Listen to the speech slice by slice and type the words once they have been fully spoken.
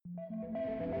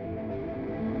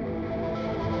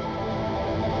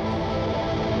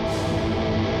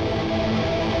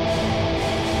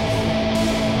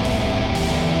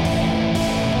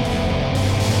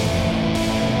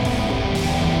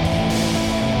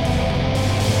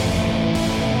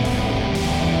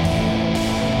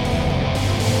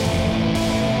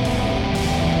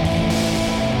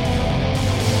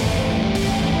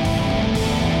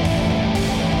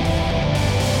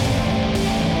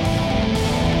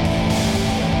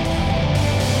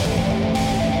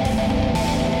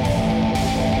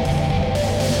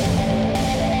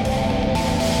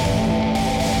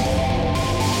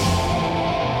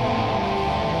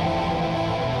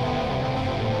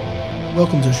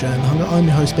welcome to Australian Hunger. I'm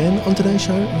your host Ben. On today's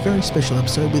show, a very special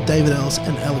episode with David Ellis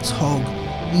and Alex Hogg,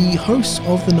 the hosts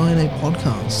of the 9-8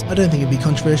 podcast. I don't think it'd be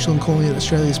controversial in calling it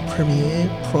Australia's premier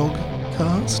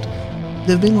progcast.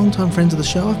 They've been long-time friends of the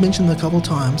show. I've mentioned them a couple of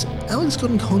times. Alex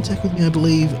got in contact with me, I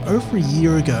believe, over a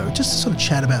year ago, just to sort of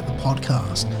chat about the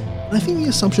podcast. And I think the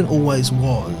assumption always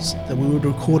was that we would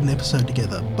record an episode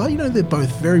together. But, they're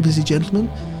both very busy gentlemen,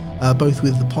 both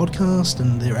with the podcast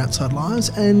and their outside lives,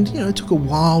 and, it took a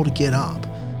while to get up.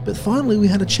 But finally we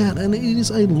had a chat, and it is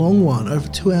a long one, over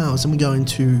 2 hours, and we go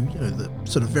into, the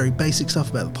sort of very basic stuff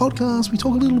about the podcast. We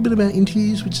talk a little bit about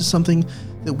interviews, which is something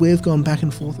that we've gone back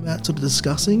and forth about, sort of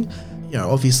discussing.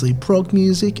 Obviously prog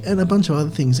music and a bunch of other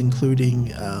things, including,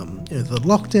 the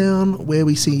lockdown, where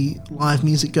we see live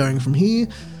music going from here,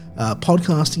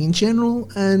 podcasting in general,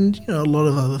 and, a lot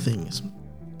of other things.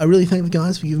 I really thank the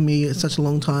guys for giving me such a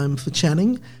long time for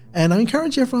chatting, and I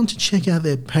encourage everyone to check out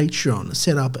their Patreon,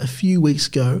 set up a few weeks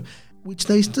ago, which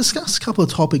they discuss a couple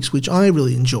of topics which I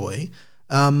really enjoy,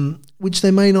 which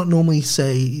they may not normally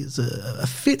say is a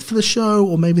fit for the show,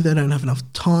 or maybe they don't have enough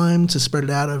time to spread it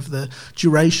out over the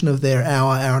duration of their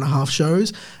hour and a half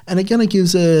shows, and it kind of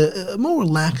gives a more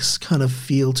relaxed kind of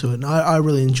feel to it, and I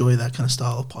really enjoy that kind of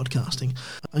style of podcasting.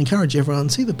 I encourage everyone,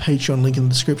 see the Patreon link in the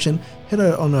description, head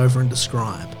on over and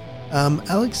describe.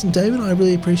 Alex and David, I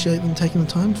really appreciate them taking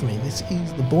the time for me. This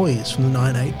is the boys from the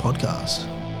 9-8 podcast.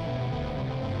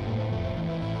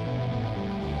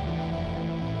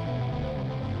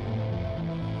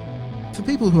 For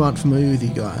people who aren't familiar with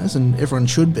you guys, and everyone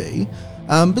should be,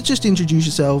 but just introduce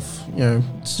yourself,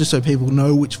 just so people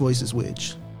know which voice is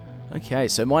which. Okay,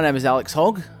 so my name is Alex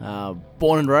Hogg,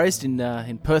 born and raised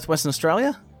in Perth, Western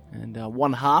Australia, and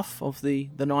one half of the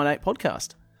 9-8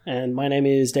 podcast. And my name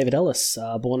is David Ellis,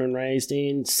 born and raised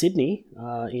in Sydney,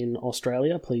 in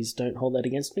Australia. Please don't hold that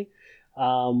against me.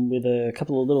 With a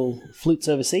couple of little flutes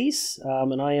overseas,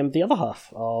 and I am the other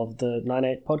half of the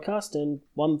 9-8 podcast and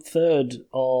 1/3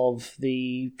 of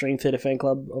the Dream Theatre Fan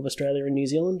Club of Australia and New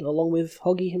Zealand, along with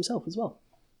Hoggy himself as well.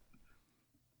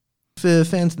 For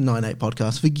fans of the 9-8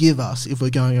 podcast, forgive us if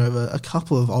we're going over a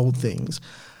couple of old things.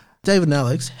 David and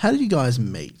Alex, how did you guys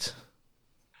meet?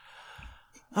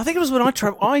 I think it was when I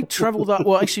travelled up.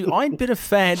 Well, actually, I'd been a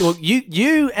fan. Well,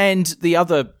 you and the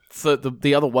other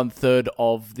 1/3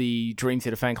 of the Dream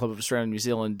Theatre Fan Club of Australia and New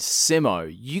Zealand, Simo,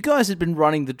 you guys had been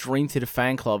running the Dream Theatre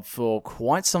Fan Club for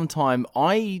quite some time.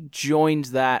 I joined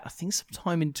that, I think,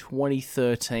 sometime in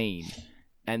 2013.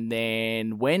 And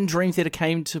then when Dream Theatre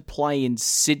came to play in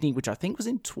Sydney, which I think was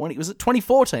in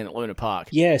 2014 at Luna Park?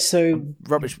 Yeah, so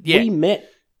we met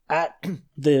at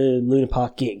the Luna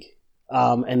Park gig,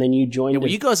 and then you joined. Yeah, well,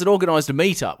 you guys had organised a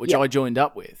meetup, which I joined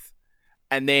up with.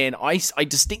 And then I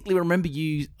distinctly remember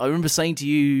saying to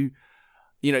you,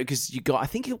 because you got, I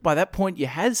think by that point you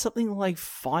had something like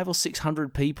 500 or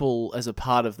 600 people as a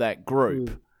part of that group.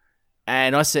 Mm.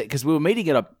 And I said, because we were meeting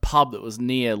at a pub that was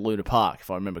near Luna Park,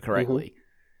 if I remember correctly. Mm-hmm.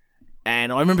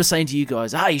 And I remember saying to you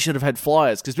guys, you should have had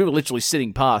flyers, because we were literally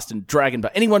sitting past and dragging,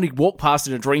 but anyone who walked past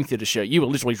in a Dream Theatre show, you were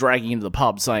literally dragging into the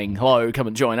pub saying, hello, come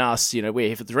and join us, we're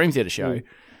here for the Dream Theatre show. Mm.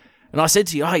 And I said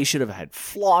to you, you should have had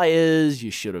flyers,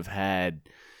 you should have had,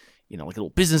 like a little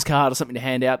business card or something to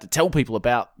hand out to tell people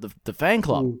about the fan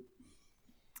club. Mm.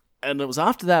 And it was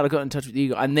after that I got in touch with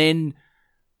you. And then,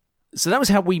 so that was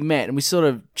how we met, and we sort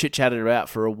of chit-chatted about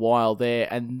for a while there.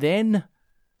 And then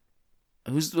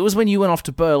it was when you went off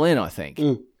to Berlin, I think,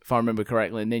 if I remember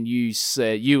correctly. And then you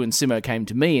and Simo came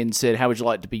to me and said, how would you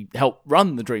like to help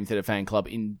run the Dream Theatre Fan Club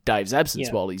in Dave's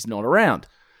absence while he's not around?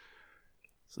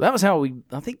 So that was how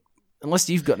I think, unless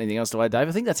you've got anything else to add, Dave,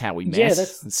 I think that's how we met. Yeah,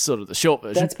 that's sort of the short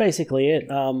version. That's basically it.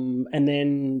 And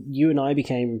then you and I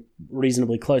became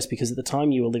reasonably close, because at the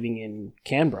time you were living in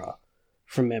Canberra,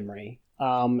 from memory.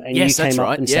 And yes, you came up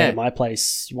right. and stayed at my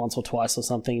place once or twice or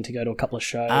something to go to a couple of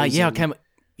shows. I came.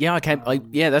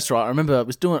 That's right. I remember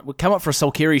we come up for a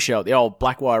Salkiri show at the old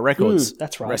Blackwire Records.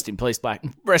 That's right. Rest in peace,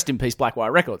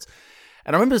 Blackwire Records.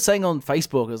 And I remember saying on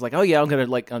Facebook, I was like, I'm going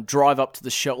to drive up to the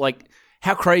show,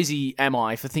 how crazy am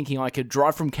I for thinking I could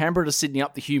drive from Canberra to Sydney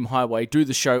up the Hume Highway, do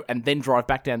the show, and then drive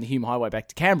back down the Hume Highway back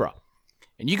to Canberra?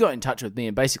 And you got in touch with me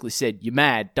and basically said, you're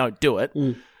mad, don't do it.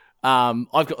 I've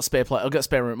got a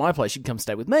spare room at my place, you can come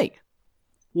stay with me.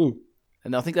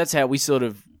 And I think that's how we sort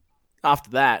of,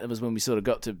 after that, it was when we sort of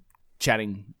got to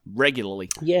chatting regularly.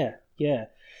 Yeah.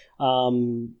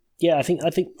 I think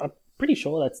I'm pretty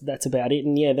sure that's about it.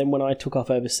 And then when I took off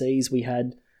overseas, we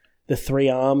had the three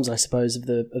arms, I suppose, of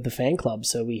the fan club.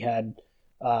 So we had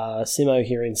Simo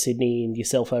here in Sydney and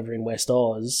yourself over in West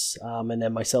Oz, and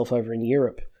then myself over in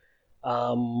Europe.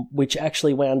 which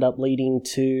actually wound up leading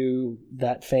to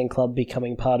that fan club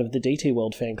becoming part of the DT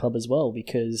World fan club as well,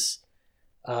 because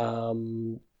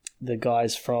the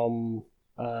guys from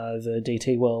the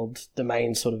DT World, the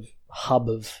main sort of hub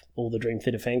of all the Dream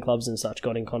Theater fan clubs and such,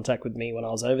 got in contact with me when I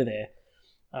was over there.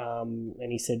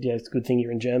 And he said, yeah, it's a good thing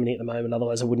you're in Germany at the moment,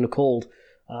 otherwise I wouldn't have called,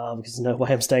 because there's no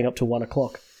way I'm staying up till 1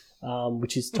 o'clock,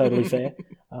 which is totally fair.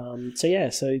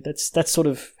 So that's sort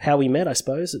of how we met, I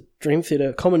suppose. At Dream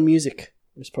Theater, common music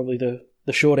is probably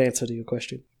the short answer to your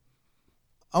question.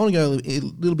 I want to go a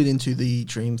little bit into the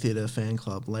Dream Theater fan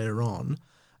club later on.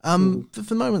 For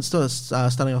the moment,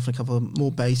 starting off on a couple of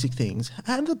more basic things.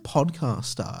 How did the podcast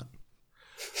start?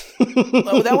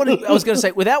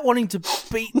 Without wanting to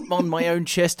beat on my own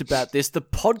chest about this, the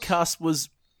podcast was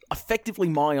effectively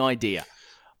my idea.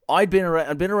 I'd been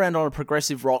around on a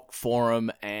progressive rock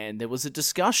forum, and there was a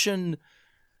discussion.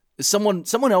 Someone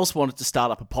else wanted to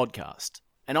start up a podcast,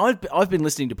 and I've been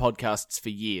listening to podcasts for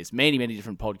years, many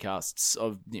different podcasts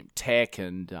of tech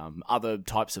and other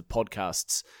types of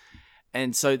podcasts.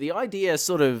 And so the idea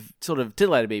sort of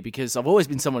titillated me, because I've always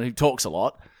been someone who talks a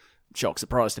lot. Shock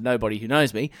surprise to nobody who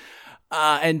knows me.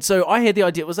 And so I had the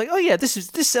idea. It was like, oh yeah, this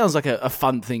sounds like a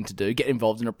fun thing to do. Get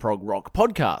involved in a prog rock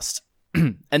podcast.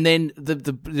 And then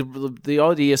the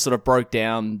idea sort of broke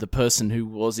down. The person who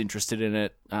was interested in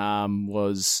it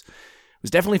was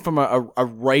definitely from a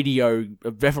radio,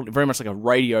 definitely very much like a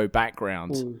radio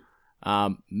background.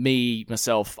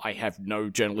 Myself, I have no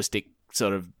journalistic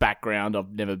sort of background. I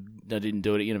didn't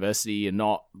do it at university and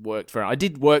not worked for. I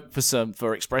did work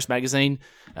for Express Magazine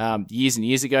years and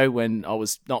years ago when I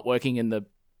was not working in the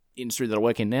industry that I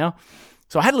work in now.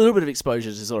 So I had a little bit of exposure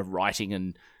to sort of writing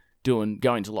and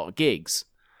going to a lot of gigs.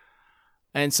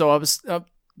 And so I was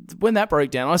when that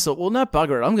broke down, I thought, well, no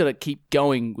bugger it. I'm going to keep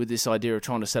going with this idea of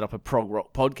trying to set up a prog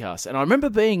rock podcast. And I remember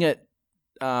being at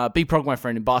Big Prog My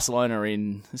Friend in Barcelona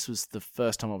this was the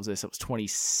first time I was there, so it was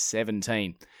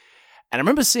 2017. And I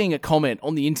remember seeing a comment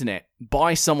on the internet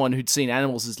by someone who'd seen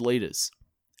Animals as Leaders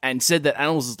and said that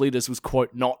Animals as Leaders was,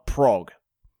 quote, not prog,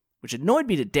 which annoyed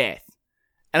me to death.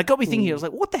 And it got me thinking, I was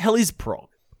like, what the hell is prog?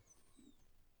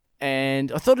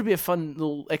 And I thought it'd be a fun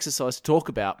little exercise to talk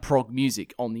about prog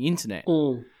music on the internet.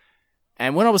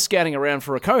 And when I was scouting around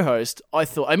for a co-host, I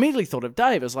immediately thought of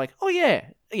Dave. I was like, oh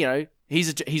yeah, he's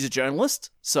a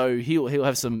journalist, so he'll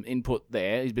have some input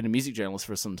there. He's been a music journalist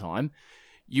for some time.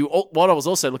 What I was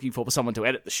also looking for was someone to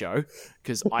edit the show,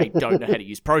 because I don't know how to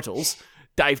use Pro Tools.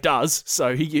 Dave does, so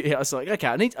I was like, okay,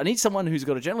 I need someone who's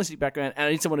got a journalistic background, and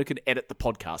I need someone who can edit the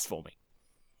podcast for me.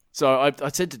 So I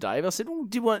said to Dave, I said, well,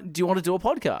 do you want to do a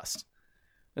podcast?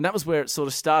 And that was where it sort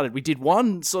of started. We did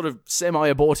one sort of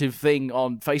semi-abortive thing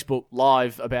on Facebook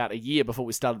Live about a year before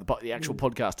we started the actual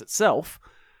podcast itself,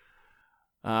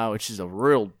 which is a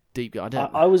real deep guy.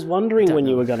 I was wondering when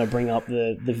you were going to bring up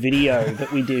the video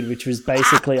that we did, which was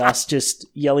basically us just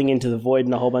yelling into the void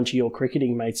and a whole bunch of your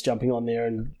cricketing mates jumping on there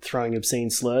and throwing obscene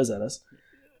slurs at us.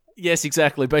 Yes,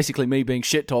 exactly. Basically me being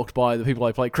shit-talked by the people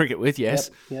I play cricket with, yes.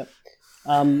 Yep.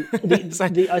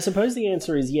 I suppose the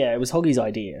answer is, yeah, it was Hoggy's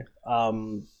idea.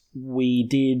 We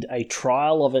did a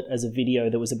trial of it as a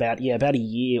video that was about a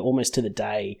year, almost to the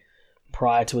day,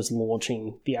 prior to us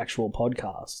launching the actual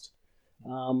podcast.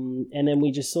 And then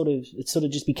we just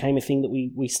it just became a thing that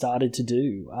we started to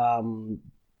do.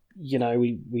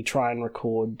 We try and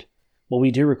record,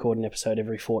 we do record an episode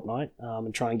every fortnight,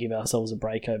 and try and give ourselves a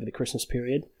break over the Christmas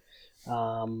period.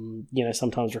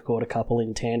 Sometimes record a couple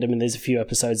in tandem, and there's a few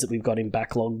episodes that we've got in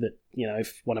backlog that,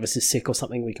 if one of us is sick or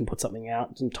something, we can put something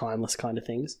out, some timeless kind of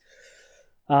things.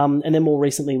 And then more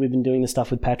recently, we've been doing the stuff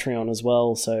with Patreon as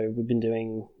well. So we've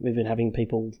been having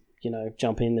people,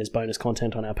 jump in. There's bonus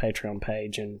content on our Patreon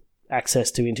page and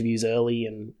access to interviews early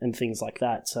and things like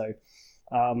that. So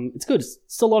it's good.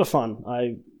 It's a lot of fun.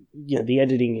 The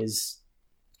editing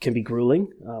can be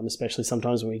grueling, especially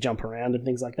sometimes when we jump around and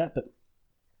things like that. But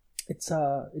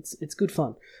it's good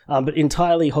fun. But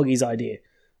entirely Hoggy's idea.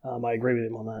 I agree with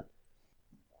him on that.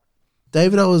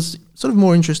 David, I was sort of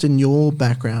more interested in your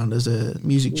background as a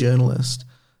music journalist.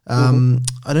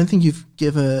 I don't think you've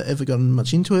ever gotten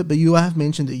much into it, but you have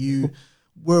mentioned that you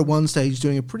were at one stage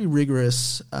doing a pretty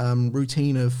rigorous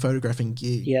routine of photographing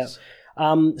gigs. Yeah.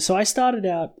 So I started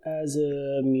out as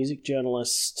a music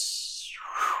journalist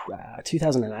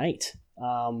 2008.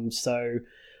 So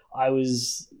I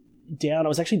was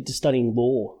actually studying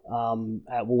law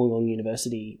at Wollongong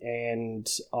University, and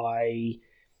I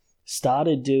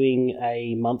started doing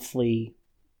a monthly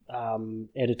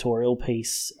editorial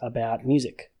piece about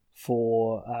music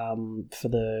for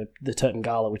the Turton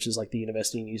Gala, which is like the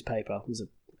university newspaper. It was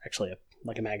actually a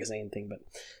like a magazine thing, but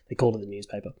they called it the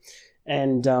newspaper.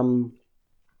 And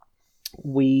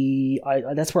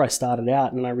that's where I started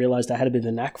out, and I realized I had a bit of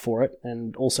a knack for it,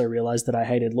 and also realized that I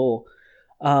hated law.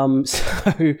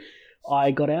 So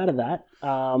I got out of that,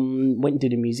 went and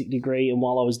did a music degree, and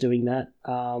while I was doing that,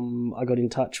 I got in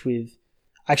touch with,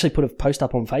 I actually put a post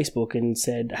up on Facebook and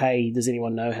said, hey, does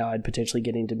anyone know how I'd potentially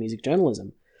get into music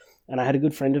journalism? And I had a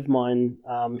good friend of mine,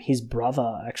 his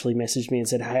brother actually messaged me and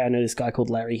said, hey, I know this guy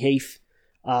called Larry Heath,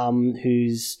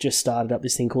 who's just started up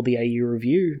this thing called the AU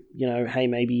Review. Hey,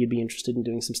 maybe you'd be interested in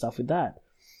doing some stuff with that.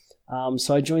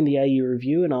 So I joined the AU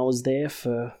Review, and I was there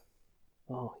for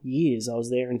years. I was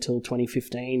there until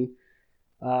 2015,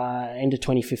 end of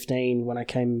 2015 when I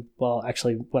came,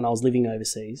 when I was living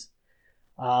overseas.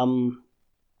 And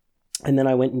then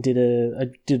I went and did a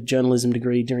journalism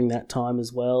degree during that time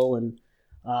as well, and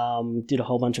did a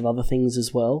whole bunch of other things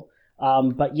as well.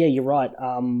 But yeah, you're right. I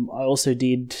also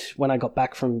did, when I got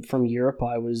back from Europe,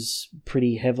 I was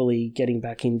pretty heavily getting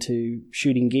back into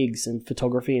shooting gigs and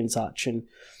photography and such. And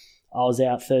I was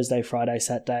out Thursday, Friday,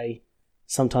 Saturday,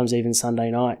 sometimes even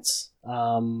Sunday nights,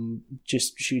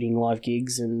 just shooting live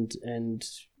gigs and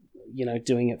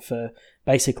doing it for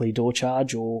basically door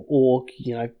charge or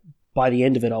by the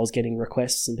end of it, I was getting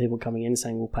requests and people coming in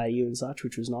saying, we'll pay you and such,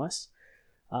 which was nice.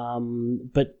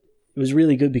 But it was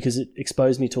really good because it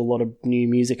exposed me to a lot of new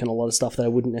music and a lot of stuff that I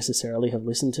wouldn't necessarily have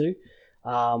listened to,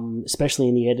 especially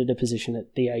in the editor position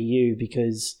at the AU,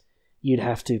 because you'd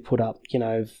have to put up,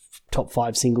 top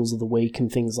 5 singles of the week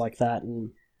and things like that.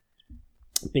 And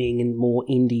being in more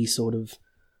indie sort of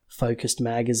focused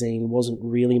magazine wasn't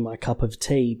really my cup of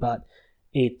tea, but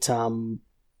it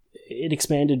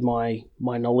expanded my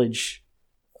knowledge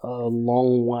a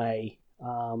long way.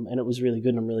 And it was really good,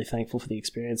 and I'm really thankful for the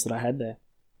experience that I had there.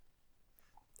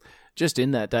 Just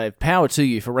in that, Dave, power to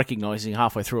you for recognising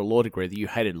halfway through a law degree that you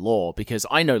hated law, because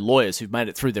I know lawyers who've made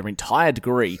it through their entire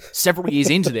degree several years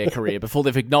into their career before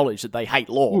they've acknowledged that they hate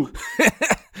law.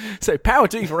 So power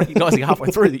to you for recognising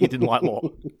halfway through that you didn't like law.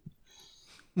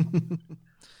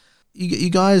 You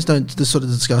guys don't sort of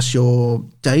discuss your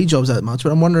day jobs that much,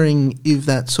 but I'm wondering if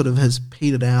that sort of has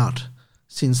petered out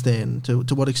since then.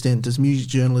 To what extent does music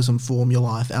journalism form your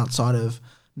life outside of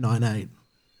 9/8?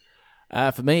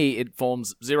 For me, it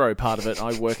forms zero part of it.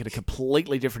 I work in a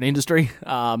completely different industry.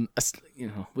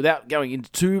 Without going into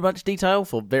too much detail,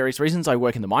 for various reasons, I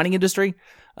work in the mining industry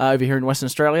over here in Western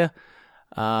Australia.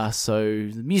 So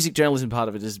the music journalism part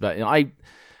of it is about, I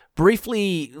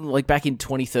briefly, like back in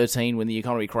 2013 when the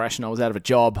economy crashed and I was out of a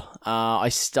job, I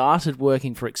started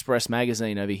working for Express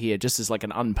Magazine over here just as like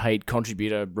an unpaid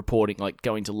contributor reporting, like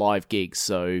going to live gigs.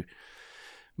 So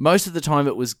most of the time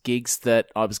it was gigs that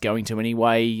I was going to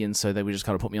anyway, and so they would just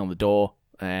kind of put me on the door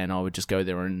and I would just go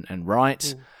there and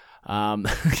write. I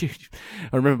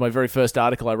remember my very first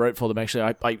article I wrote for them,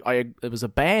 actually. It was a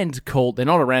band called, they're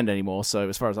not around anymore, so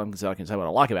as far as I'm concerned, I can say what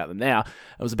I like about them now.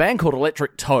 It was a band called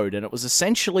Electric Toad, and it was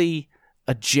essentially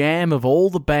a jam of all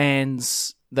the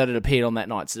bands that had appeared on that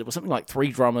night. So it was something like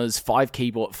 3 drummers, 5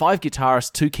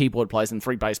 guitarists, 2 keyboard players, and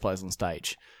 3 bass players on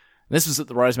stage. And this was at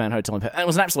the Roseman Hotel in Perth, and it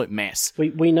was an absolute mess.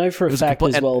 We know for a fact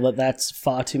as well that that's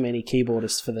far too many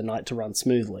keyboardists for the night to run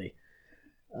smoothly.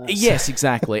 Yes,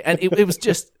 exactly. And it was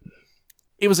just,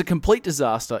 it was a complete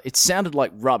disaster. It sounded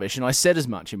like rubbish, and I said as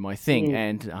much in my thing,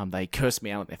 and they cursed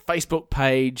me out on their Facebook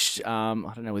page. I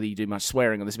don't know whether you do much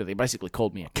swearing on this, but they basically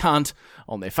called me a cunt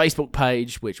on their Facebook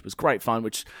page, which was great fun,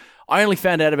 which I only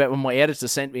found out about when my editor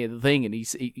sent me the thing, and he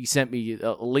sent me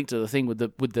a link to the thing with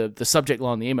the subject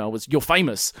line in the email was, "You're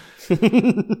famous."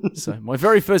 So my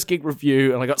very first gig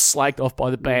review, and I got slagged off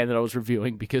by the band that I was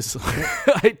reviewing because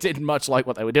I didn't much like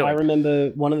what they were doing. I remember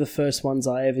one of the first ones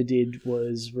I ever did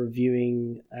was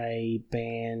reviewing a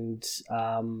band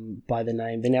by the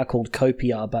name, they're now called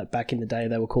Copia, but back in the day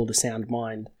they were called A Sound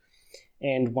Mind.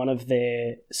 And one of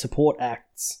their support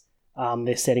acts,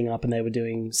 they're setting up and they were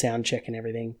doing sound check and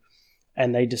everything.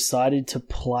 And they decided to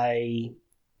play,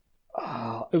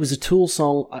 it was a Tool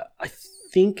song, I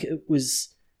think it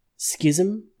was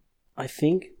Schism, I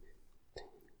think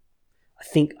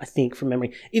from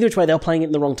memory. Either which way, they were playing it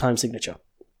in the wrong time signature.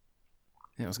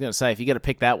 Yeah, I was going to say, if you got to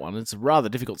pick that one, it's a rather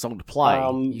difficult song to play.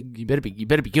 You better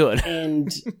be good.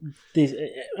 And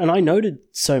I noted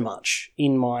so much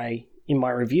in my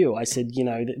review. I said,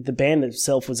 the band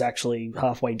itself was actually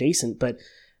halfway decent, but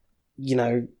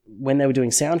when they were doing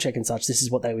sound check and such, this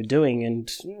is what they were doing, and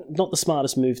not the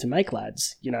smartest move to make,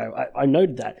 lads. I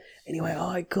noted that. Anyway,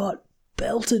 I got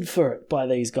belted for it by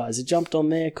these guys. They jumped on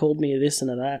there, called me a this and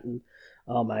a that, and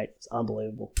oh mate, it's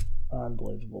unbelievable.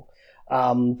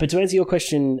 But to answer your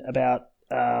question about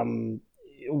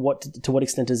to what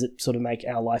extent does it sort of make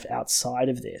our life outside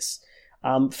of this?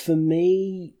 For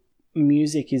me,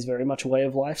 music is very much a way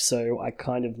of life, so I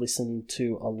kind of listen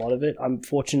to a lot of it. I'm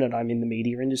fortunate I'm in the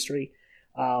media industry,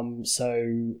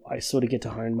 so I sort of get to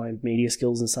hone my media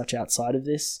skills and such outside of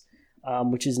this,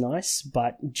 which is nice.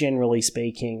 But generally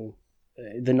speaking,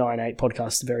 the 9-8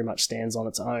 podcast very much stands on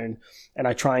its own, and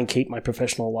I try and keep my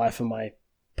professional life and my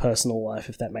personal life,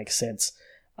 if that makes sense,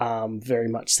 very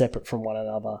much separate from one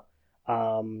another.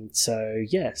 So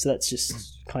that's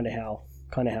just kind of how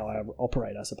I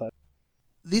operate, I suppose.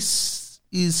 This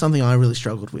is something I really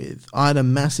struggled with. I had a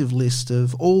massive list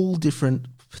of all different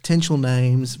potential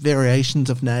names, variations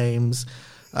of names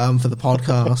for the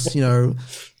podcast.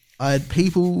 I had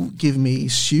people give me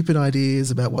stupid ideas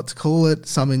about what to call it,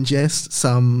 some in jest,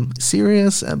 some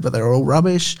serious, but they're all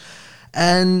rubbish.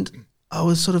 And I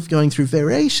was sort of going through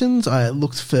variations. I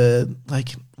looked for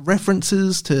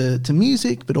references to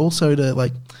music, but also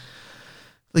to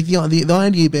the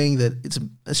idea being that it's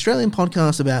an Australian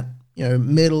podcast about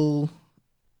metal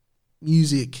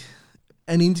music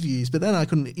and interviews, but then I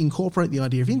couldn't incorporate the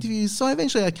idea of interviews, so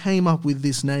eventually I came up with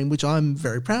this name, which I'm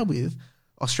very proud with,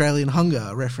 Australian Hunger,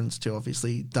 a reference to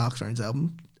obviously Darkthrone's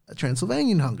album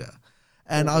Transylvanian Hunger.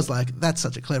 And I was like, that's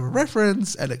such a clever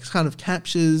reference, and it kind of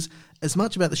captures as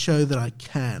much about the show that I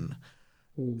can.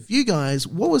 For you guys,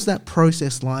 what was that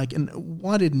process like, and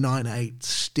why did 9-8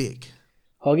 stick?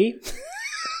 Hoggy?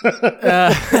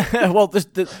 Well,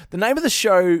 the name of the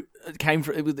show came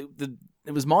from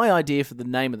it was my idea for the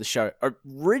name of the show.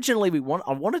 Originally,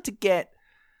 I wanted to get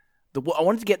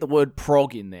the word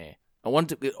prog in there. I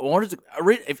wanted to.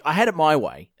 If I had it my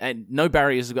way and no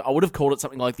barriers, I would have called it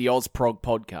something like the Oz Prog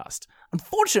Podcast.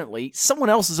 Unfortunately, someone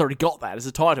else has already got that as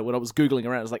a title. When I was googling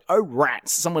around, I was like, "Oh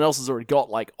rats!" Someone else has already got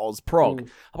Oz Prog.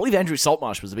 I believe Andrew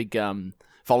Saltmarsh was a big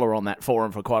follower on that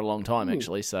forum for quite a long time,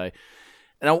 actually. So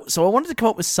I wanted to come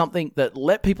up with something that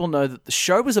let people know that the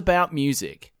show was about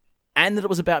music, and that it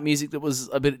was about music that was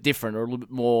a bit different or a little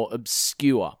bit more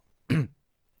obscure.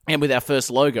 And with our first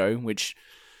logo, which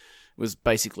was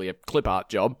basically a clip art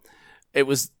job, it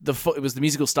was the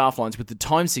musical staff lines with the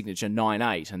time signature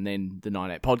 9-8 and then the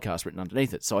 9-8 podcast written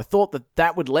underneath it. So I thought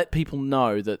that would let people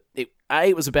know that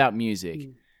it was about music,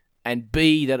 and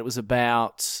B, that it was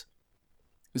about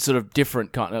sort of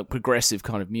different kind of progressive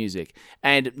kind of music.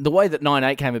 And the way that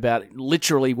 9-8 came about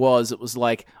literally was, it was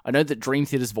like, I know that Dream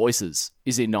Theater's Voices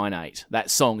is in 9-8.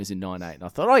 That song is in 9-8. And I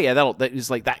thought, oh yeah, that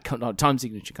is like that kind of time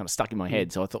signature kind of stuck in my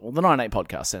head. So I thought, well, the 9-8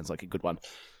 podcast sounds like a good one.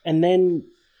 And then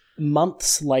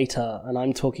months later, and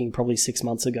I'm talking probably 6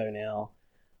 months ago now,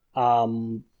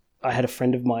 I had a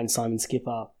friend of mine, Simon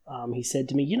Skipper, he said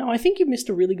to me, I think you missed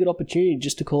a really good opportunity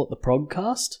just to call it the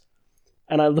Progcast.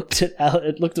 And I looked at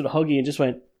Hoggy and just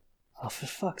went, oh, for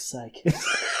fuck's sake. The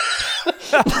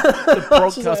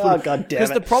Progcast. Like, oh, God damn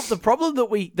it. Because the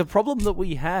problem that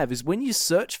we have is when you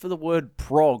search for the word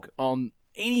prog on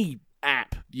any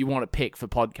app you want to pick for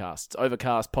podcasts,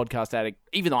 Overcast, Podcast Addict,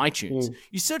 even iTunes,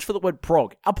 you search for the word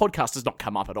prog, our podcast does not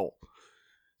come up at all.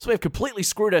 So we have completely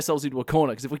screwed ourselves into a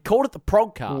corner, because if we called it the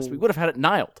Progcast, we would have had it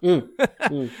nailed.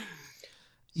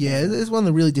 Yeah, there's one of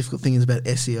the really difficult things about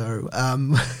SEO.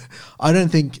 I don't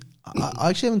think... I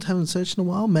actually haven't searched in a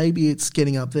while. Maybe it's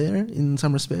getting up there in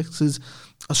some respects, because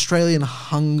Australian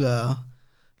Hunger,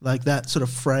 like that sort of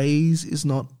phrase, is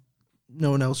not...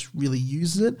 No one else really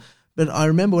uses it. But I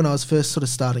remember when I was first sort of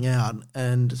starting out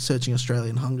and searching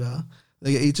Australian Hunger,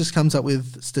 it just comes up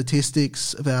with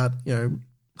statistics about,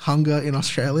 hunger in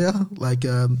Australia, like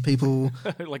people...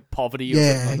 like poverty or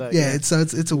something like that. Yeah, it's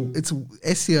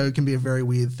SEO can be a very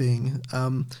weird thing.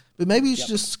 But maybe you should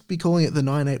just be calling it the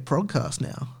 9-8 Progcast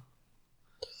now.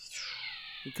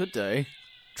 You could do.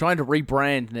 Trying to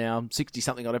rebrand now,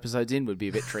 60-something odd episodes in, would be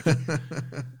a bit tricky.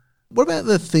 What about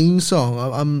the theme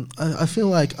song? I feel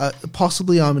like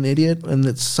possibly I'm an idiot and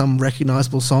it's some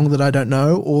recognisable song that I don't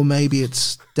know, or maybe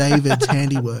it's David's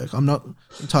handiwork. I'm not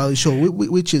entirely sure.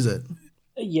 Which is it?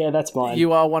 Yeah, that's mine.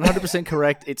 You are 100%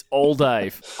 correct. It's all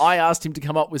Dave. I asked him to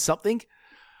come up with something.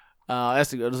 I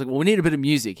was like, well, we need a bit of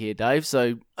music here, Dave.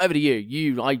 So over to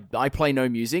you. I play no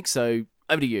music, so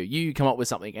over to you. You come up with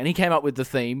something. And he came up with the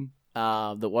theme,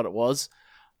 what it was.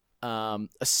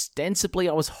 Ostensibly,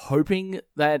 I was hoping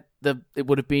that it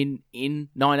would have been in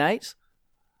 9-8.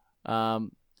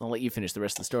 I'll let you finish the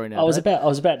rest of the story now. I was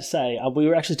about to say, we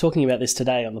were actually talking about this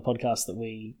today on the podcast that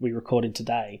we recorded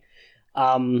today.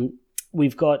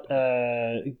 We've got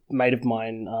a mate of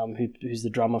mine who's the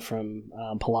drummer from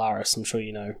Polaris. I'm sure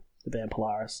you know the band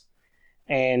Polaris.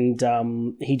 And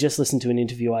he just listened to an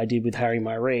interview I did with Harry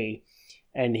Myree,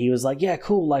 and he was like, yeah,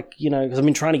 cool, because I've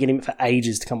been trying to get him for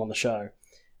ages to come on the show.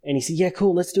 And he said, yeah,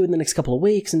 cool, let's do it in the next couple of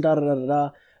weeks and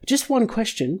da-da-da-da-da. Just one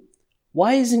question.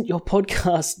 Why isn't your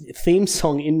podcast theme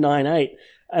song in 9.8?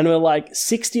 And we're like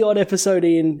 60-odd episode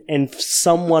in and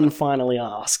someone finally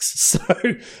asks. So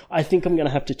I think I'm going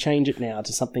to have to change it now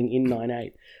to something in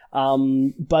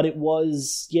 9.8. But it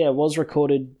was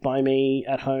recorded by me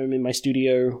at home in my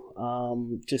studio.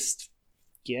 That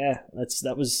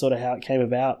was sort of how it came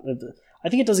about. I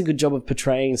think it does a good job of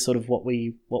portraying sort of what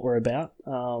we're about.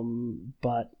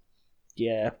 But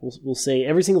yeah, we'll see.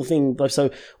 Every single thing.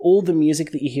 So all the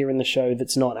music that you hear in the show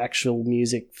that's not actual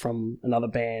music from another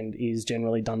band is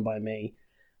generally done by me,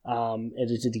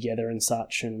 edited together and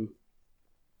such, and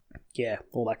yeah,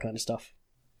 all that kind of stuff.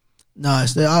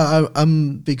 Nice. I'm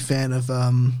a big fan of,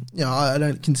 I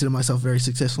don't consider myself a very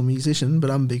successful musician,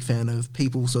 but I'm a big fan of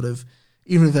people sort of,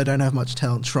 even if they don't have much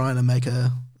talent, trying to make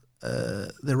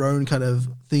their own kind of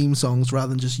theme songs rather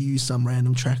than just use some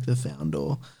random track they've found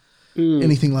or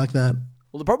anything like that.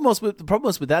 Well, the problem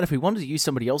was with that, if we wanted to use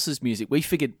somebody else's music, we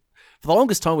figured, for the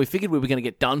longest time, we were going to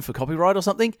get done for copyright or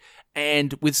something.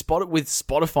 And with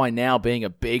Spotify now being a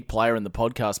big player in the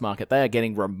podcast market, they are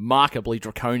getting remarkably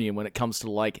draconian when it comes to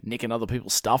like nicking other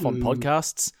people's stuff on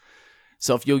podcasts.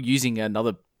 So if you're using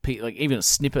even a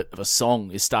snippet of a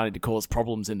song is starting to cause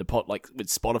problems in like with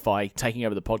Spotify taking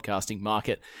over the podcasting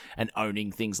market and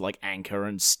owning things like Anchor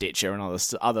and Stitcher and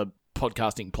other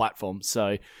podcasting platforms.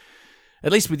 So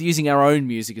at least with using our own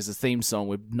music as a theme song,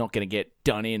 we're not going to get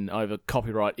done in over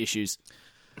copyright issues.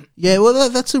 Yeah, well,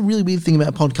 that's a really weird thing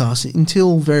about podcasts.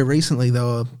 Until very recently, they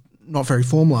were not very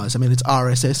formalized. I mean, it's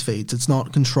RSS feeds. It's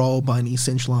not controlled by any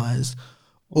centralized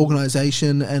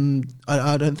organization, and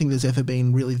I don't think there's ever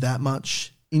been really that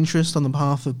much interest on the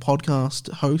behalf of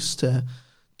podcast hosts to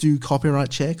do copyright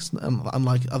checks,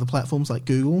 unlike other platforms like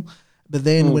Google. But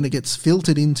then when it gets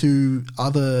filtered into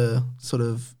other sort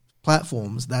of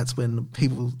platforms, that's when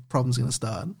problems are going to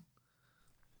start.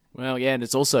 Well, yeah, and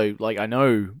it's also like I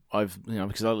know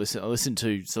because I listen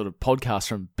to sort of podcasts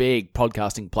from big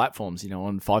podcasting platforms,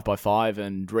 on 5x5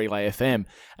 and Relay FM,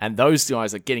 and those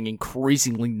guys are getting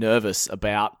increasingly nervous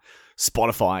about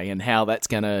Spotify and how that's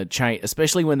going to change,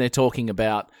 especially when they're talking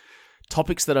about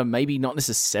topics that are maybe not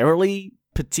necessarily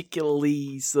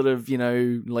particularly sort of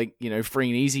free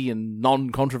and easy and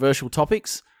non-controversial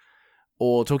topics.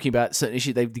 Or talking about certain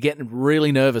issues, they're getting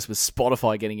really nervous with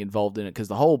Spotify getting involved in it because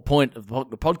the whole point of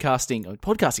the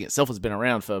podcasting itself has been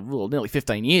around for nearly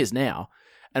 15 years now.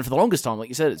 And for the longest time, like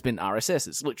you said, it's been RSS.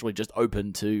 It's literally just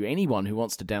open to anyone who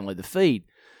wants to download the feed.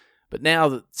 But now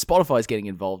that Spotify is getting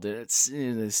involved in it,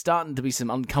 there's starting to be some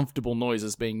uncomfortable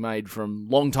noises being made from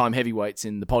long-time heavyweights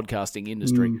in the podcasting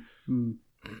industry.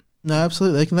 No,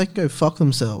 absolutely. They can go fuck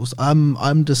themselves.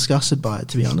 I'm disgusted by it,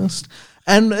 to be honest.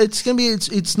 And it's going to be,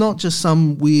 it's not just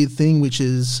some weird thing which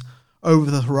is over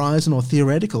the horizon or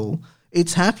theoretical.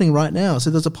 It's happening right now.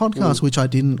 So there's a podcast which I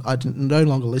no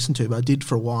longer listen to, but I did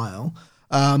for a while,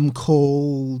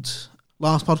 called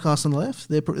Last Podcast on the Left.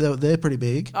 They're pretty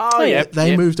big. Oh, yeah.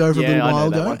 They moved over a little while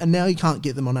ago, and now you can't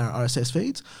get them on our RSS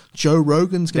feeds. Joe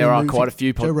Rogan's going to move. Quite a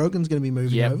few Joe Rogan's going to be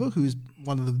moving over, who's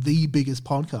one of the biggest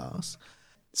podcasts.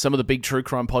 Some of the big true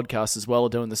crime podcasts as well are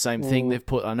doing the same thing. They've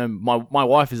put, I know my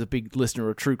wife is a big listener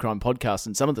of true crime podcasts,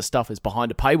 and some of the stuff is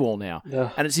behind a paywall now.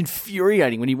 Yeah. And it's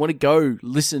infuriating when you want to go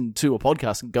listen to a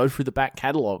podcast and go through the back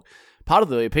catalogue. Part of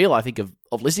the appeal, I think, of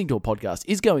listening to a podcast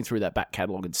is going through that back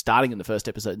catalogue and starting in the first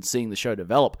episode and seeing the show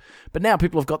develop. But now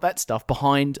people have got that stuff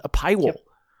behind a paywall. Yep.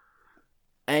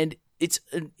 And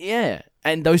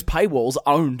and those paywalls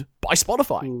are owned by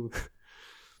Spotify.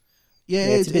 Yeah,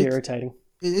 it's a bit irritating.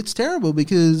 It's terrible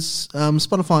because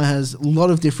Spotify has a lot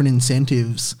of different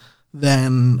incentives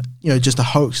than just a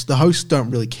host. The hosts don't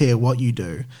really care what you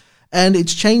do, and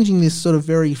it's changing this sort of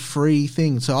very free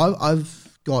thing. So I've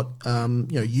got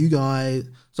you guys.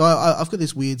 So I've got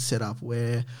this weird setup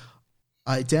where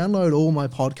I download all my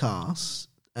podcasts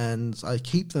and I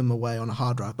keep them away on a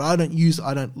hard drive, but I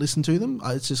don't listen to them.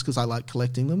 It's just because I like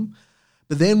collecting them.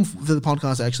 But then for the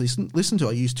podcast I actually listen to,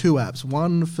 I use two apps.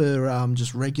 One for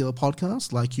just regular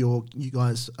podcasts, like you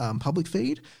guys' public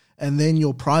feed, and then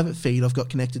your private feed I've got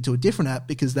connected to a different app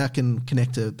because that can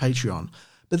connect to Patreon.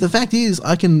 But the fact is,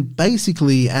 I can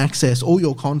basically access all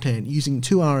your content using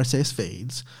two RSS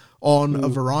feeds on a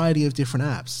variety of different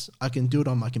apps. I can do it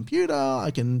on my computer,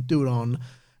 I can do it on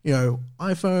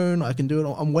iPhone, I can do it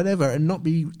on whatever, and not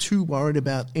be too worried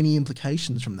about any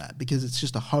implications from that because it's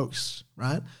just a host,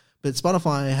 right? But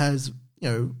Spotify has,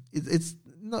 it's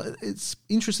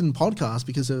interested in podcasts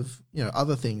because of,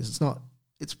 other things. It's not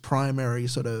its primary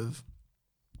sort of,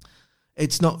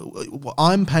 it's not,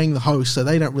 I'm paying the host, so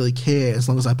they don't really care as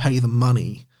long as I pay them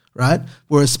money, right?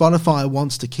 Whereas Spotify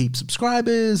wants to keep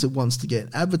subscribers, it wants to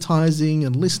get advertising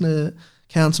and listener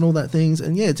counts and all that things.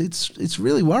 And yeah, it's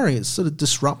really worrying. It's sort of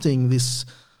disrupting this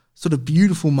sort of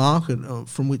beautiful market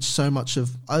from which so much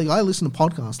of I listen to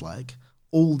podcasts like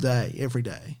all day, every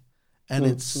day, and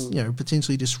it's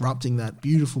potentially disrupting that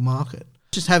beautiful market.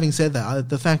 Just having said that,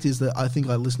 the fact is that I think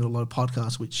I listen to a lot of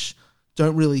podcasts which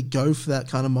don't really go for that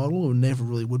kind of model or never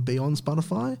really would be on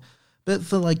Spotify. But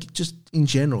for like just in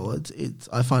general, it's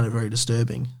I find it very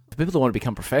disturbing. For people that want to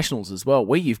become professionals as well,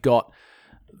 where you've got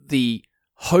the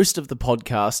host of the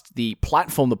podcast, the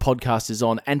platform the podcast is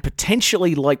on, and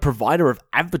potentially like provider of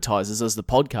advertisers as the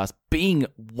podcast being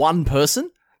one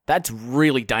person, that's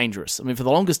really dangerous. I mean, for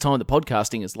the longest time, the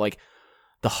podcasting is like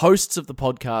the hosts of the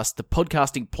podcast, the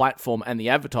podcasting platform, and the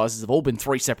advertisers have all been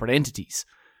three separate entities.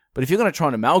 But if you're going to try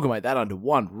and amalgamate that under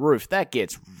one roof, that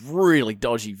gets really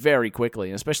dodgy very quickly,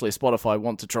 and especially if Spotify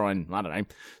want to try and, I don't know,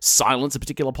 silence a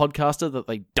particular podcaster that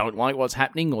they don't like what's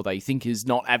happening or they think is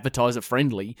not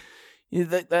advertiser-friendly,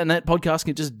 then that podcast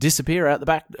can just disappear out the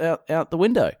back, out the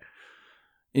window.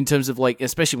 In terms of, like,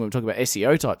 especially when we're talking about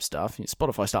SEO type stuff,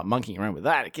 Spotify start monkeying around with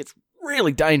that, it gets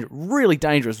really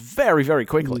dangerous very, very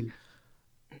quickly.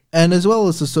 And as well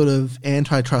as the sort of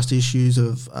antitrust issues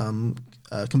of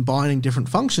combining different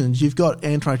functions, you've got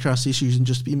antitrust issues in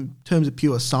terms of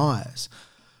pure size,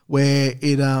 where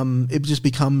it just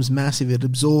becomes massive. It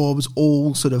absorbs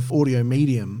all sort of audio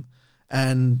medium,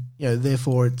 and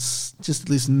therefore it's just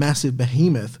this massive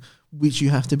behemoth which you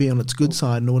have to be on its good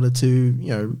side in order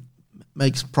to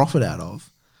make profit out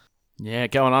of. Yeah,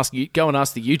 go and ask the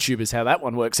YouTubers how that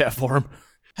one works out for them.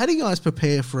 How do you guys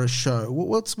prepare for a show?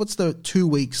 What's the 2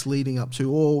 weeks leading up to,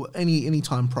 or any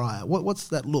time prior? What's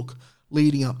that look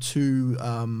leading up to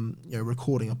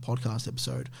recording a podcast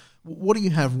episode? What do you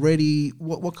have ready?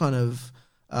 What kind of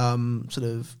sort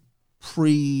of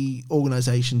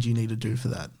pre-organisation do you need to do for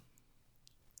that?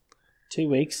 2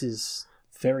 weeks is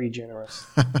very generous.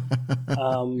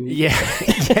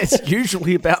 It's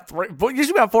usually about 4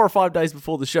 or 5 days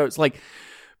before the show. It's like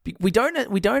we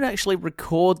don't actually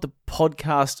record the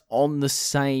podcast on the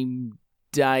same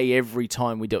day every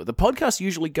time we do it. The podcast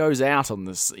usually goes out on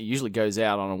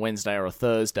a Wednesday or a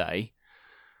Thursday.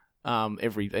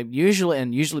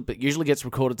 Usually gets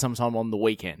recorded sometime on the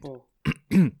weekend.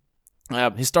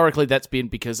 Historically, that's been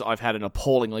because I've had an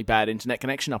appallingly bad internet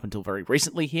connection up until very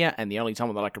recently here, and the only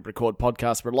time that I could record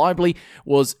podcasts reliably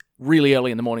was really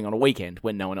early in the morning on a weekend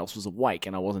when no one else was awake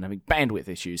and I wasn't having bandwidth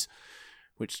issues,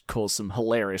 which caused some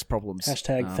hilarious problems. #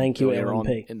 thank you,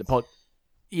 LMP. In the pod.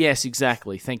 Yes,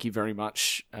 exactly. Thank you very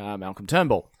much, Malcolm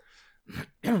Turnbull.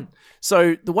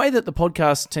 So the way that the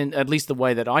podcast at least the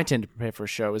way that I tend to prepare for a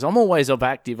show is I'm always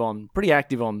pretty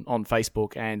active on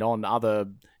Facebook and on other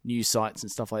news sites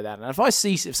and stuff like that. And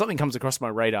if something comes across my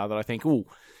radar that I think, or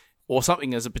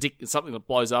something something that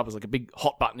blows up as like a big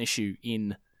hot button issue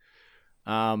in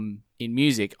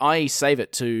music, I save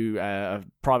it to a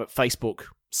private Facebook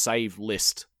save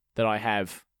list that I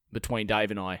have between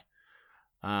Dave and I.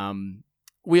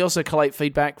 We also collate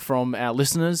feedback from our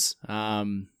listeners. He's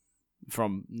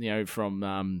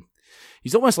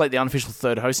almost like the unofficial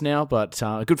third host now, but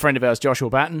a good friend of ours, Joshua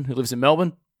Batten, who lives in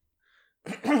Melbourne.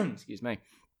 Excuse me.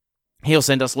 He'll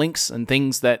send us links and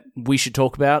things that we should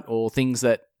talk about, or things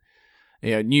that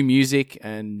new music,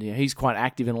 and he's quite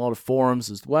active in a lot of forums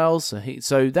as well.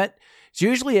 The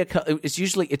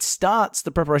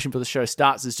preparation for the show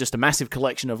starts as just a massive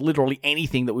collection of literally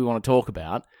anything that we want to talk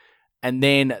about, and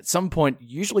then at some point,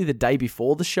 usually the day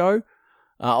before the show,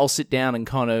 I'll sit down and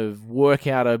kind of work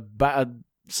out a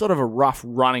sort of a rough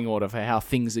running order for how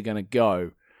things are going to go.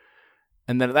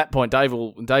 And then at that point, Dave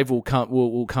will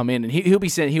come in, and he'll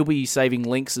be saving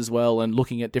links as well and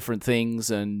looking at different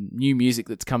things and new music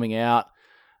that's coming out.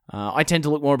 I tend to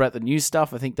look more about the new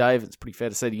stuff. I think, Dave, it's pretty fair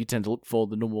to say that you tend to look for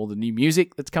the new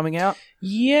music that's coming out.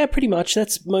 Yeah, pretty much.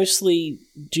 That's mostly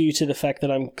due to the fact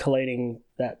that I'm collating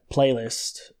that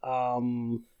playlist.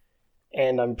 And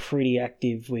I'm pretty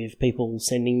active with people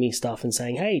sending me stuff and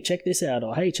saying, hey, check this out,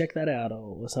 or hey, check that out,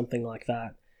 or something like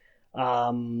that.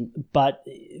 But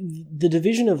the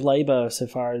division of labour, so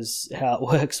far as how it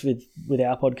works with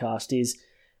our podcast, is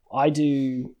I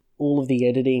do all of the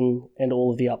editing and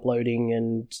all of the uploading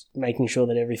and making sure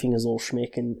that everything is all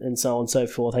schmick and so on and so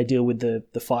forth. I deal with the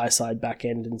Fireside back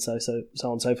end and so on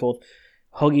and so forth.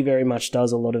 Hoggy very much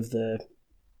does a lot of the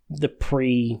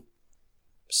pre-scripty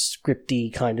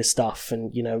kind of stuff,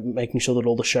 and making sure that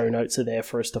all the show notes are there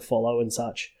for us to follow and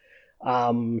such.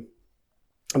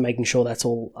 And making sure that's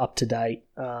all up to date.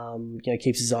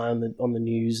 Keeps his eye on the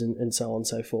news and so on and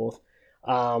so forth.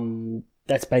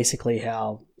 that's basically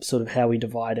how we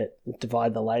divide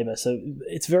the labor. So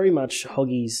it's very much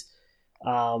Hoggy's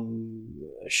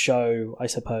show, I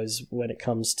suppose, when it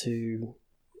comes to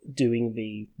doing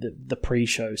the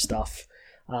pre-show stuff.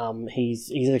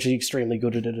 He's actually extremely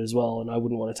good at it as well, and I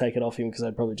wouldn't want to take it off him because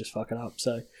I'd probably just fuck it up.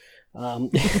 So,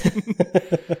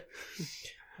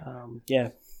 yeah.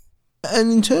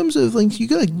 And in terms of links, you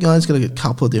guys got a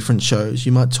couple of different shows.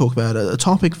 You might talk about a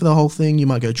topic for the whole thing. You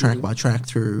might go track by track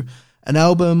through an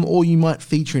album, or you might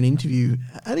feature an interview.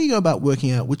 How do you go about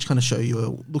working out which kind of show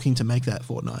you're looking to make that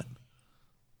fortnight?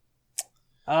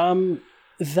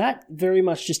 That very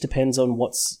much just depends on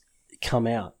what's come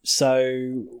out.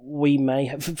 So we may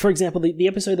have, for example, the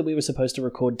episode that we were supposed to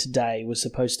record today was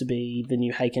supposed to be the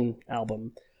new Haken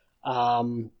album.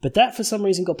 But that for some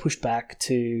reason got pushed back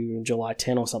to July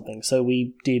 10 or something. So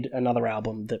we did another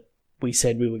album that we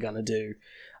said we were going to do.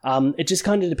 It just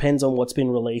kind of depends on what's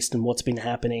been released and what's been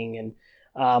happening.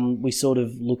 And we sort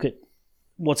of look at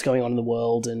what's going on in the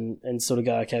world and sort of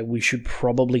go, okay, we should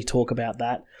probably talk about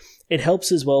that. It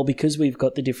helps as well because we've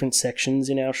got the different sections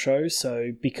in our show.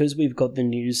 So because we've got the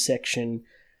news section,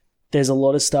 there's a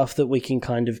lot of stuff that we can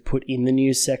kind of put in the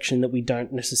news section that we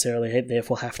don't necessarily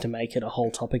therefore have to make it a whole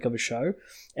topic of a show.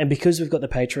 And because we've got the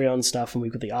Patreon stuff and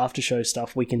we've got the after show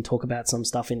stuff, we can talk about some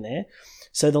stuff in there.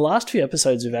 So the last few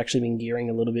episodes we've actually been gearing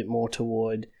a little bit more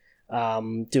toward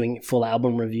doing full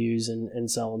album reviews and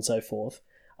so on and so forth.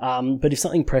 But if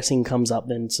something pressing comes up,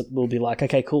 then we'll be like,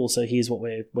 okay, cool. So here's what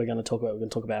we're going to talk about. We're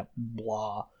going to talk about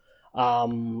blah.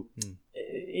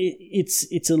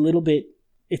 It's a little bit,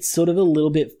 it's sort of a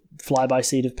little bit fly by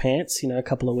seat of pants, a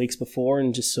couple of weeks before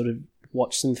and just sort of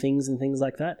watch some things and things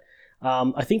like that.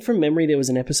 I think from memory, there was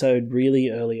an episode really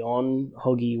early on,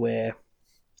 Hoggy, where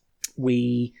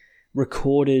we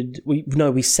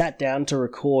sat down to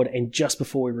record, and just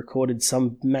before we recorded,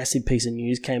 some massive piece of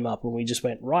news came up and we just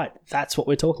went, right, that's what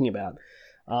we're talking about.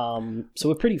 So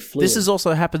we're pretty fluid. This has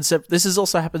also happened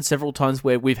several times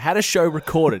where we've had a show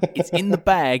recorded, it's in the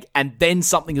bag, and then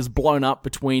something has blown up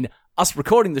between us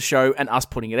recording the show and us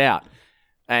putting it out.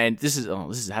 And this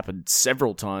has happened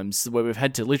several times where we've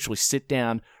had to literally sit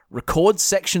down, record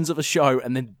sections of a show,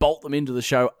 and then bolt them into the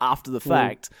show after the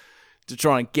fact to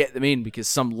try and get them in because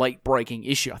some late breaking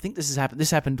issue. I think this has happened.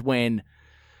 This happened when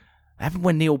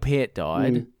Neil Peart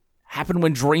died. Happened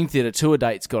when Dream Theater tour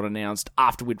dates got announced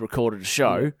after we'd recorded a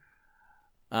show,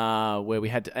 where we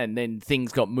had to, and then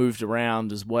things got moved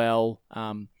around as well.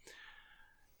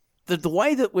 The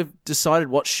way that we've decided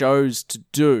what shows to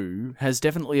do has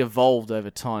definitely evolved over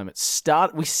time.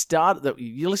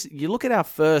 You look at our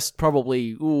first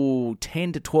probably 10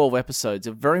 to 12 episodes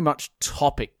are very much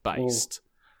topic based.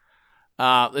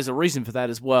 There's a reason for that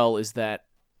as well, is that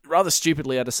rather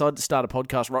stupidly I decided to start a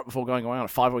podcast right before going away on a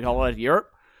 5-week holiday to Europe.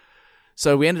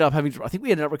 So we ended up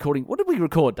recording, what did we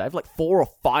record, Dave? Like 4 or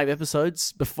 5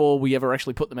 episodes before we ever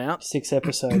actually put them out? 6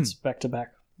 episodes back to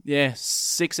back. Yeah,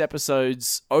 6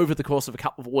 episodes over the course of a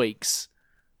couple of weeks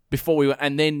before we went,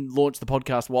 and then launched the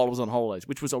podcast while I was on holidays,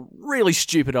 which was a really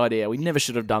stupid idea. We never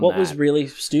should have done that. What was really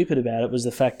stupid about it was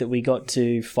the fact that we got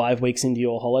to 5 weeks into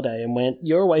your holiday and went,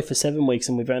 you're away for 7 weeks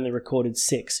and we've only recorded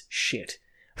 6. Shit.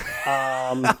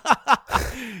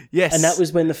 Yes. And that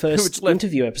was when the first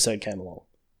interview episode came along.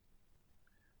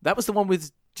 That was the one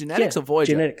with Genetics or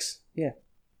Voyager? Genetics, yeah.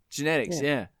 Genetics,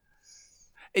 yeah.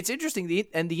 It's interesting, the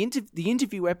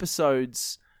interview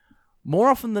episodes, more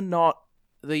often than not,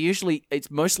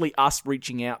 it's mostly us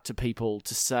reaching out to people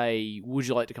to say, would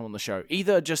you like to come on the show?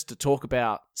 Either just to talk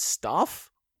about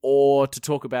stuff or to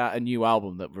talk about a new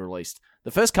album that we released.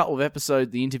 The first couple of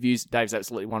episodes, the interviews, Dave's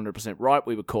absolutely 100% right.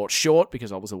 We were caught short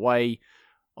because I was away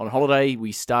on holiday.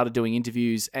 We started doing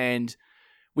interviews, and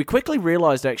we quickly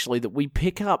realized actually that we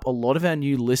pick up a lot of our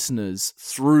new listeners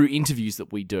through interviews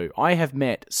that we do. I have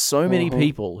met so many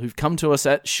people who've come to us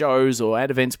at shows or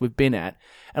at events we've been at,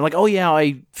 and like, oh yeah,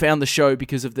 I found the show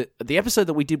because of the episode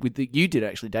that we did you did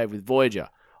actually, Dave, with Voyager.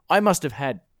 I must have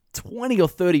had 20 or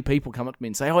 30 people come up to me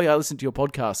and say, oh yeah, I listened to your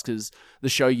podcast because the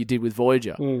show you did with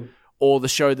Voyager, or the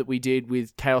show that we did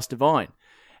with Chaos Divine.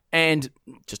 And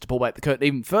just to pull back the curtain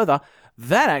even further,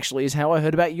 that actually is how I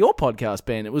heard about your podcast,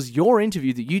 Ben. It was your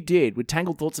interview that you did with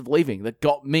Tangled Thoughts of Leaving that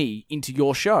got me into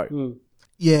your show.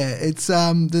 Yeah, it's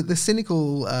the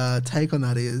cynical take on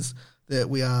that is that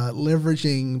we are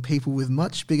leveraging people with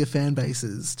much bigger fan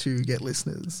bases to get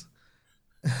listeners.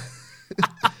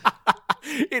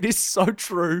 It is so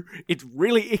true. It's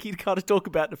really icky to kind of talk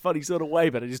about in a funny sort of way,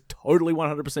 but it is totally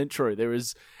 100% true. There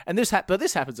is, and this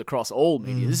happens across all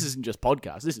media. This isn't just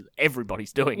podcasts. This is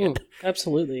everybody's doing it.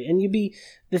 Absolutely. And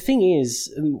the thing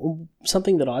is,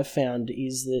 something that I've found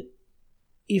is that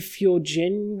if you're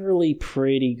generally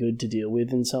pretty good to deal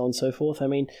with and so on and so forth, I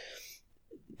mean,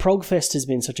 Progfest has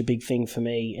been such a big thing for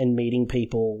me and meeting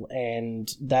people, and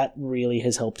that really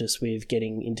has helped us with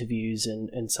getting interviews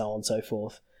and so on and so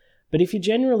forth. But if you're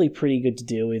generally pretty good to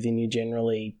deal with and you're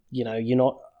generally, you're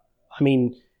not, I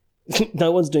mean,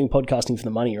 no one's doing podcasting for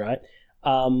the money, right?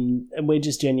 And we're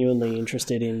just genuinely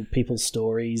interested in people's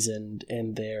stories and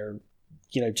their,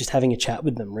 just having a chat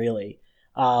with them, really,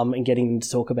 and getting them to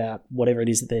talk about whatever it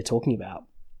is that they're talking about.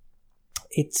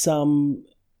 It's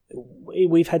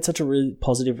we've had such a really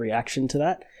positive reaction to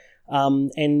that.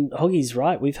 And Hoggy's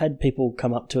right. We've had people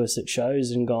come up to us at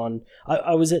shows and gone,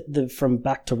 I was at the From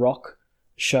Back to Rock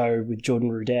show with Jordan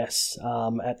Rudess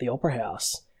at the Opera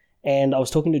House. And I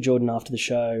was talking to Jordan after the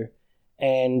show,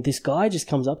 and this guy just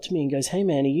comes up to me and goes, "Hey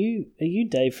man, are you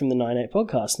Dave from the 9-8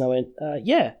 podcast?" And I went,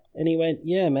 "Yeah." And he went,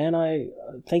 "Yeah, man, I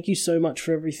thank you so much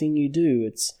for everything you do.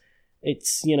 It's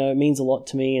it means a lot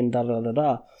to me," and da da da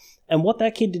da. And what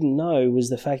that kid didn't know was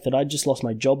the fact that I'd just lost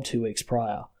my job 2 weeks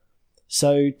prior.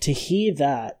 So to hear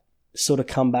that sort of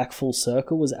come back full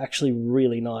circle was actually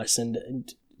really nice,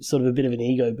 and sort of a bit of an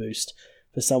ego boost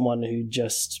for someone who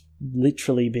just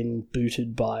literally been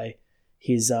booted by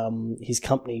his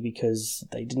company because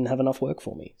they didn't have enough work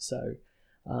for me. So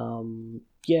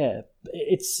yeah,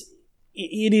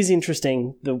 it is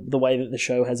interesting the way that the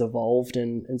show has evolved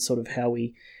and sort of how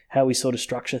we sort of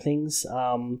structure things.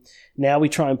 Now we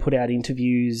try and put out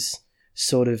interviews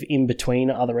sort of in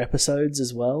between other episodes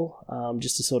as well,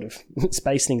 just to sort of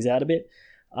space things out a bit,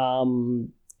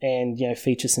 and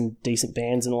feature some decent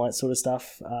bands and all that sort of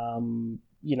stuff.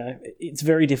 It's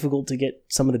very difficult to get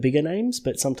some of the bigger names,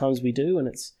 but sometimes we do, and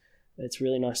it's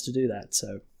really nice to do that.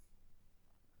 So.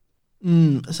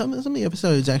 Some of the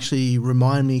episodes actually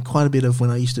remind me quite a bit of when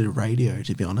I used to do radio,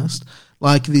 to be honest.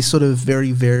 Like this sort of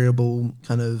very variable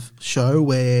kind of show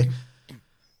where,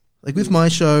 like with my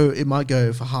show, it might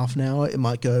go for half an hour, it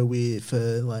might go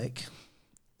for like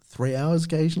 3 hours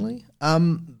occasionally.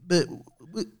 But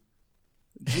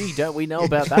gee, don't we know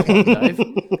about that one, Dave?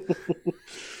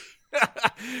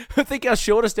 I think our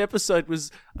shortest episode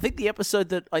was, the episode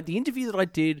that, the interview that I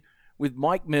did with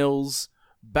Mike Mills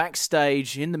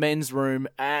backstage in the men's room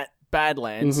at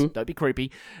Badlands. Mm-hmm. Don't be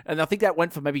creepy. And I think that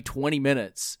went for maybe 20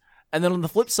 minutes. And then on the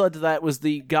flip side to that was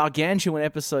the gargantuan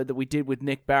episode that we did with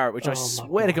Nick Barrett, which I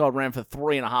swear to God ran for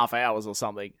 3.5 hours or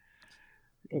something.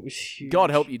 It was huge. God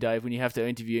help you, Dave, when you have to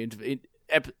interview,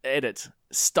 edit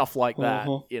stuff like that,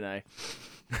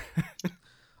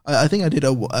 I think I did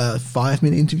a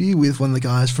 5-minute interview with one of the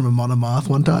guys from Amon Amarth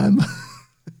one time.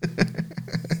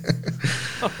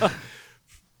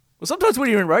 Well, sometimes when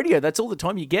you're in radio, that's all the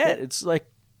time you get. It's like,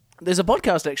 there's a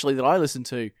podcast actually that I listen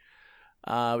to,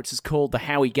 which is called The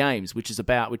Howie Games, which is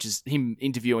him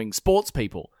interviewing sports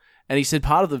people. And he said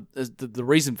part of the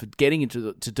reason for getting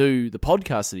into to do the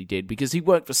podcast that he did, because he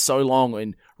worked for so long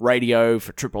in radio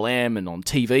for Triple M and on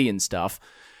TV and stuff.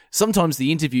 Sometimes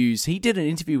the interviews, he did an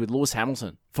interview with Lewis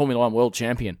Hamilton, Formula 1 world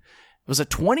champion. It was a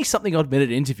 20-something odd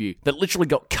minute interview that literally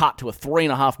got cut to a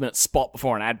 3.5 minute spot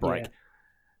before an ad break. Yeah.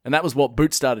 And that was what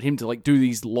boot started him to do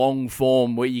these long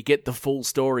form where you get the full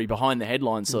story behind the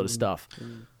headline sort of stuff.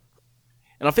 Mm.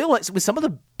 And I feel like with some of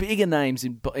the bigger names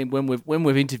when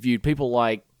we've interviewed people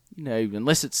like,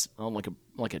 unless it's on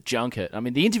like a junket. I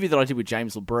mean, the interview that I did with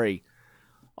James Labrie,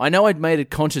 I know I'd made a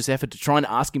conscious effort to try and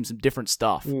ask him some different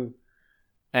stuff. Mm.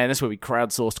 And that's where we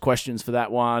crowdsourced questions for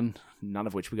that one, none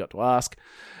of which we got to ask.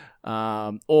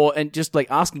 And just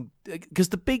asking, because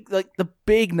the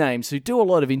big names who do a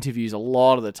lot of interviews a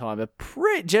lot of the time are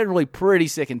generally pretty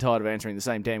sick and tired of answering the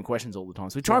same damn questions all the time.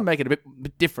 So we try and make it a bit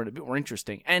different, a bit more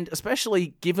interesting. And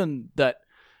especially given that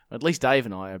at least Dave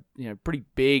and I are, pretty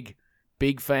big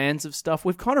fans of stuff.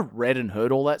 We've kind of read and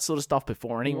heard all that sort of stuff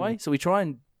before anyway. So we try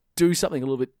and do something a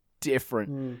little bit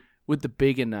different with the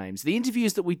bigger names. The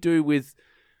interviews that we do with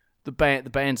the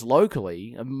bands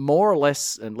locally are more or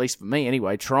less, at least for me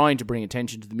anyway, trying to bring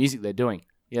attention to the music they're doing.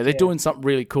 Yeah, they're doing something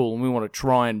really cool, and we want to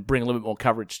try and bring a little bit more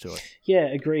coverage to it. Yeah,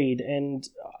 agreed. And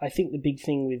I think the big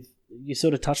thing with, you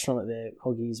sort of touched on it there,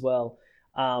 Hoggy, as well,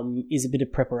 is a bit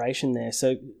of preparation there.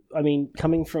 So, I mean,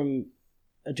 coming from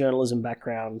a journalism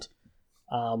background,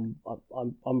 I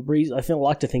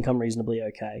like to think I'm reasonably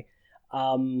okay.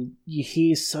 You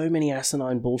hear so many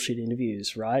asinine bullshit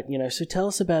interviews, right? So tell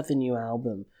us about the new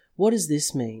album. What does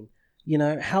this mean?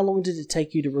 How long did it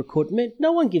take you to record?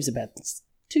 No one gives about this.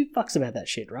 2 fucks about that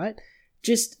shit, right?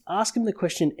 Just ask them the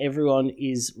question everyone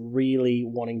is really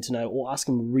wanting to know, or ask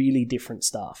them really different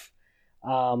stuff.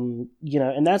 And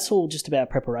that's all just about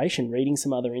preparation, reading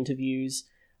some other interviews,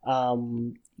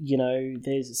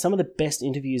 There's some of the best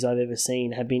interviews I've ever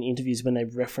seen have been interviews when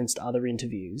they've referenced other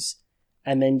interviews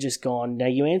and then just gone, now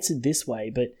you answered this way,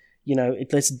 but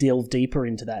let's delve deeper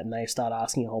into that, and they start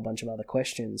asking a whole bunch of other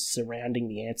questions surrounding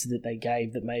the answer that they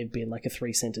gave that may have been like a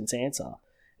 3-sentence answer,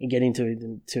 and get into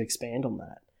it to expand on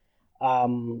that.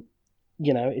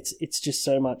 It's just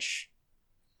so much.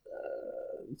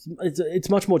 It's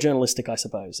much more journalistic, I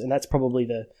suppose, and that's probably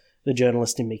the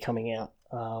journalist in me coming out.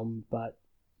 But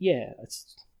yeah,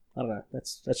 I don't know.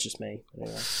 That's just me.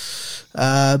 Anyway.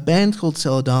 A band called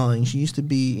Stella Darling. She used to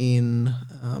be in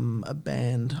a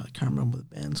band. I can't remember what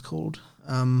the band's called.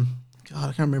 I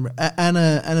can't remember.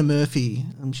 Anna Murphy.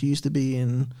 She used to be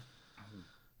in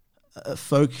a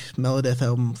folk Melodeath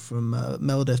album from a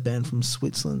Melodeath band from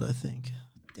Switzerland, I think.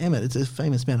 Damn it, it's a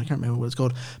famous band. I can't remember what it's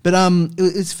called. But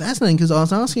it's fascinating because I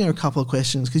was asking her a couple of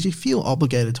questions because you feel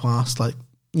obligated to ask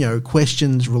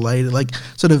questions related, like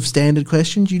sort of standard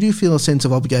questions. You do feel a sense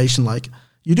of obligation, like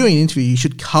you're doing an interview, you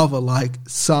should cover like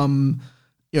some,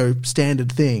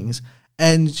 standard things.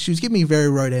 And she was giving me very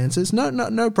rote answers.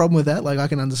 No problem with that. Like I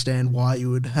can understand why you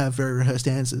would have very rehearsed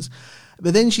answers.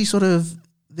 But then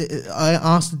I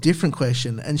asked a different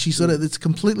question and she it's a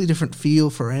completely different feel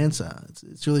for answer.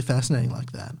 It's really fascinating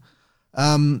like that.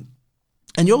 And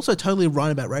you're also totally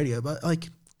right about radio, but like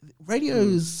radio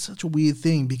is such a weird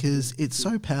thing because it's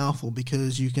so powerful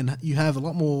because you have a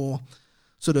lot more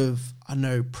sort of,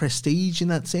 prestige in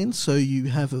that sense. So you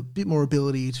have a bit more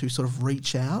ability to sort of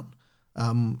reach out.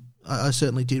 I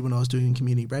certainly did when I was doing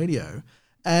community radio.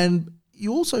 And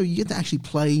you get to actually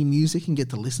play music and get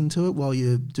to listen to it while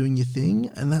you're doing your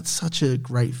thing. And that's such a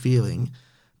great feeling.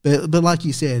 But like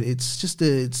you said,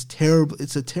 it's terrible.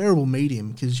 It's a terrible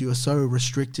medium because you are so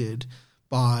restricted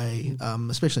by,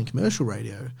 especially in commercial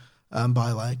radio,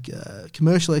 by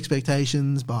commercial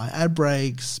expectations, by ad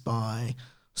breaks, by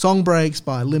song breaks,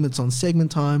 by limits on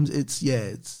segment times. It's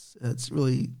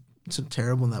really sort of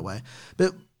terrible in that way.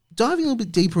 But diving a little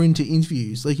bit deeper into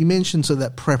interviews, like you mentioned, sort of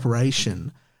that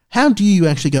preparation. How do you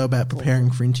actually go about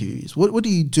preparing for interviews? What do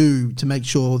you do to make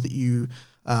sure that you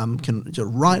can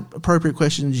write appropriate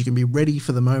questions, you can be ready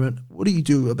for the moment? What do you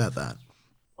do about that?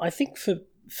 I think for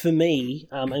me,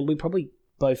 and we probably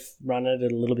both run at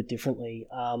it a little bit differently,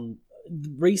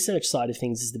 the research side of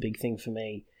things is the big thing for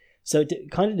me. So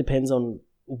it kind of depends on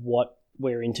what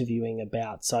we're interviewing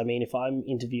about. So, I mean, if I'm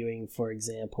interviewing, for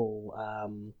example,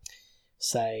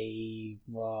 say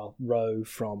Ro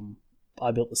from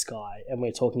I Built the Sky, and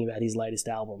we're talking about his latest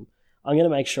album, I'm going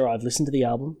to make sure I've listened to the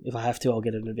album. If I have to, I'll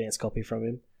get an advance copy from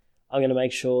him. I'm going to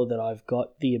make sure that I've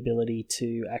got the ability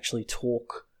to actually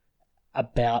talk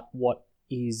about what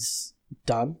is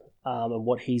done and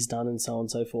what he's done and so on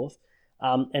and so forth.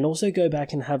 And also go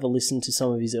back and have a listen to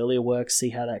some of his earlier works, see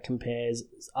how that compares.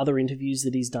 Other interviews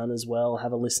that he's done as well,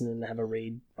 have a listen and have a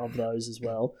read of those as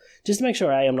well. Just to make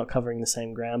sure, A, I'm not covering the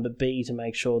same ground, but B, to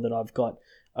make sure that I've got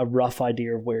a rough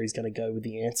idea of where he's going to go with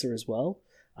the answer as well,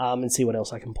 and see what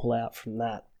else I can pull out from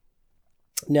that.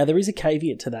 Now, there is a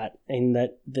caveat to that, in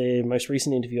that the most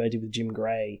recent interview I did with Jim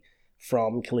Gray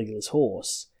from Caligula's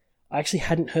Horse, I actually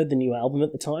hadn't heard the new album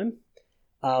at the time.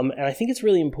 And I think it's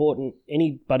really important,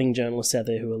 any budding journalists out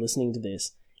there who are listening to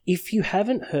this, if you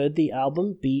haven't heard the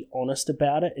album, be honest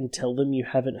about it and tell them you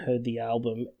haven't heard the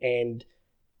album and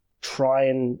try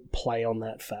and play on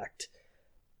that fact.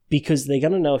 Because they're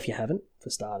going to know if you haven't, for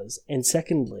starters. And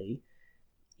secondly,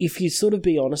 if you sort of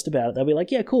be honest about it, they'll be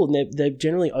like, yeah, cool. And they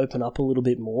generally open up a little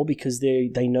bit more because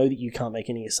they know that you can't make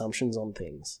any assumptions on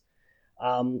things.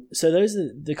 So those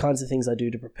are the kinds of things I do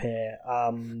to prepare.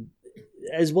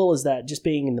 As well as that, just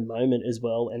being in the moment as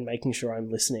well and making sure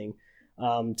I'm listening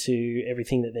to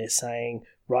everything that they're saying,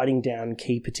 writing down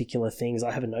key particular things.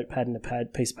 I have a notepad and a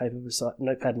piece of paper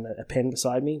notepad and a pen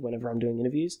beside me whenever I'm doing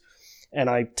interviews, and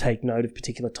I take note of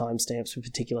particular timestamps for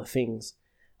particular things,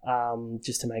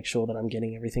 just to make sure that I'm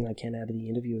getting everything I can out of the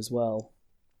interview as well.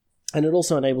 And it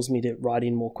also enables me to write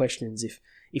in more questions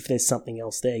if there's something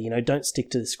else there. Don't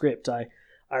stick to the script. I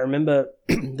remember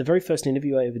the very first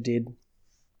interview I ever did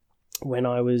when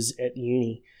I was at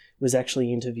uni was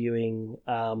actually interviewing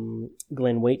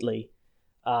Glenn Wheatley,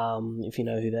 if you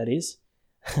know who that is.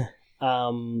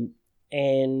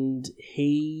 And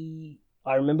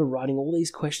I remember writing all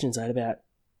these questions. I had about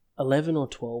 11 or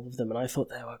 12 of them, and I thought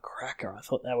they were cracker. I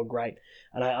thought they were great.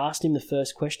 And I asked him the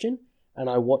first question, and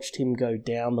I watched him go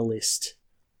down the list.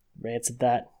 Answered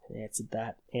that, answered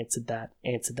that, answered that,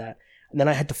 answered that. And then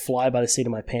I had to fly by the seat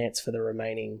of my pants for the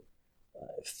remaining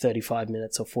 35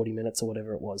 minutes or 40 minutes or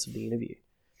whatever it was of the interview.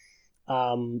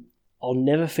 I'll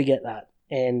never forget that.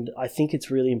 And I think it's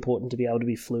really important to be able to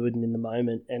be fluid and in the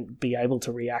moment and be able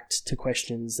to react to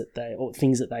questions or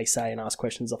things that they say and ask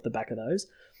questions off the back of those.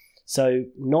 So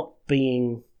not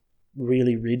being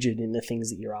really rigid in the things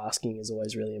that you're asking is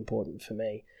always really important for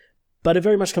me. But it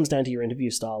very much comes down to your interview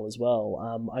style as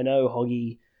well. I know,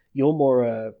 Hoggy, you're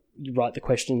more you write the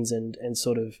questions and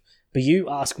sort of, but you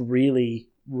ask really,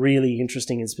 really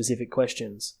interesting and specific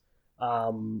questions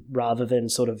rather than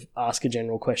sort of ask a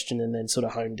general question and then sort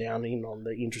of hone down in on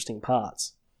the interesting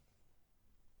parts.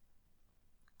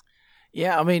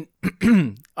 Yeah, I mean,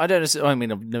 I've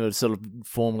never sort of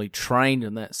formally trained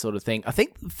in that sort of thing. I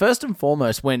think first and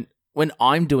foremost, when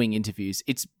I'm doing interviews,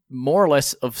 it's more or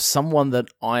less of someone that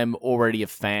I'm already a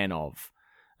fan of.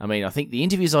 I mean, I think the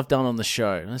interviews I've done on the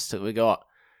show,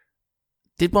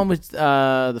 did one with,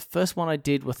 the first one I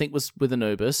did, I think, was with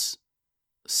Anubis.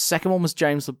 Second one was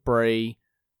James LeBrie.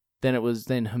 Then it was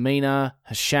Hermina,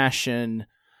 Hashashin.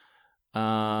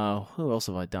 Who else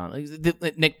have I done?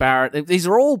 Nick Barrett. These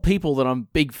are all people that I'm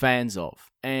big fans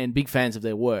of and big fans of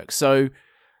their work. So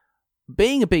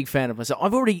being a big fan of myself,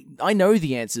 I know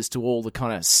the answers to all the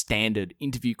kind of standard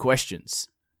interview questions.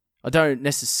 I don't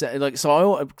necessarily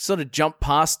so I sort of jump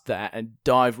past that and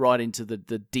dive right into the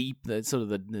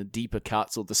deeper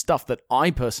cuts or the stuff that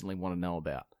I personally want to know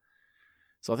about.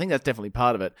 So I think that's definitely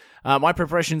part of it. My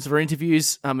preparations for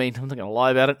interviews, I mean, I'm not going to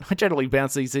lie about it. I generally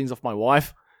bounce these things off my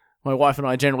wife. My wife and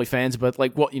I are generally fans, but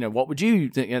like, what would you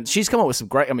think? And she's come up with some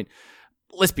great, I mean,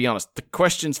 let's be honest, the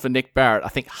questions for Nick Barrett, I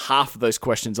think half of those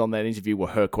questions on that interview were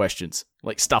her questions,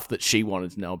 like stuff that she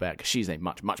wanted to know about, because she's a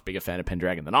much, much bigger fan of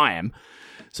Pendragon than I am.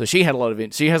 So she has a lot of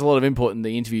input in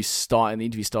the interview style and the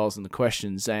interview styles and the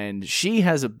questions, and she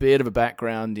has a bit of a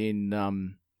background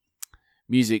in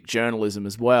music journalism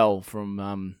as well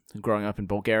from growing up in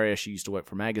Bulgaria. She used to work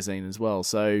for a magazine as well.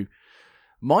 So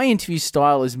my interview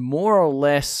style is more or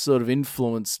less sort of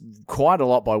influenced quite a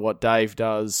lot by what Dave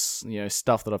does,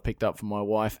 stuff that I've picked up from my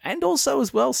wife, and also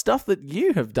as well stuff that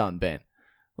you have done, Ben.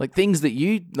 Like things that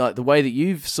you, like the way that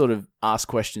you've sort of asked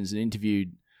questions and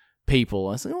interviewed people.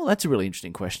 I said, that's a really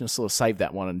interesting question. I'll sort of save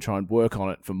that one and try and work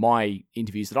on it for my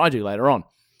interviews that I do later on.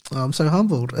 I'm so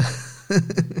humbled.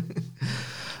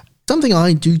 Something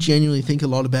I do genuinely think a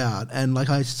lot about, and like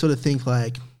I sort of think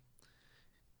like,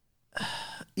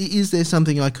 is there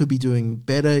something I could be doing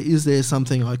better? Is there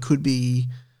something I could be,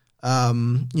 are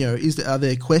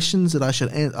there questions that I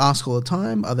should ask all the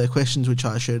time? Are there questions which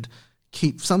I should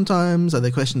keep sometimes? Are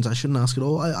there questions I shouldn't ask at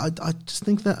all? I just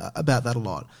think about that a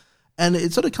lot. And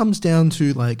it sort of comes down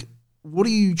to like, what are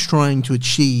you trying to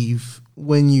achieve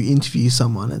when you interview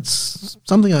someone? It's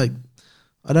something I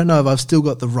don't know if I've still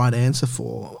got the right answer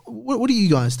for. What do you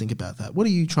guys think about that? What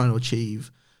are you trying to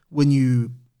achieve when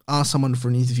you ask someone for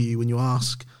an interview, when you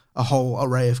ask a whole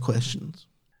array of questions?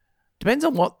 Depends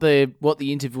on what the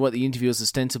interview is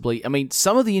ostensibly. I mean,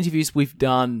 some of the interviews we've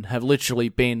done have literally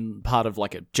been part of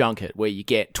like a junket where you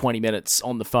get 20 minutes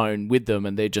on the phone with them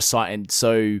and they're just and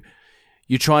so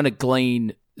you're trying to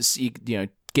glean,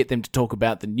 get them to talk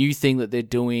about the new thing that they're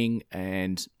doing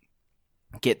and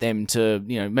get them to,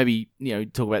 maybe,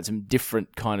 talk about some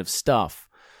different kind of stuff.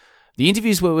 The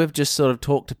interviews where we've just sort of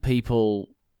talked to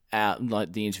people out,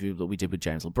 like the interview that we did with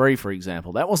James LeBrie, for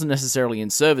example, that wasn't necessarily in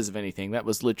service of anything. That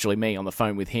was literally me on the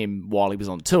phone with him while he was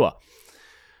on tour.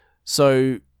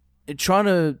 So it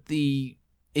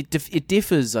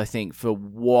differs, I think, for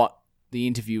what the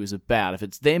interview is about. If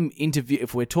it's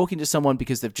if we're talking to someone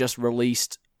because they've just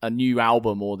released a new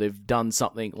album or they've done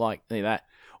something like that,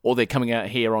 or they're coming out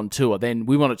here on tour, then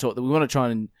we want to try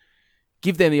and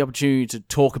give them the opportunity to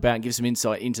talk about and give some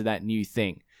insight into that new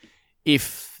thing.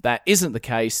 If that isn't the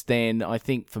case, then I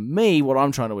think for me, what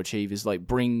I'm trying to achieve is like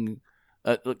bring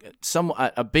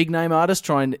a big name artist,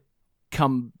 try and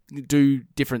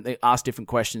ask different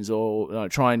questions, or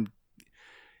try and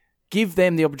give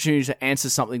them the opportunity to answer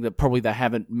something that probably they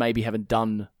haven't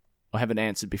done or haven't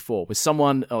answered before. With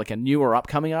someone like a newer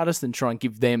upcoming artist, then try and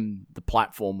give them the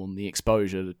platform and the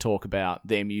exposure to talk about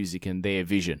their music and their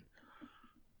vision.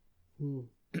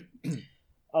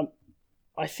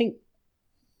 I think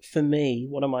for me,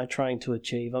 what am I trying to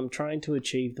achieve? I'm trying to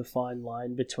achieve the fine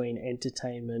line between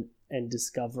entertainment and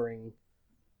discovering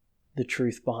the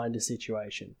truth behind a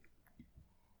situation.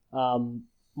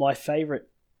 My favorite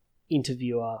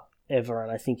interviewer ever,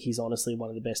 and I think he's honestly one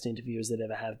of the best interviewers that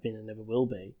ever have been and ever will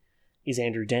be, is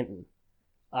Andrew Denton.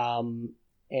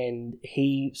 And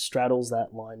he straddles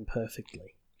that line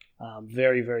perfectly.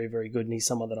 Very, very, very good, and he's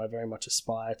someone that I very much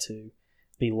aspire to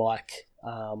be like.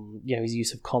 His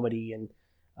use of comedy and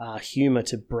humour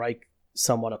to break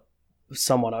someone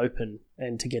open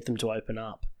and to get them to open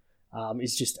up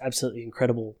is just absolutely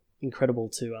incredible incredible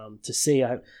to see.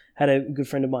 I had a good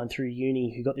friend of mine through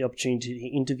uni who got the opportunity to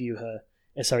interview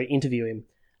him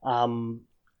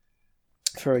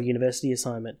for a university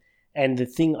assignment. And the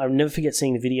thing, I'll never forget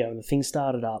seeing the video, and the thing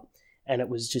started up, and it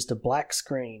was just a black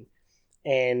screen,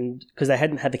 and because they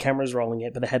hadn't had the cameras rolling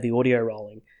yet, but they had the audio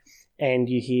rolling, and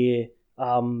you hear,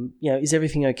 is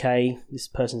everything okay? This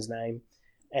person's name.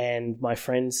 And my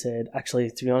friend said, actually,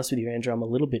 to be honest with you, Andrew, I'm a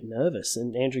little bit nervous.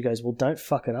 And Andrew goes, well, don't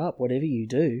fuck it up, whatever you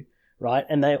do, right?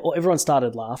 And everyone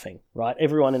started laughing, right?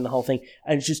 Everyone in the whole thing.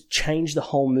 And it just changed the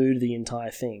whole mood of the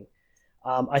entire thing.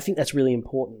 I think that's really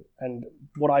important. And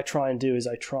what I try and do is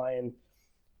I try and,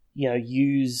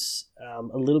 use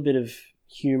a little bit of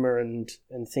humor and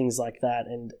things like that,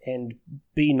 and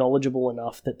be knowledgeable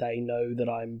enough that they know that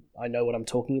I know what I'm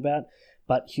talking about,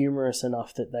 but humorous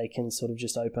enough that they can sort of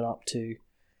just open up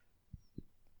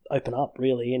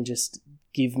really, and just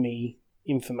give me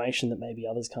information that maybe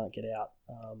others can't get out,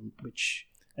 which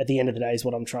at the end of the day is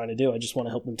what I'm trying to do. I just want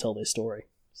to help them tell their story.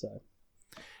 So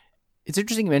it's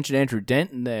interesting you mentioned Andrew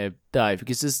Denton there, Dave,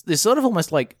 because there's sort of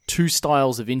almost like two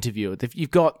styles of interviewer.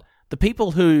 You've got the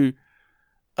people who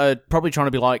are probably trying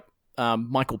to be like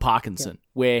Michael Parkinson,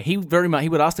 where he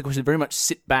would ask the question, very much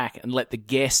sit back and let the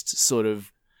guests sort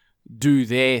of do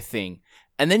their thing.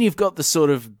 And then you've got the sort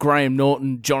of Graham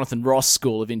Norton, Jonathan Ross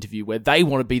school of interview where they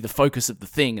want to be the focus of the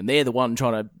thing and they're the one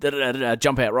trying to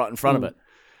jump out right in front of it.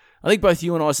 I think both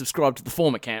you and I subscribe to the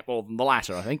former camp more than the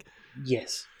latter, I think.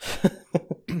 Yes.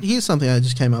 Here's something I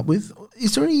just came up with.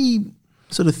 Is there any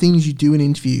sort of things you do in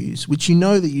interviews, which you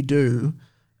know that you do,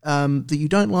 that you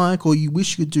don't like, or you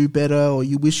wish you could do better, or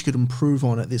you wish you could improve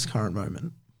on at this current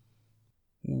moment?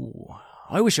 Ooh,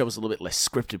 I wish I was a little bit less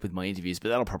scripted with my interviews, but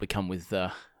that'll probably come with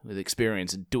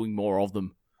experience and doing more of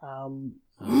them.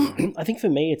 I think for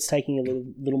me, it's taking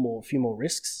a few more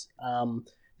risks,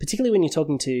 particularly when you're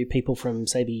talking to people from,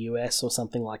 say, the US or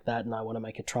something like that, and I want to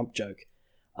make a Trump joke,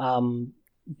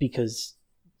 because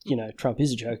Trump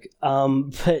is a joke.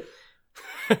 But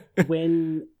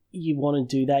when you want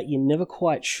to do that, you're never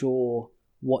quite sure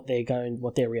what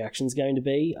their reaction's going to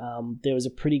be. There was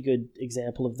a pretty good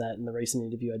example of that in the recent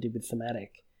interview I did with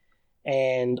Thematic,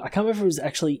 and I can't remember if it was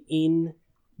actually in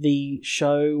the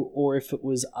show or if it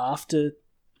was after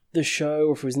the show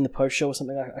or if it was in the post show or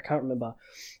something. I can't remember,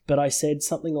 but I said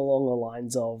something along the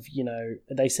lines of,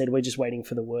 they said we're just waiting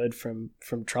for the word from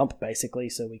Trump, basically,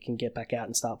 so we can get back out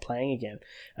and start playing again.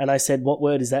 And I said, what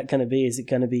word is that going to be? Is it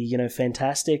going to be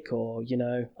fantastic or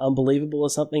unbelievable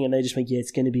or something? And they just went, yeah,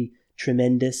 it's going to be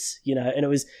tremendous,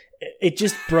 and it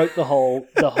just broke the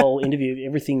whole interview.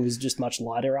 Everything was just much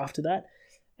lighter after that.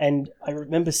 And I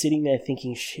remember sitting there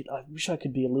thinking, shit, I wish I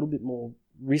could be a little bit more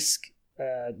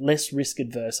less risk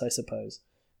adverse, I suppose,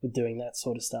 with doing that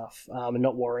sort of stuff, and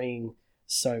not worrying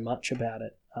so much about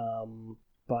it.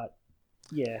 But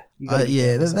yeah,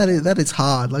 that is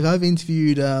hard. Like I've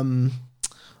interviewed Juan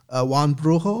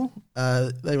Brujo.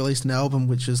 They released an album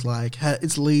which was like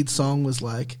its lead song was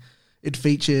like it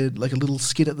featured like a little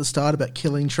skit at the start about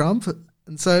killing Trump,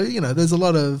 and so there's a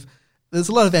lot of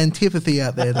antipathy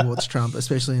out there towards Trump,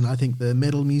 especially in I think the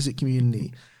metal music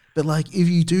community. But like if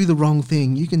you do the wrong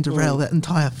thing, you can derail that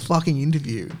entire fucking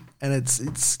interview, and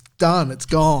it's done, it's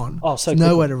gone. Oh, so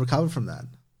no way to recover from that.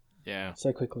 Yeah,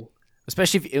 so quickly.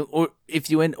 Especially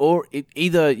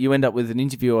either you end up with an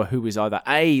interviewer who is either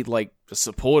like a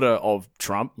supporter of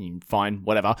Trump, fine,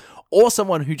 whatever, or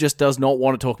someone who just does not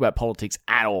want to talk about politics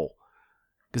at all.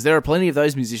 Because there are plenty of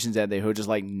those musicians out there who are just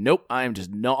like, nope, I'm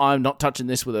not touching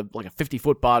this with a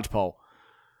 50-foot barge pole.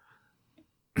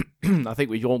 I think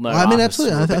we all know. I mean,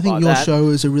 absolutely. I think your show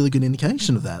is a really good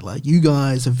indication of that. Like, you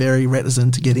guys are very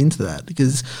reticent to get into that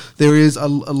because there is a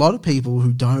lot of people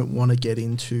who don't want to get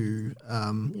into,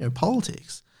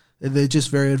 politics. They're just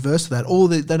very adverse to that, or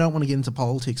they don't want to get into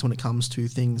politics when it comes to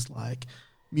things like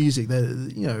music.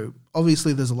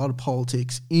 Obviously, there's a lot of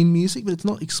politics in music, but it's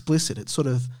not explicit. It's sort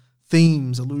of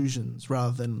themes, allusions,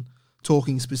 rather than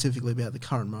talking specifically about the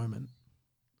current moment.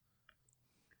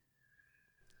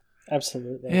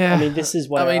 Absolutely. Yeah. I mean, this is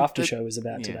what our after show was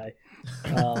about today.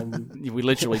 We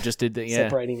literally just did that,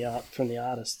 separating the art from the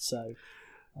artist. So,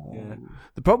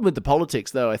 The problem with the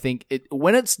politics, though, I think,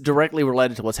 when it's directly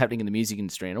related to what's happening in the music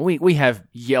industry, and we have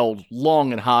yelled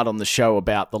long and hard on the show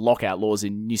about the lockout laws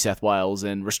in New South Wales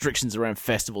and restrictions around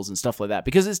festivals and stuff like that,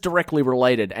 because it's directly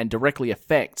related and directly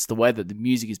affects the way that the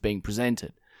music is being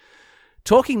presented.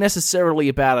 Talking necessarily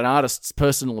about an artist's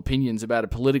personal opinions about a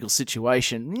political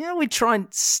situation, we try and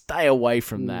stay away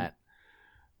from that.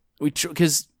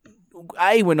 Because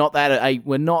we're not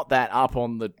that up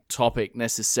on the topic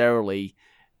necessarily,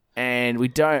 And we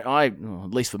don't,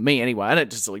 at least for me anyway, I don't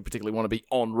just particularly want to be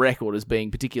on record as being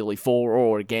particularly for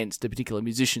or against a particular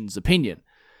musician's opinion.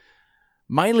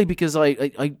 Mainly because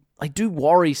I do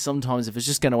worry sometimes if it's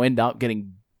just going to end up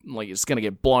getting, it's going to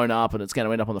get blown up and it's going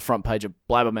to end up on the front page of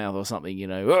Blabbermouth or something,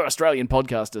 Australian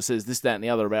podcaster says this, that, and the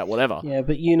other about whatever. Yeah,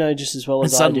 but just as well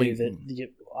as I do that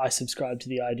I subscribe to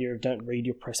the idea of don't read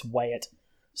your press, weigh it.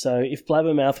 So if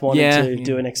Blabbermouth wanted to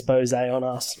do an expose on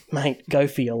us, mate, go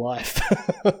for your life.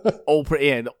 All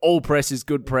press is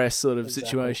good press sort of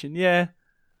situation. Yeah.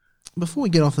 Before we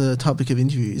get off the topic of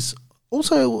interviews,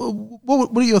 also,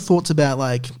 what are your thoughts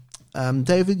about,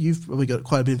 David, you've probably got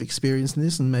quite a bit of experience in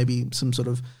this and maybe some sort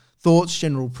of thoughts,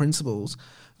 general principles.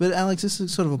 But Alex, this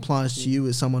sort of applies to you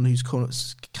as someone who's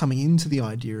coming into the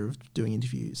idea of doing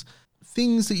interviews.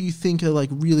 Things that you think are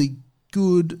really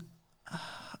good.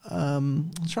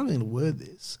 I'm struggling to word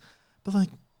this, but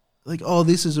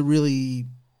this is a really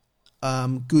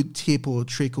good tip or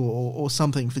trick or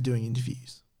something for doing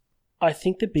interviews. I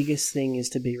think the biggest thing is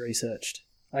to be researched.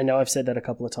 I know I've said that a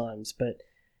couple of times, but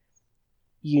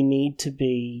you need to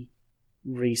be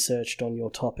researched on your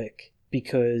topic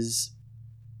because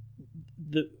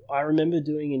I remember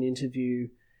doing an interview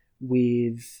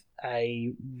with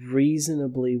a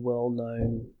reasonably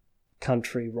well-known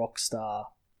country rock star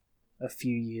a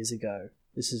few years ago.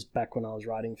 This is back when I was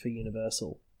writing for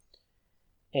Universal.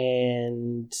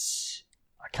 And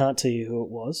I can't tell you who it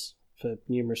was for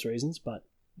numerous reasons, but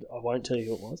I won't tell you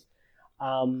who it was.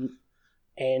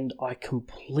 And I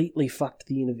completely fucked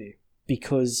the interview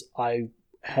because I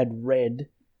had read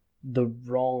the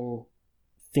wrong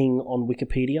thing on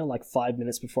Wikipedia 5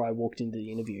 minutes before I walked into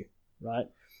the interview, right?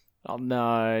 Oh,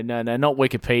 no, not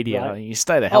Wikipedia. Right? You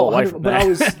stay the hell away from but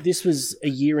that. This was a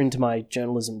year into my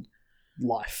journalism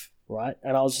life, right?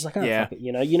 And I was just like, fuck it,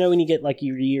 you know when you get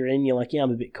your year in, you're like, yeah,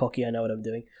 I'm a bit cocky, I know what I'm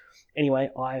doing. Anyway,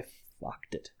 I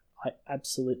fucked it. I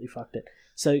absolutely fucked it.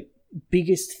 So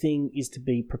biggest thing is to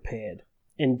be prepared.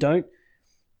 And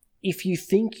if you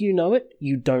think you know it,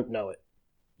 you don't know it.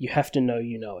 You have to know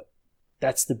you know it.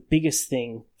 That's the biggest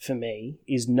thing for me,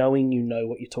 is knowing you know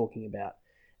what you're talking about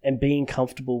and being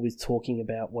comfortable with talking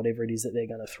about whatever it is that they're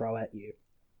going to throw at you.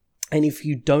 And if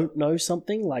you don't know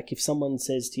something, if someone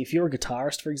says to you, if you're a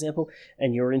guitarist, for example,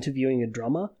 and you're interviewing a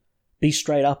drummer, be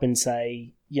straight up and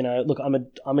say, look, I'm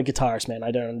a guitarist, man.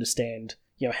 I don't understand,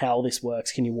 how this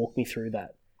works. Can you walk me through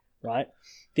that? Right?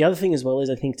 The other thing as well is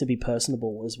I think to be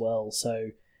personable as well. So,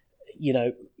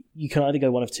 you can either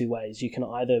go one of two ways. You can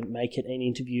either make it an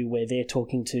interview where they're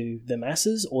talking to the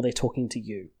masses or they're talking to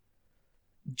you.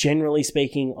 Generally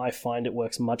speaking, I find it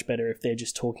works much better if they're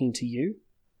just talking to you,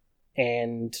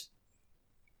 and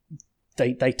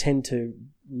they tend to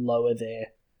lower their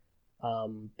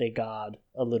guard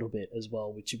a little bit as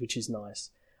well, which is nice.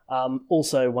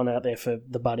 Also, one out there for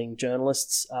the budding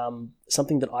journalists,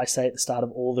 something that I say at the start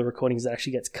of all the recordings that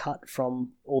actually gets cut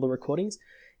from all the recordings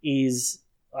is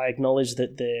I acknowledge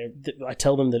that I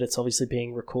tell them that it's obviously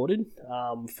being recorded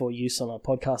for use on a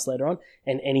podcast later on,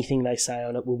 and anything they say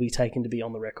on it will be taken to be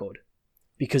on the record,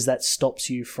 because that stops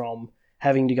you from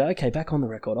having to go, okay, back on the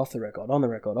record, off the record, on the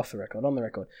record, off the record, on the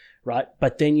record, right?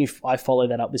 But then I follow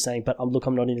that up with saying, but look,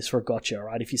 I'm not in this for a gotcha,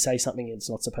 right? If you say something it's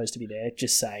not supposed to be there,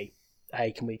 just say,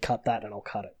 hey, can we cut that? And I'll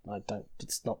cut it.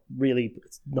 It's not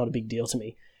a big deal to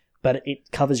me, but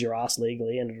it covers your ass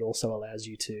legally, and it also allows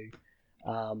you to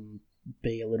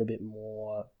be a little bit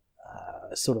more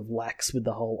sort of lax with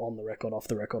the whole on the record, off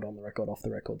the record, on the record, off the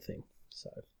record thing.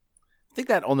 So I think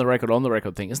that on the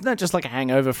record thing, isn't that just a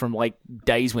hangover from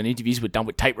days when interviews were done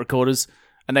with tape recorders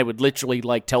and they would literally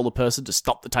tell the person to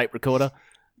stop the tape recorder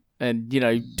and, do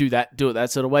it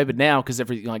that sort of way. But now, because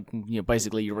everything,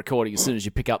 basically you're recording as soon as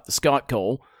you pick up the Skype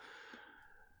call,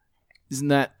 isn't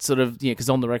that sort of, because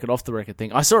on the record, off the record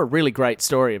thing. I saw a really great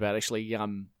story about actually,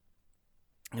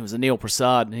 it was Anil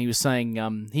Prasad, and he was saying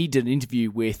he did an interview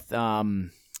with, it's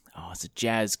a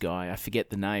jazz guy, I forget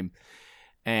the name.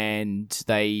 And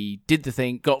they did the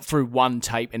thing, got through one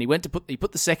tape, and he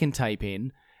put the second tape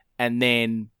in, and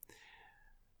then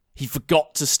he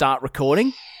forgot to start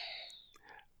recording.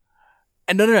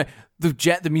 And no,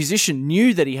 the musician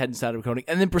knew that he hadn't started recording,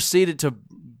 and then proceeded to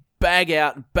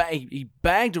he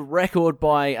bagged a record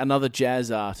by another jazz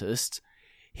artist.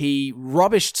 He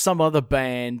rubbished some other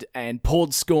band and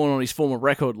poured scorn on his former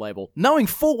record label, knowing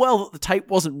full well that the tape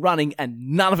wasn't running and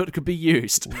none of it could be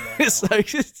used. Wow. So,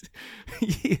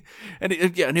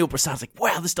 Anil Prasad's like,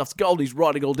 wow, this stuff's gold. He's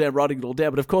writing it all down.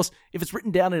 But of course, if it's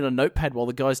written down in a notepad while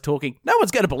the guy's talking, no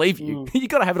one's going to believe you. You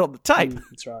got to have it on the tape.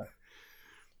 That's right.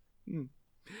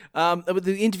 With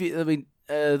the interview,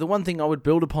 the one thing I would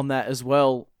build upon that as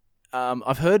well,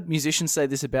 I've heard musicians say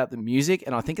this about the music,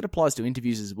 and I think it applies to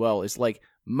interviews as well. It's like,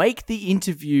 make the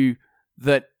interview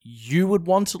that you would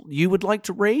like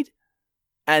to read,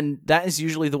 and that is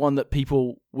usually the one that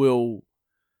people will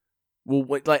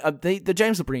like. The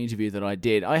James Labrie interview that I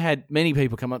did, I had many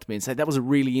people come up to me and say that was a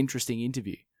really interesting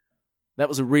interview. That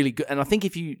was a really good, and I think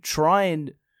if you try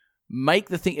and make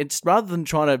the thing, it's rather than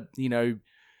trying to,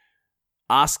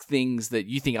 ask things that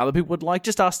you think other people would like,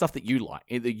 just ask stuff that you like,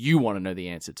 that you want to know the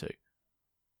answer to.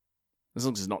 As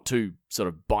long as it's not too sort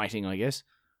of biting, I guess.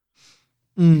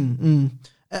 And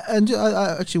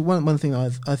I actually, one thing I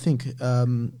think,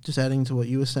 just adding to what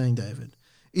you were saying, David,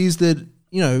 is that,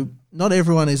 not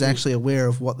everyone is actually aware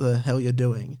of what the hell you're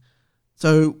doing.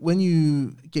 So when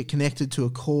you get connected to a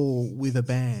call with a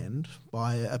band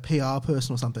by a PR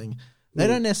person or something, they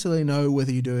don't necessarily know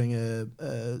whether you're doing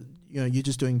you're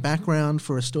just doing background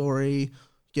for a story,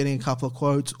 getting a couple of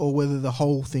quotes, or whether the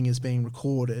whole thing is being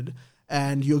recorded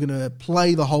and you're going to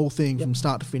play the whole thing from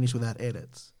start to finish without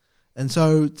edits. And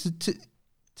so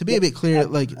to be a bit clear,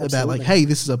 about like, hey,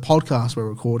 this is a podcast we're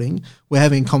recording. We're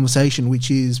having a conversation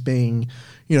which is being,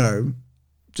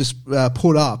 just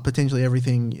put up. Potentially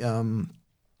everything,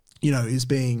 is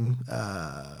being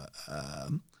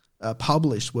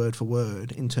published word for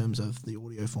word in terms of the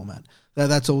audio format.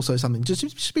 That's also something.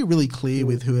 Just be really clear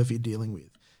with whoever you're dealing with,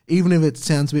 even if it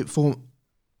sounds a bit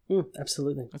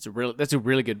absolutely. That's a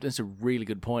really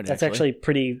good point. That's actually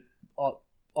pretty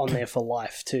on there for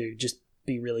life too. Just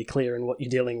be really clear in what you're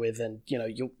dealing with, and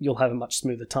you'll have a much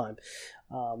smoother time.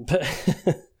 But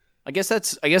I guess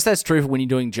that's true for when you're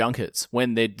doing junkets,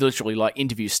 when they're literally like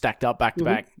interviews stacked up back to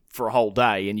back for a whole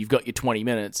day, and you've got your 20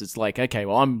 minutes. It's like, okay,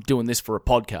 well, I'm doing this for a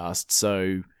podcast,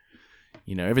 so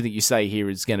everything you say here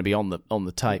is going to be on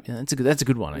the tape. Yeah, that's a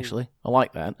good one, actually. I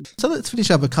like that. So let's finish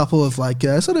up a couple of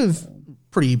sort of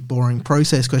pretty boring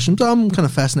process questions. But I'm kind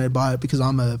of fascinated by it because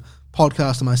I'm a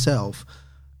podcaster myself.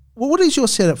 Well, what is your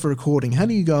setup for recording? How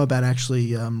do you go about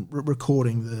actually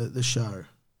recording the show?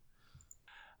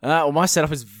 Well, my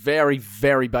setup is very,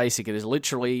 very basic. It is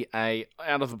literally a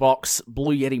out-of-the-box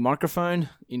Blue Yeti microphone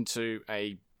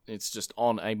it's just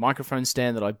on a microphone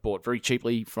stand that I bought very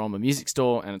cheaply from a music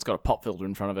store, and it's got a pop filter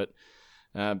in front of it.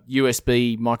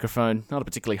 USB microphone, not a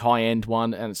particularly high-end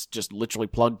one, and it's just literally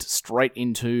plugged straight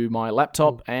into my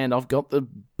laptop, and I've got the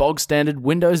bog-standard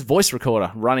Windows voice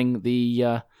recorder running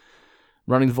the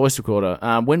voice recorder.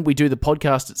 When we do the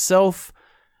podcast itself,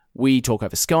 we talk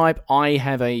over Skype. I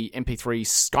have a MP3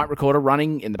 Skype recorder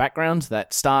running in the background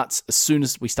that starts as soon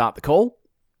as we start the call.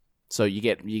 So you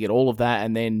get all of that,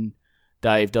 and then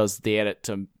Dave does the edit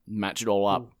to match it all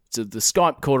up. So the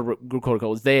Skype recorder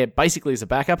call is there basically as a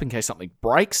backup in case something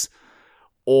breaks,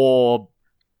 or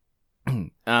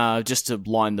just to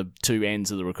line the two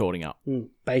ends of the recording up.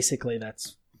 Basically,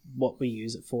 that's what we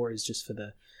use it for. Is just for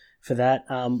that.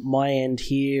 My end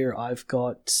here, I've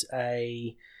got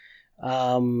a.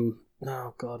 Oh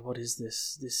God, what is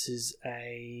this? This is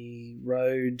a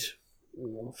Rode.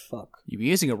 Oh fuck! You've been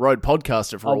using a Rode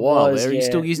Podcaster for a while there. Are you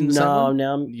still using the same one?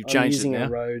 No, I'm using it now? a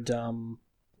Rode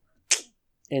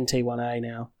NT1A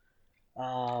now,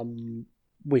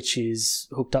 which is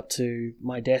hooked up to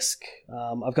my desk.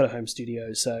 I've got a home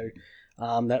studio, so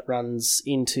that runs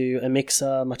into a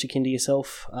mixer, much akin to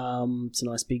yourself. It's a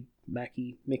nice big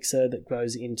Mackie mixer that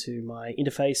goes into my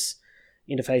interface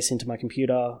into my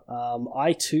computer.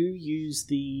 I too use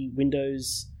the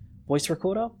Windows voice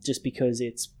recorder just because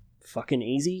it's fucking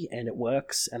easy and it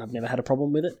works, and I've never had a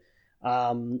problem with it.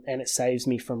 And it saves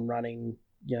me from running,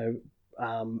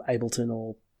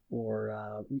 Ableton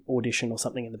or Audition or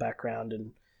something in the background,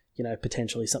 and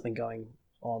potentially something going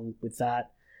on with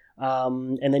that.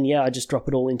 And then I just drop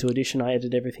it all into Audition. I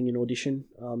edit everything in Audition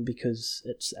because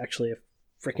it's actually a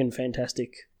freaking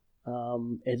fantastic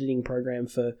editing program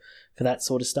for that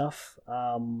sort of stuff.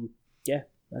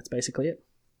 That's basically it.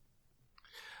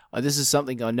 This is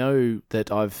something I know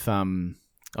that I've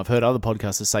heard other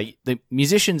podcasters say. The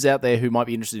musicians out there who might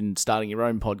be interested in starting your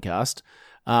own podcast,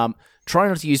 try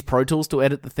not to use Pro Tools to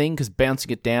edit the thing, because bouncing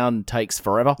it down takes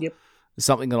forever. Yep.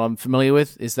 Something that I'm familiar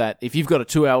with is that if you've got a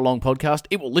 2-hour-long podcast,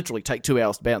 it will literally take 2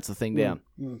 hours to bounce the thing down.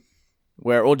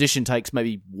 Where Audition takes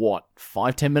maybe,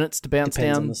 5-10 minutes to bounce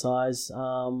Depends down? on the size.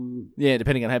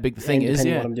 Depending on how big the thing is.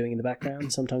 Depending on what I'm doing in the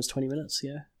background, sometimes 20 minutes,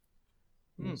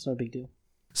 It's not a big deal.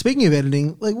 Speaking of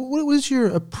editing, what was your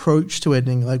approach to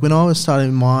editing? Like when I was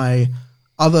starting my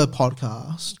other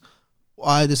podcast,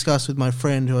 I discussed with my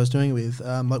friend who I was doing it with,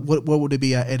 what would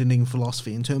be our editing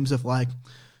philosophy in terms of what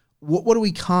do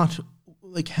we cut?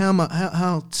 Like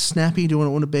how snappy do we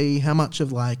want to be? How much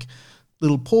of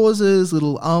little pauses,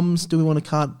 little ums do we want to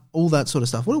cut? All that sort of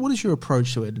stuff. What is your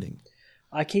approach to editing?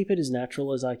 I keep it as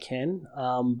natural as I can,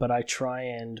 but I try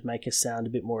and make us sound a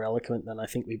bit more eloquent than I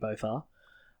think we both are.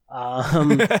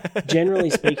 Generally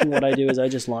speaking, what I do is I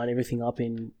just line everything up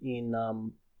in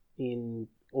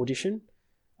Audition,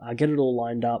 get it all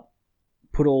lined up,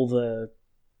 put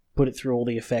it through all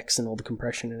the effects and all the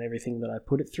compression and everything that I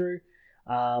put it through,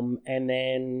 and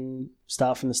then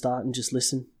start from the start and just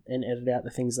listen and edit out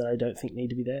the things that I don't think need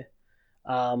to be there.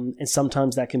 And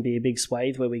sometimes that can be a big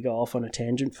swathe where we go off on a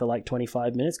tangent for like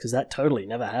 25 minutes, because that totally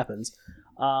never happens.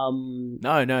 No,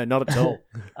 not at all.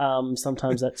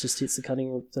 Sometimes that just hits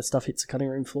that stuff hits the cutting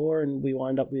room floor, and we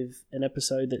wind up with an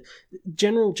episode that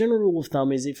general rule of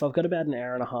thumb is if I've got about an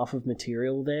hour and a half of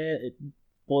material there, it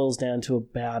boils down to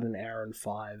about an hour and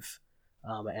 5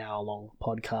 hour long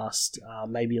podcast,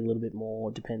 maybe a little bit more,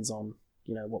 depends on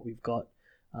what we've got,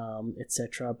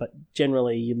 etc. But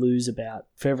generally you lose about,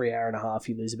 for every hour and a half,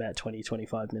 you lose about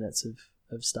 20-25 minutes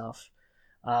of stuff.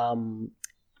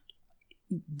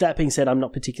 That being said, I'm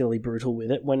not particularly brutal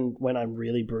with it. When I'm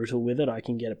really brutal with it, I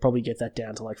can probably get that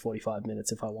down to like 45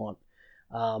 minutes if I want.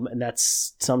 And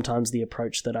that's sometimes the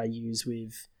approach that I use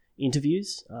with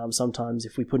interviews. Sometimes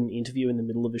if we put an interview in the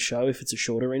middle of a show, if it's a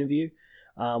shorter interview,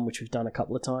 which we've done a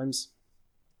couple of times,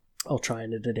 I'll try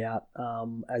and edit out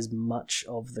as much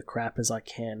of the crap as I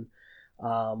can.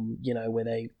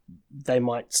 Where they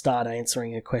might start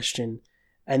answering a question,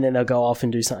 and then they'll go off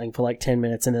and do something for like 10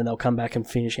 minutes, and then they'll come back and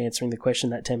finish answering the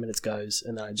question. That 10 minutes goes,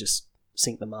 and then I just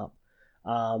sync them up.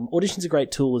 Audition's a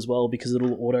great tool as well, because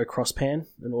it'll auto cross-pan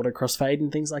and auto crossfade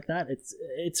and things like that.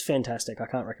 It's fantastic. I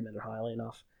can't recommend it highly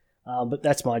enough. But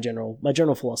that's my general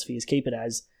philosophy, is keep it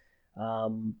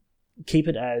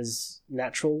as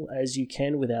natural as you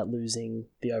can without losing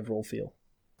the overall feel.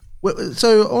 Well,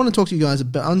 so I want to talk to you guys a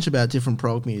bunch about different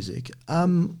prog music.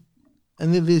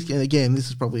 And this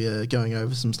is probably going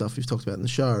over some stuff we've talked about in the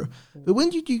show. But when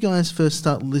did you guys first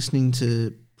start listening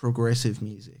to progressive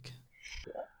music?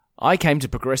 I came to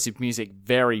progressive music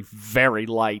very, very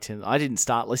late, and I didn't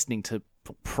start listening to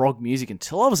prog music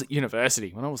until I was at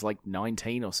university, when I was like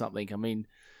 19 or something. I mean,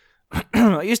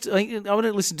 I would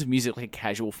listen to music like a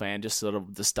casual fan, just sort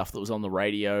of the stuff that was on the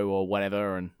radio or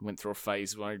whatever, and went through a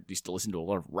phase where I used to listen to a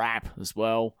lot of rap as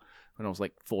well, when I was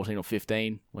like 14 or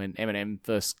 15, when Eminem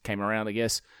first came around, I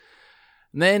guess.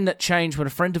 And then that changed when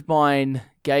a friend of mine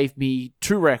gave me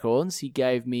 2 records. He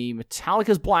gave me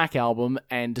Metallica's Black Album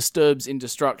and Disturbed's In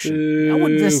Destruction. Ooh. I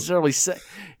wouldn't necessarily say...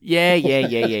 Yeah.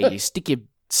 You stick your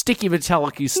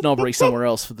Metallica snobbery somewhere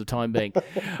else for the time being.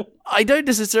 I don't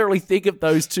necessarily think of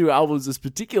those 2 albums as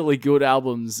particularly good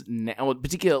albums now,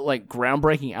 particularly like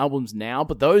groundbreaking albums now,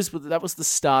 but that was the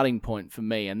starting point for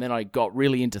me. And then I got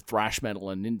really into thrash metal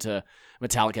and into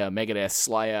Metallica, Megadeth,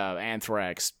 Slayer,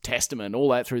 Anthrax, Testament, all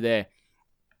that through there.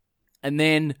 And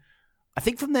then I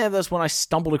think from there, that's when I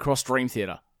stumbled across Dream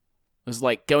Theater. It was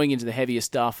like going into the heavier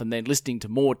stuff and then listening to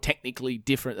more technically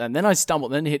different. And then I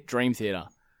then hit Dream Theater.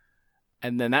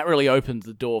 And then that really opened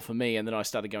the door for me. And then I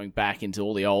started going back into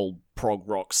all the old prog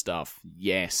rock stuff.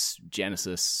 Yes,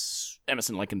 Genesis,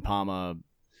 Emerson, Lake and Palmer,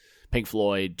 Pink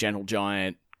Floyd, Gentle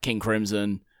Giant, King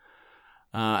Crimson.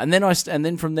 And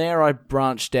then from there I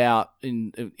branched out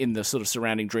in the sort of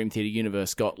surrounding Dream Theater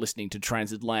universe, got listening to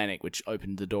Transatlantic, which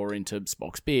opened the door into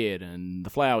Spock's Beard and the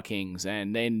Flower Kings,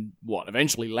 and then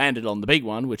eventually landed on the big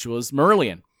one, which was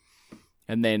Marillion.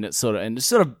 And then it sort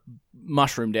of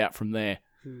mushroomed out from there.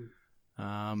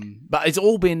 But it's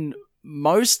all been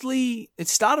it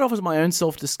started off as my own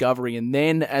self-discovery, and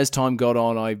then as time got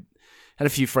on, I had a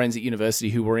few friends at university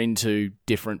who were into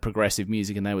different progressive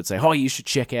music, and they would say, oh, you should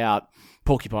check out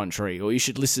Porcupine Tree, or you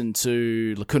should listen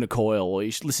to Lacuna Coil, or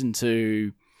you should listen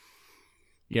to,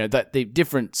 that the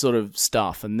different sort of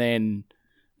stuff. And then,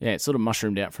 it sort of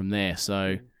mushroomed out from there.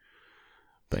 So,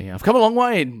 but yeah, I've come a long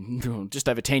way in just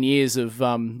over 10 years of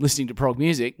listening to prog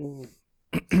music.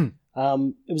 It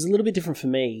was a little bit different for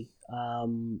me.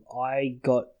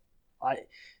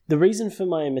 The reason for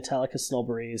my Metallica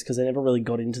snobbery is because I never really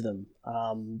got into them.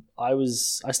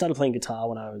 I started playing guitar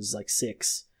when I was like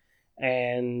 6,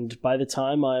 and by the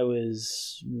time I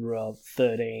was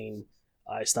 13,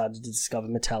 I started to discover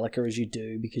Metallica, as you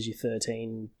do, because you're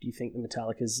 13, you think the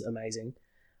Metallica's amazing.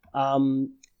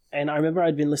 And I remember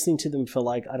I'd been listening to them for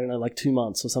 2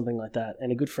 months or something like that,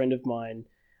 and a good friend of mine,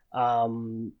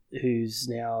 who's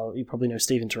now, you probably know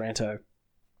Stephen Taranto,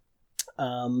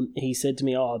 he said to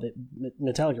me, that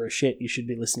Metallica is shit, you should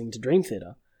be listening to Dream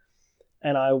Theater.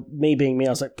 And me being me,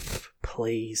 I was like,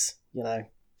 please,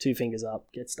 2 fingers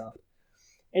up, get stuffed.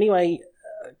 Anyway,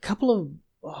 a couple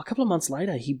of months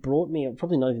later, he brought me,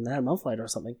 probably not even that, a month later or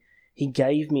something, he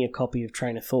gave me a copy of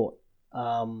Train of Thought,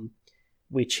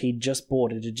 which he'd just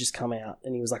bought. It had just come out,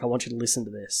 and he was like, I want you to listen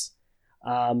to this.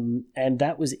 And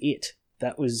that was it.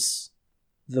 That was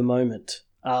the moment.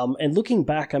 And looking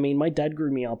back, I mean, my dad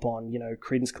grew me up on,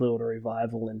 Creedence Clearwater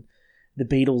Revival and the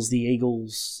Beatles, the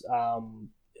Eagles,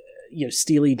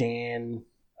 Steely Dan,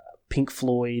 Pink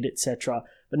Floyd, etc.,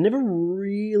 but never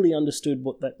really understood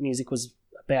what that music was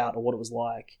about or what it was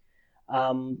like.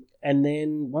 And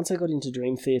then once I got into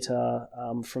Dream Theater,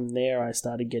 from there I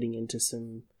started getting into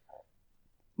some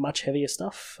much heavier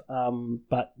stuff,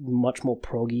 but much more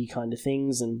proggy kind of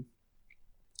things. And,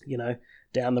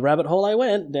 down the rabbit hole I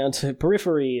went, down to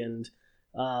Periphery and,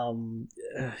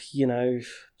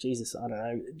 Jesus, I don't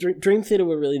know. Dream Theater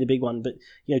were really the big one, but,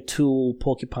 Tool,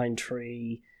 Porcupine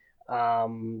Tree,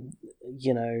 you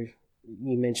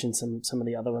mentioned some of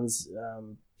the other ones,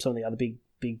 some of the other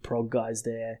big prog guys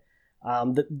there.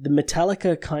 The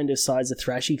Metallica kind of sides, the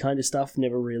thrashy kind of stuff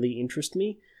never really interested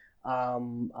me.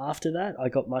 After that, I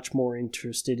got much more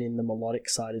interested in the melodic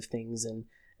side of things and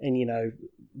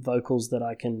vocals that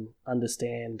I can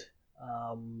understand,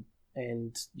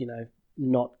 and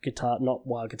not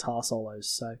wild guitar solos.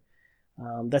 So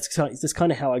that's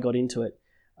kind of how I got into it,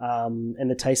 and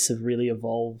the tastes have really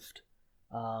evolved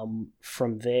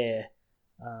from there.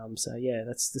 So yeah,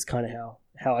 that's kind of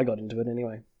how I got into it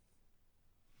anyway.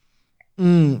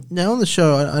 Now on the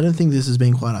show, I don't think this has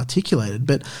been quite articulated,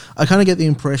 but I kind of get the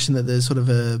impression that there's sort of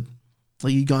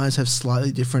you guys have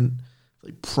slightly different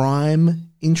prime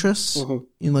interests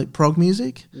in prog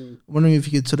music. I'm wondering if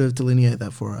you could sort of delineate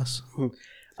that for us.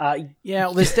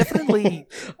 There's definitely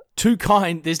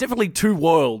there's definitely two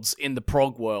worlds in the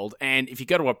prog world, and if you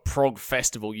go to a prog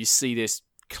festival, you see this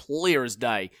clear as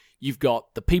day. You've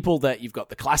got the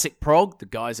classic prog, the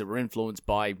guys that were influenced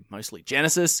by mostly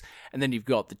Genesis, and then you've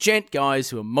got the gent guys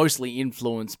who are mostly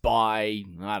influenced by,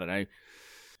 I don't know.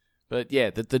 But yeah,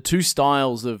 the two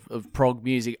styles of prog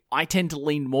music, I tend to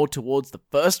lean more towards the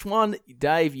first one.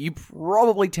 Dave, you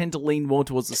probably tend to lean more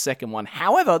towards the second one.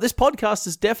 However, this podcast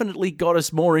has definitely got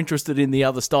us more interested in the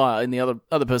other style, in the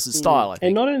other person's style, I think.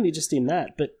 And not only just in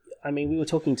that, but I mean, we were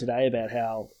talking today about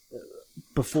how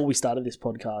before we started this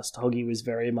podcast, Hoggy was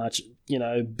very much,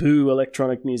 boo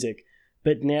electronic music.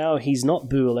 But now he's not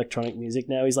boo electronic music.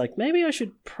 Now he's like, maybe I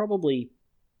should probably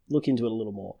look into it a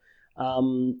little more,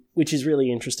 which is really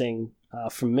interesting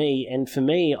for me. And for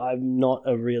me, I'm not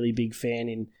a really big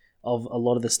fan of a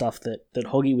lot of the stuff that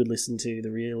Hoggy would listen to,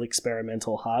 the real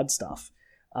experimental hard stuff,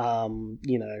 but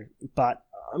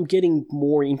I'm getting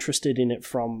more interested in it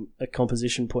from a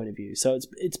composition point of view. So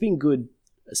it's been good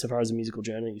so far as a musical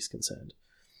journey is concerned.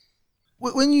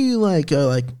 When you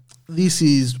go this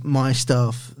is my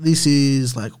stuff, this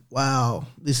is wow,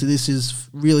 this is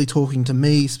really talking to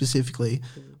me specifically.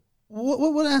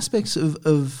 What aspects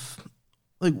of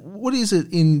what is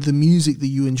it in the music that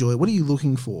you enjoy? What are you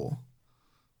looking for?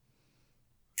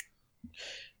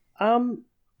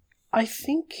 I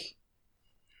think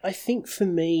for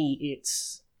me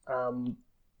it's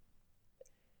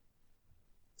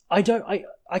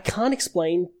I can't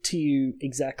explain to you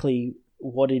exactly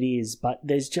what it is, but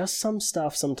there's just some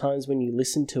stuff sometimes when you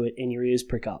listen to it and your ears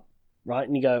prick up, right?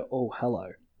 And you go, oh,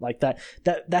 hello. Like that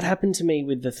happened to me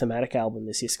with the Thematic album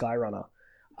this year, Skyrunner.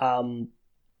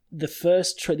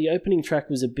 The opening track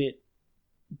was a bit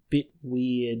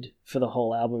weird for the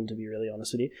whole album, to be really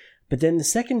honest with you. But then the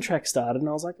second track started and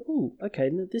I was like, oh, okay,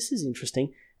 this is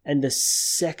interesting. And the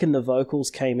second the vocals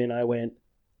came in, I went,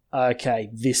 okay,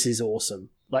 this is awesome.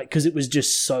 Because it was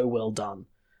just so well done.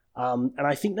 And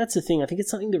I think that's the thing. I think it's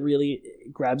something that really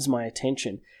grabs my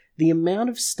attention. The amount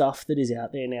of stuff that is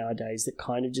out there nowadays that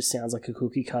kind of just sounds like a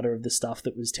cookie cutter of the stuff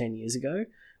that was 10 years ago,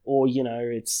 or,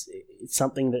 it's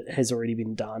something that has already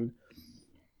been done.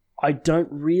 I don't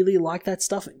really like that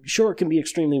stuff. Sure, it can be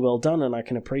extremely well done and I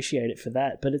can appreciate it for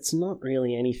that, but it's not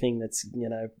really anything that's,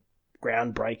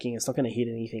 groundbreaking. It's not going to hit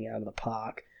anything out of the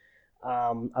park,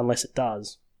 unless it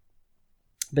does.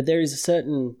 But there is a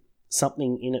certain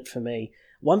something in it for me.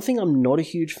 One thing I'm not a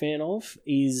huge fan of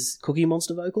is Cookie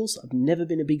Monster vocals. I've never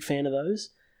been a big fan of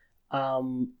those,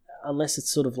 unless it's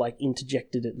sort of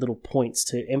interjected at little points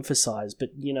to emphasize. But,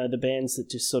 the bands that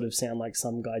just sort of sound like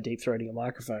some guy deep-throating a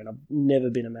microphone, I've never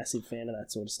been a massive fan of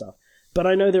that sort of stuff. But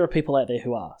I know there are people out there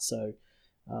who are, so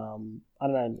I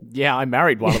don't know. Yeah, I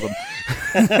married one of them.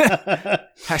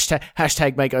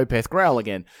 Hashtag make Opeth growl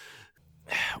again.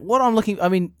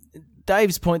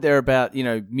 Dave's point there about,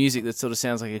 music that sort of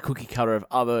sounds like a cookie cutter of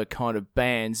other kind of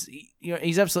bands,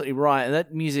 he's absolutely right. And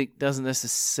that music doesn't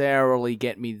necessarily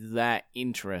get me that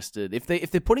interested. If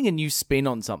they're putting a new spin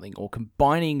on something or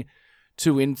combining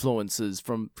two influences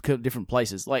from different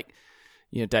places,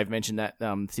 Dave mentioned that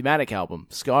thematic album,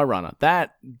 Skyrunner.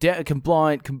 That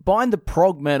combined the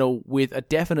prog metal with a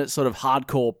definite sort of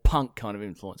hardcore punk kind of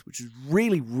influence, which is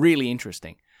really, really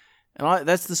interesting. And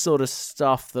that's the sort of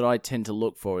stuff that I tend to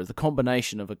look for, is the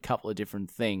combination of a couple of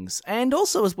different things. And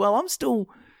also as well, I'm still,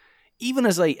 even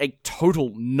as a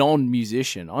total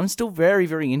non-musician, I'm still very,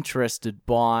 very interested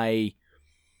by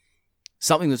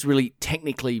something that's really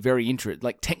technically very interesting,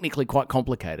 like technically quite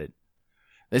complicated.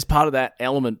 There's part of that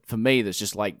element for me that's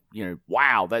just like,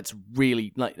 wow, that's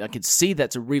really, like, I can see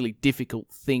that's a really difficult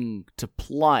thing to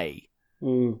play.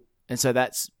 Mm. And so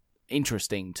that's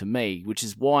interesting to me, which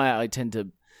is why I tend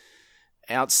to,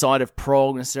 outside of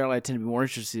prog necessarily, I tend to be more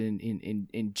interested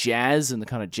in jazz and the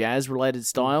kind of jazz-related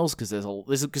styles, because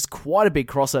there's quite a big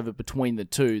crossover between the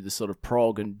two, the sort of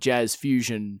prog and jazz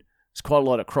fusion. There's quite a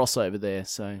lot of crossover there,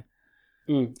 so...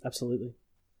 absolutely.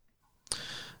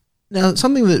 Now,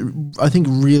 something that I think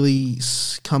really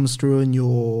comes through in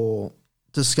your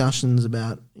discussions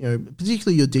about,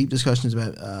 particularly your deep discussions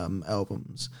about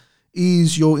albums,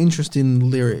 is your interest in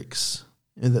lyrics.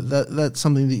 That's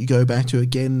something that you go back to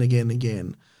again and again and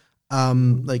again.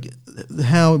 Like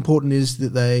how important is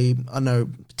that they,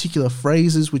 particular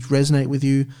phrases which resonate with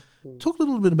you. Talk a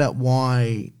little bit about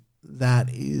why that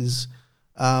is,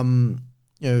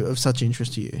 of such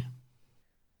interest to you.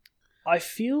 I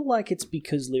feel like it's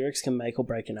because lyrics can make or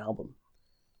break an album.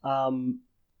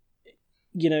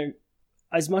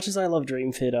 As much as I love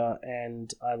Dream Theater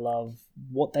and I love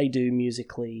what they do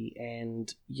musically,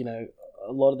 and,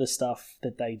 a lot of the stuff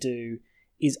that they do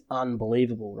is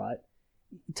unbelievable, right?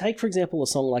 Take, for example, a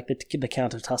song like The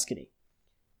Count of Tuscany.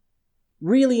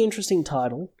 Really interesting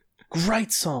title.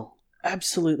 Great song.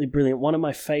 Absolutely brilliant. One of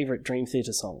my favorite Dream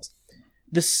Theater songs.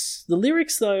 The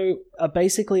lyrics, though, are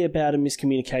basically about a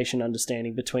miscommunication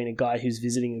understanding between a guy who's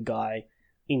visiting a guy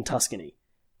in Tuscany.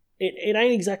 It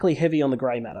ain't exactly heavy on the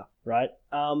grey matter, right?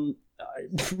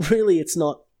 Really, it's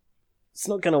not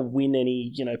going to win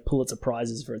any, Pulitzer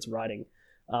Prizes for its writing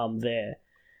there.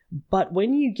 But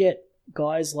when you get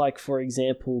guys like, for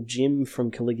example, Jim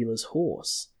from Caligula's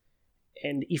Horse,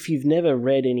 and if you've never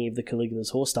read any of the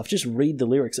Caligula's Horse stuff, just read the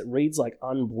lyrics. It reads like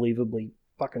unbelievably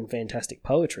fucking fantastic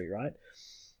poetry, right?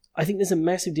 I think there's a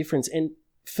massive difference. And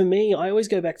for me, I always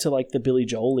go back to like the Billy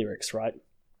Joel lyrics, right?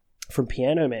 From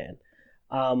Piano Man.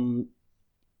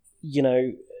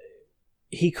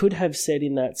 He could have said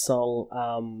in that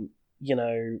song, and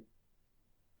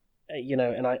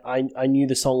I knew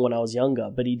the song when I was younger,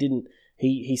 but he didn't.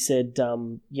 He said,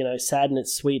 sad and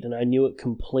it's sweet, and I knew it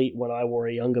complete when I wore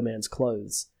a younger man's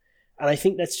clothes. And I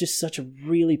think that's just such a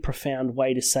really profound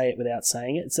way to say it without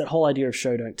saying it. It's that whole idea of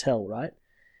show, don't tell, right?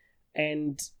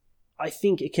 And I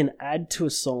think it can add to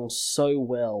a song so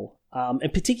well,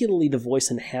 and particularly the voice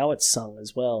and how it's sung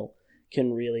as well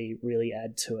can really, really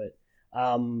add to it.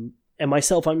 And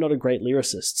myself, I'm not a great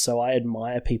lyricist, so I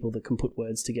admire people that can put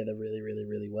words together really, really,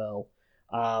 really well.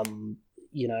 I'm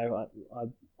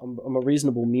a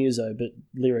reasonable muso, but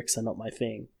lyrics are not my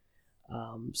thing.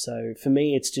 So for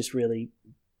me, it's just really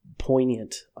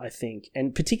poignant, I think,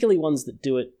 and particularly ones that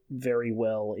do it very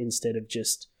well instead of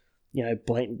just,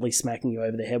 blatantly smacking you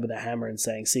over the head with a hammer and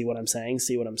saying, see what I'm saying,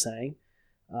 see what I'm saying.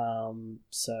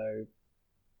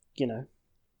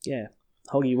 Yeah.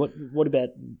 Hoggy, what about,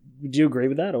 do you agree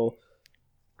with that, or?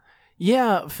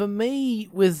 Yeah, for me,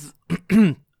 with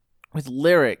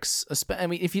lyrics,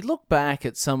 if you look back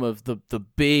at some of the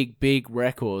big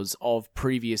records of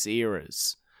previous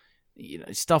eras,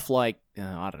 stuff like,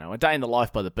 A Day in the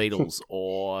Life by the Beatles,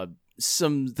 or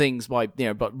some things by,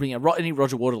 any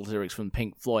Roger Waters lyrics from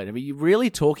Pink Floyd. You're really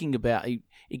talking about,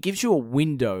 it gives you a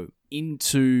window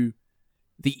into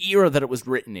the era that it was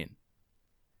written in.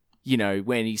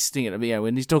 When he's singing,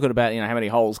 when he's talking about, how many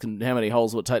holes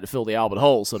will it take to fill the Albert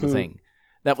Hole sort of thing.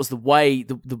 That was the way,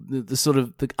 the sort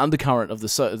of the undercurrent of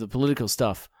the political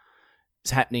stuff is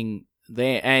happening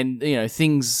there, and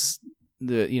things,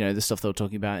 the stuff they were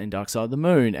talking about in Dark Side of the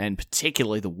Moon, and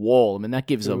particularly The Wall. That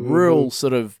gives a real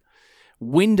sort of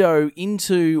window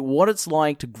into what it's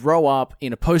like to grow up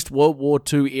in a post World War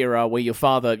II era where you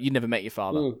never met your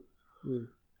father,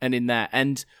 and in that,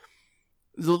 and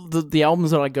the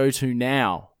albums that I go to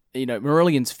now,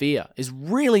 Marillion's Fear is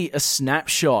really a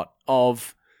snapshot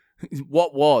of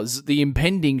what was the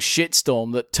impending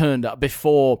shitstorm that turned up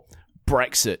before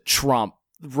Brexit, Trump,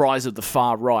 rise of the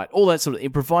far right, all that sort of.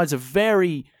 It provides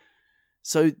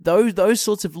so those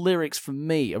sorts of lyrics for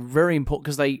me are very important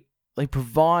because they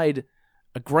provide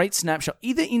a great snapshot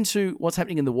either into what's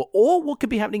happening in the world or what could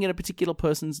be happening in a particular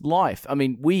person's life.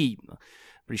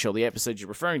 Pretty sure the episode you're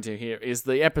referring to here is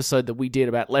the episode that we did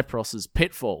about Lepros's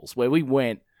Pitfalls, where we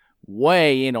went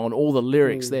way in on all the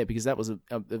lyrics there, because that was a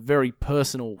very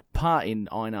personal part in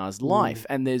Einar's life,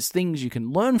 and there's things you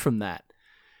can learn from that,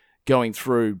 going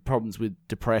through problems with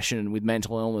depression and with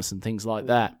mental illness and things like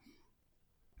that.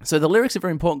 So the lyrics are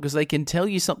very important because they can tell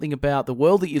you something about the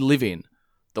world that you live in,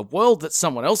 the world that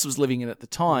someone else was living in at the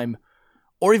time,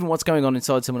 or even what's going on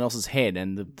inside someone else's head,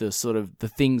 and the sort of the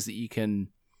things that you can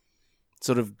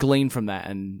sort of glean from that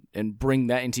and bring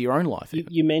that into your own life.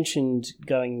 You mentioned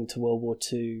going to World War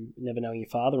II, never knowing your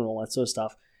father and all that sort of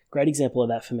stuff. Great example of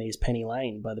that for me is Penny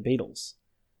Lane by the Beatles.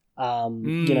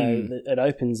 You know, it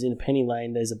opens in Penny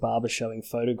Lane, there's a barber showing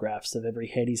photographs of every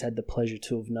head he's had the pleasure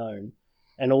to have known,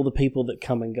 and all the people that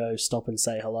come and go stop and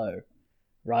say hello,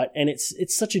 right? And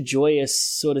it's such a joyous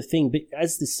sort of thing. But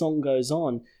as the song goes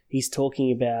on, he's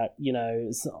talking about, you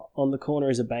know, on the corner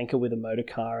is a banker with a motor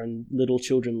car, and little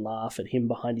children laugh at him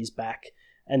behind his back.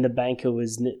 And the banker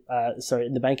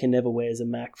the banker never wears a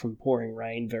Mac from pouring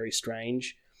rain, very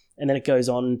strange. And then it goes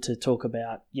on to talk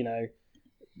about, you know,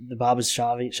 the barber's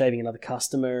shaving another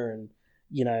customer, and,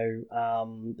 you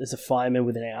know, there's a fireman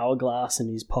with an hourglass, and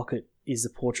in his pocket is the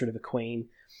portrait of a queen.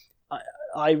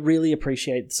 I really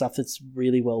appreciate stuff that's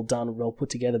really well done, well put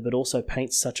together, but also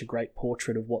paints such a great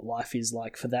portrait of what life is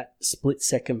like for that split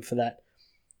second, for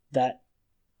that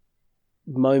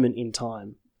moment in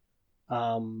time.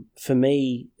 For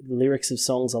me, lyrics of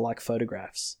songs are like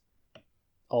photographs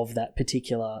of that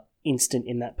particular instant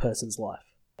in that person's life.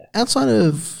 Outside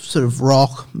of sort of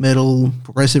rock,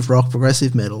 progressive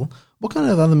metal, what kind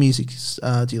of other music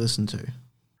do you listen to?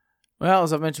 Well,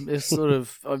 as I mentioned, it's sort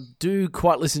of I do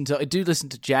listen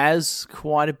to jazz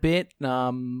quite a bit,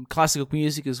 classical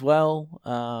music as well.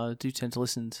 I do tend to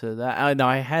listen to that, and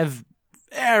I have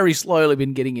very slowly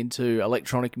been getting into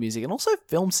electronic music and also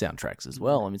film soundtracks as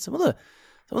well. I mean, some of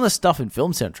the stuff in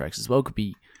film soundtracks as well could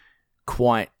be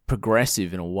quite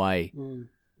progressive in a way.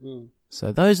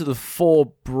 So those are the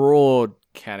four broad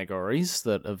categories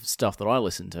of stuff that I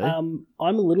listen to. I'm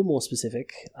a little more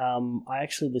specific. I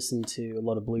actually listen to a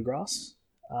lot of bluegrass,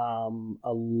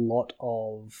 a lot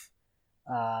of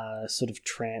sort of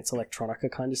trance electronica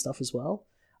kind of stuff as well.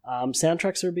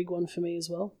 Soundtracks are a big one for me as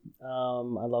well.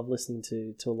 I love listening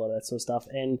to a lot of that sort of stuff,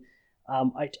 and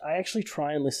I actually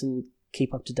try and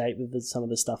keep up to date with some of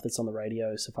the stuff that's on the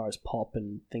radio so far as pop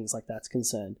and things like that's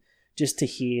concerned, just to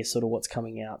hear sort of what's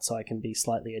coming out so I can be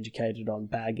slightly educated on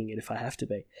bagging it if I have to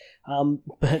be.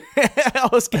 But I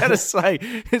was going to say,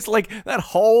 it's like that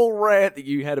whole rant that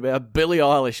you had about Billie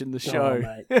Eilish in the show.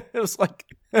 Mate. It was like...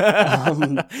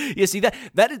 yeah, see,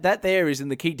 that there is in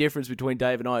the key difference between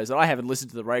Dave and I, is that I haven't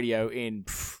listened to the radio in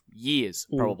years,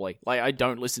 probably. Like, I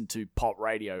don't listen to pop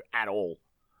radio at all.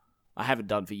 I haven't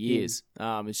done for years.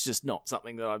 It's just not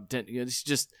something that I've done. It's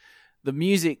just... The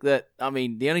music that, I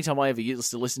mean, the only time I ever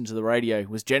used to listen to the radio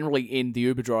was generally in the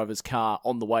Uber driver's car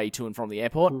on the way to and from the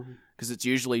airport, because it's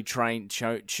usually tuned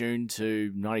to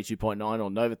 92.9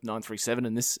 or Nova 937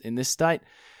 in this state.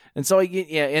 And so,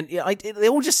 they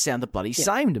all just sound the bloody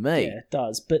same to me. Yeah, it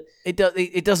does. But it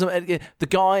doesn't. The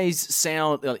guys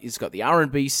sound. It's got the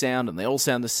R&B sound, and they all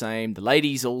sound the same. The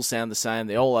ladies all sound the same.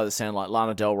 They all either sound like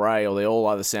Lana Del Rey, or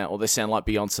they sound like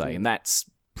Beyonce, and that's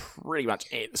pretty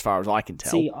much it as far as I can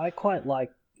tell. See, I quite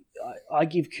like... I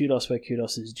give kudos where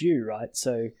kudos is due, right?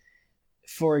 So,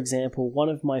 for example, one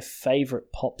of my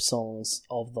favourite pop songs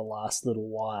of the last little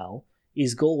while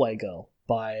is Galway Girl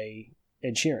by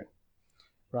Ed Sheeran,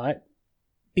 right?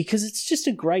 Because it's just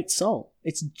a great song.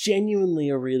 It's genuinely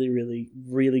a really, really,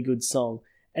 really good song.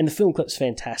 And the film clip's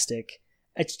fantastic.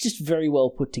 It's just very well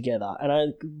put together. And I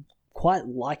quite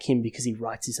like him because he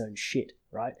writes his own shit,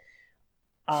 right?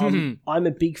 I'm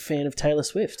a big fan of Taylor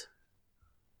Swift.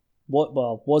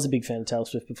 Was a big fan of Taylor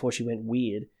Swift before she went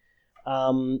weird.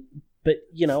 But,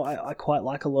 you know, I quite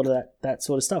like a lot of that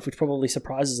sort of stuff, which probably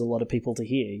surprises a lot of people to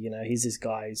hear. You know, he's this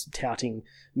guy who's touting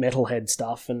metalhead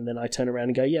stuff, and then I turn around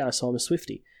and go, yeah, so I'm a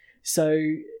Swiftie. So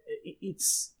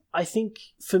I think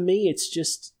for me, it's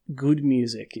just good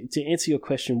music. To answer your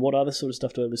question, what other sort of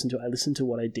stuff do I listen to? I listen to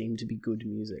what I deem to be good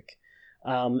music.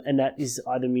 And that is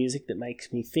either music that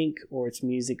makes me think, or it's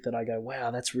music that I go, wow,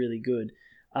 that's really good.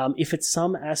 If it's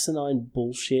some asinine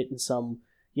bullshit and some,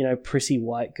 you know, prissy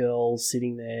white girl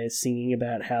sitting there singing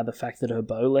about how the fact that her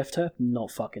beau left her,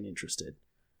 not fucking interested.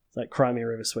 It's like, cry me a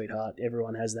river, sweetheart.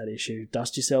 Everyone has that issue.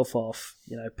 Dust yourself off,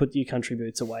 you know, put your country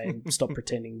boots away and stop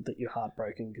pretending that you're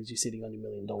heartbroken because you're sitting on your $1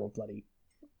 million bloody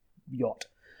yacht.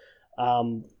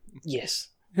 Yes.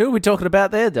 Who are we talking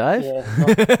about there, Dave? Yeah,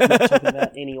 not talking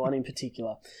about anyone in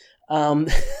particular. I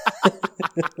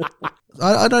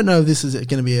don't know if this is going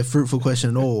to be a fruitful question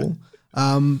at all,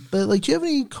 But like, do you have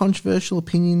any controversial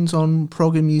opinions on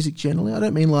prog and music generally? I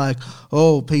don't mean like,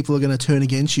 oh, people are going to turn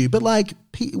against you, but like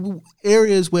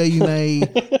areas where you may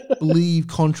believe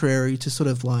contrary to sort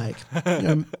of like, you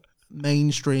know,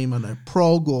 mainstream, I don't know,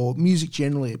 prog or music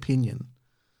generally opinion.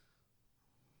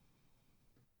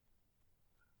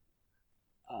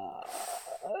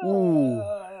 Well,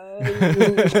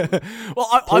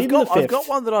 I've got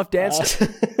one that I've danced.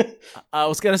 I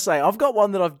was going to say I've got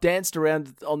one that I've danced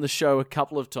around on the show a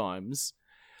couple of times.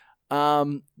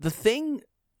 The thing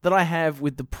that I have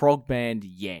with the prog band,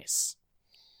 yes,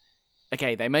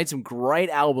 okay, they made some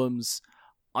great albums.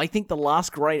 I think the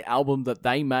last great album that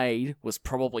they made was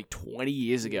probably 20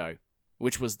 years ago,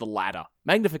 which was The Ladder.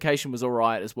 Magnification was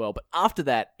alright as well, but after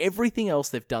that, everything else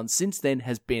they've done since then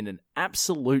has been an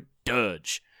absolute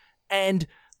dirge. And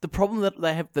the problem that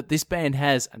they have, that this band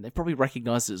has, and they've probably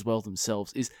recognised it as well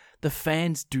themselves, is the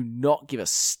fans do not give a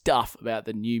stuff about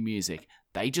the new music.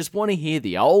 They just want to hear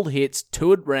the old hits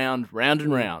toured round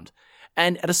and round.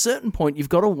 And at a certain point, you've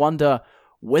got to wonder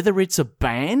whether it's a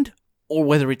band or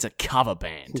whether it's a cover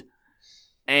band.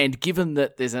 And given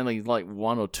that there's only like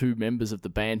one or two members of the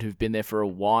band who've been there for a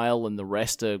while and the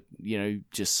rest are, you know,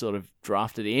 just sort of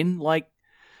drafted in, like,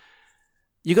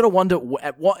 you got to wonder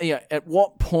at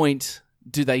what point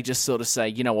do they just sort of say,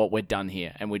 you know what, we're done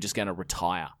here and we're just going to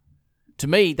retire? To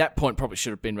me, that point probably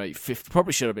should have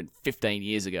been 15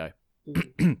 years ago.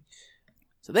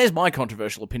 So there's my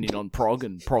controversial opinion on prog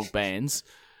and prog bands.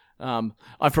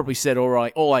 I've probably said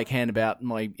all I can about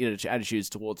my attitudes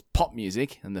towards pop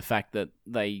music and the fact that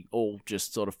they all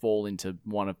just sort of fall into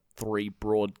one of three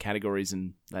broad categories,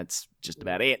 and that's just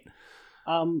about it.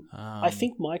 I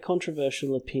think my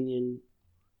controversial opinion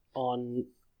on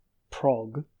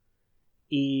prog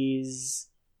is,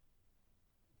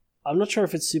 I'm not sure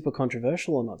if it's super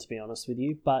controversial or not, to be honest with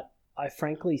you, but I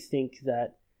frankly think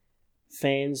that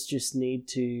fans just need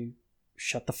to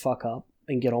shut the fuck up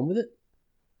and get on with it.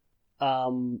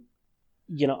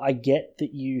 You know, I get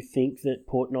that you think that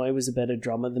Portnoy was a better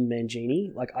drummer than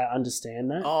Mangini. Like, I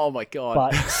understand that. Oh my God.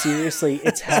 But seriously,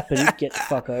 it's happened. Get the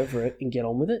fuck over it and get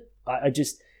on with it. I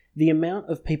just, the amount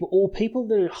of people, or people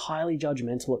that are highly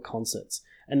judgmental at concerts,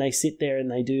 and they sit there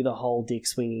and they do the whole dick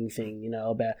swinging thing, you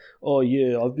know, about, oh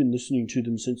yeah, I've been listening to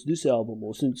them since this album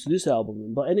or since this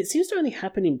album. And it seems to only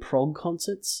happen in prog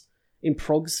concerts, in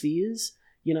prog spheres.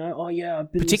 You know, oh yeah,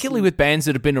 I've been particularly with bands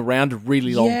that have been around a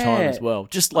really long time as well.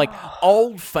 Just like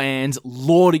old fans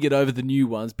lording it over the new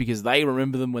ones because they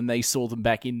remember them when they saw them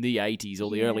back in the 80s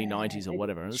or the early 90s or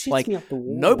whatever. It's like,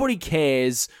 nobody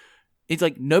cares. It's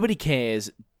like, nobody cares.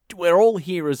 We're all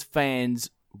here as fans.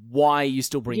 Why are you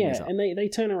still bringing this up? And they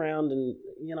turn around and,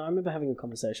 you know, I remember having a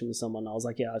conversation with someone. I was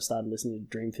like, yeah, I've started listening to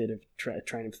Dream Theater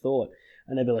Train of Thought.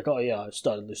 And they'd be like, oh yeah, I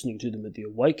started listening to them at the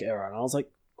Awake era. And I was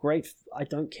like, great, I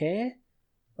don't care.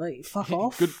 Like, fuck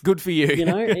off. Good for you. You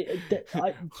know,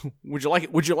 would you like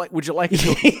it? Would you like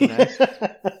it? You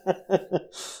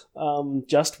know?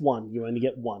 Just one. You only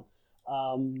get one.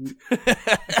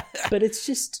 But it's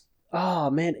just, oh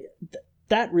man,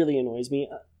 that really annoys me.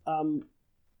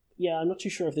 Yeah, I'm not too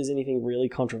sure if there's anything really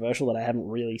controversial that I haven't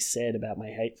really said about my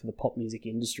hate for the pop music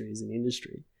industry as an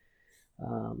industry.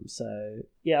 So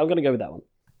yeah, I'm gonna go with that one.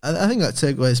 I think that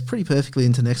segues pretty perfectly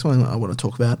into the next one I want to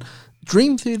talk about.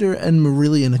 Dream Theater and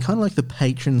Marillion are kind of like the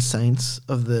patron saints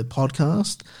of the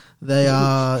podcast. They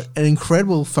are an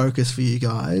incredible focus for you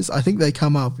guys. I think they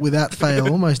come up without fail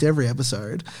almost every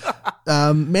episode.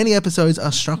 Many episodes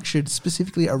are structured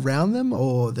specifically around them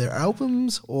or their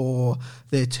albums or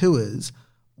their tours.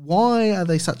 Why are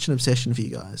they such an obsession for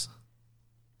you guys?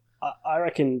 I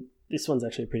reckon this one's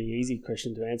actually a pretty easy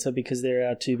question to answer because they're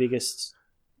our two biggest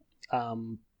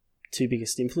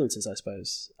influences, I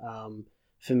suppose.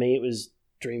 For me, it was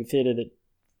Dream Theater that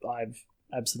I've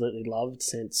absolutely loved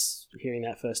since hearing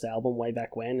that first album way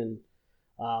back when, and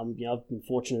you know, I've been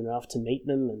fortunate enough to meet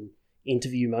them and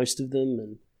interview most of them,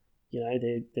 and you know,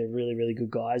 they're really, really good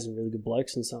guys and really good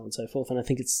blokes and so on and so forth. And I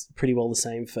think it's pretty well the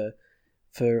same for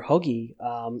Hoggy,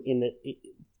 in that,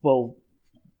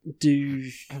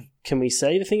 can we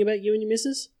say the thing about you and your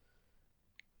missus?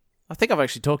 I think I've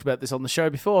actually talked about this on the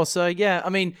show before. So yeah, I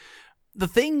mean,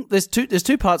 there's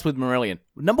two parts with Marillion.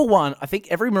 Number one, I think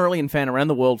every Marillion fan around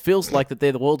the world feels like that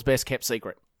they're the world's best kept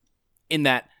secret, in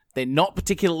that they're not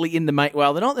particularly in the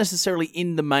they're not necessarily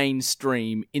in the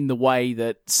mainstream in the way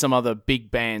that some other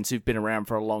big bands who've been around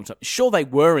for a long time. Sure, they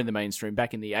were in the mainstream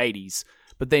back in the 80s,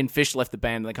 but then Fish left the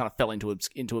band and they kind of fell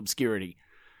into obscurity.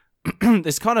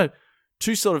 There's kind of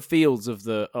two sort of fields of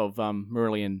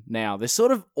Marillion now. They're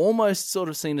sort of almost sort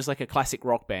of seen as like a classic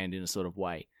rock band in a sort of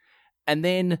way. And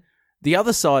then The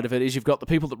other side of it is you've got the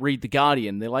people that read The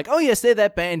Guardian. They're like, oh, yes, they're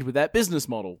that band with that business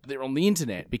model. They're on the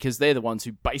internet because they're the ones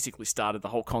who basically started the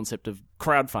whole concept of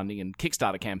crowdfunding and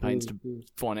Kickstarter campaigns to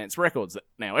finance records that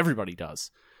now everybody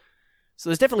does. So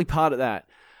there's definitely part of that.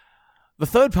 The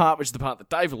third part, which is the part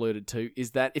that Dave alluded to,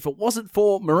 is that if it wasn't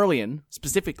for Marillion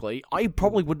specifically, I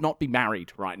probably would not be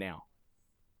married right now.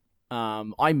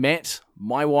 I met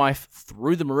my wife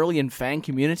through the Marillion fan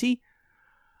community.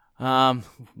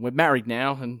 We're married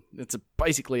now, and it's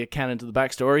basically a canon to the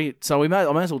backstory, so I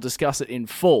might as well discuss it in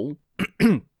full.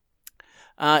 It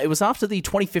was after the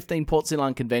 2015 Port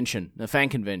Ceylon convention, the fan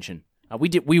convention.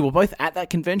 We were both at that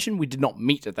convention. We did not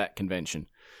meet at that convention.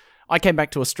 I came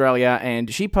back to Australia,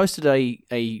 and she posted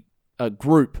a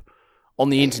group on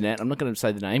the internet. I'm not going to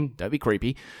say the name. Don't be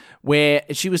creepy. Where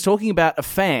she was talking about a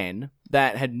fan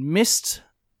that had missed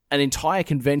an entire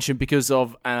convention because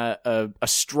of a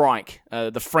strike.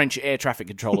 The French air traffic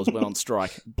controllers went on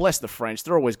strike. Bless the French.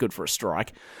 They're always good for a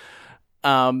strike.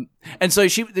 And so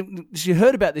she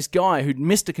heard about this guy who'd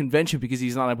missed a convention because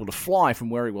he's unable to fly from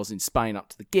where he was in Spain up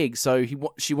to the gig. So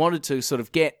she wanted to sort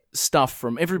of get stuff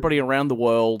from everybody around the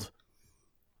world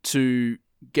to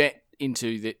get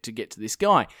to get to this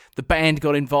guy. The band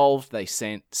got involved. They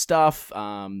sent stuff.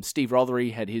 Steve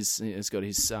Rothery has got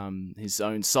his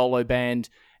own solo band.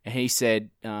 And he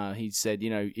said, you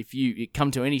know, if you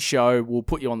come to any show, we'll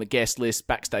put you on the guest list,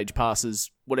 backstage passes,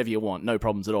 whatever you want, no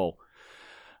problems at all.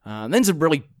 And then some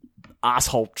really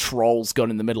asshole trolls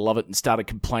got in the middle of it and started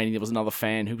complaining there was another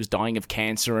fan who was dying of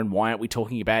cancer and why aren't we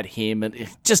talking about him? And it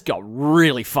just got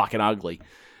really fucking ugly.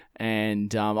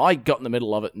 And I got in the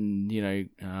middle of it, and you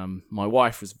know, my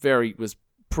wife was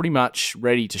pretty much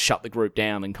ready to shut the group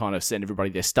down and kind of send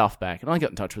everybody their stuff back. And I got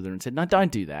in touch with her and said, no,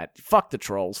 don't do that. Fuck the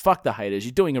trolls. Fuck the haters.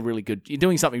 You're doing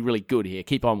something really good here.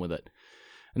 Keep on with it.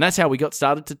 And that's how we got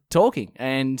started to talking.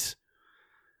 And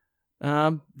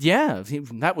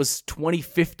that was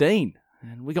 2015.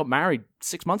 And we got married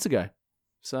 6 months ago.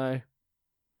 So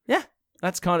yeah,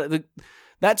 that's kind of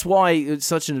that's why it's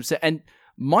such an upset. And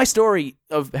my story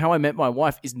of how I met my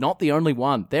wife is not the only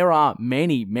one. There are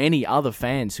many, many other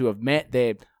fans who have met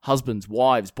their husbands,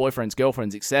 wives, boyfriends,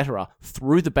 girlfriends, etc.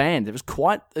 through the band. There was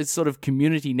quite a sort of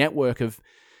community network of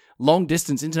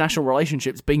long-distance international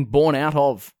relationships being born out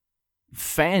of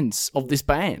fans of this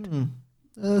band.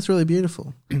 That's really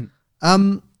beautiful.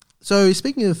 So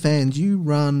speaking of fans, you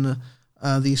run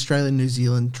the Australian New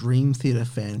Zealand Dream Theatre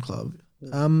fan club.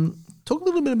 Talk a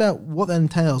little bit about what that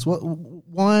entails.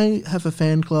 Why have a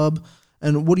fan club,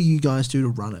 and what do you guys do to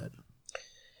run it?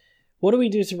 What do we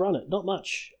do to run it? Not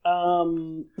much.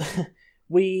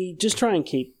 We just try and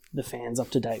keep the fans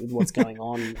up to date with what's going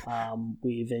on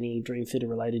with any Dream Theatre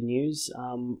related news.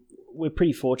 We're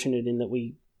pretty fortunate in that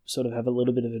we sort of have a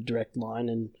little bit of a direct line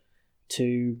and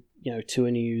to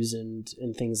tour news and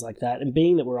things like that. And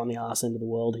being that we're on the arse end of the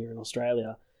world here in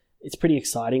Australia, it's pretty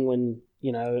exciting when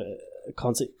a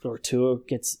concert or a tour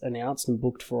gets announced and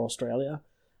booked for Australia.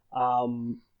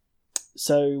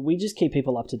 So we just keep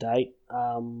people up to date.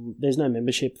 There's no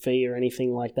membership fee or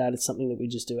anything like that. It's something that we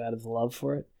just do out of the love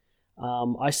for it.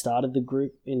 I started the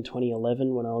group in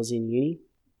 2011 when I was in uni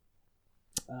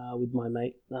with my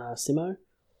mate Simo,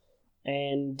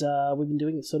 and we've been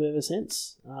doing it sort of ever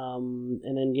since. And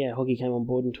then Hoggy came on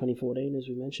board in 2014, as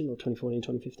we mentioned, or 2014,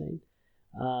 2015.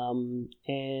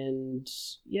 And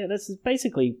that's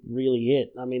basically really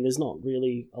it. I mean, there's not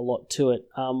really a lot to it.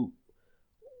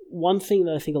 One thing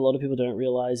that I think a lot of people don't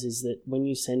realize is that when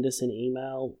you send us an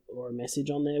email or a message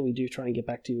on there, we do try and get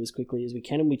back to you as quickly as we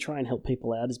can, and we try and help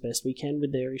people out as best we can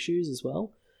with their issues as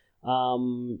well.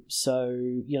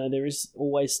 So there is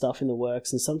always stuff in the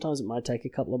works, and sometimes it might take a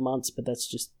couple of months, but that's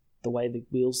just the way the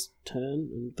wheels turn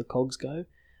and the cogs go.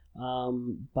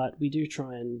 But we do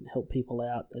try and help people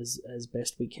out as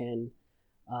best we can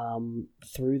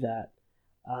through that.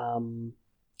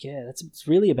 That's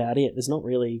really about it. There's not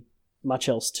really much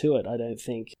else to it, I don't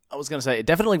think. I was going to say, it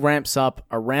definitely ramps up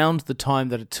around the time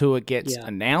that a tour gets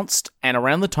announced and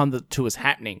around the time that the tour's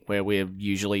happening, where we're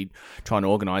usually trying to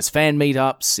organise fan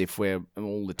meetups. If we're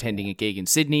all attending a gig in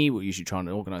Sydney, we're usually trying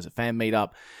to organise a fan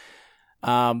meetup.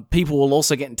 People will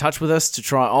also get in touch with us to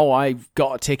try, I've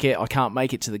got a ticket, I can't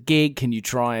make it to the gig, can you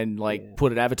try and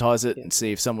advertise it and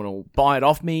see if someone will buy it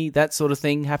off me? That sort of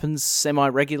thing happens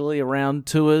semi-regularly around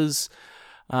tours.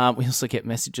 We also get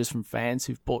messages from fans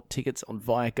who've bought tickets on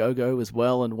Viagogo as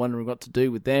well and wondering what to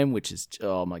do with them, which is,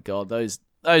 oh my God, those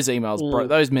emails,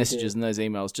 those messages and those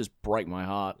emails just break my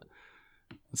heart.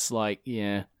 It's like,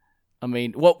 I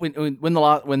mean, when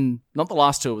not the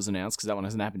last tour was announced, because that one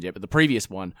hasn't happened yet, but the previous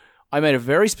one, I made a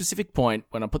very specific point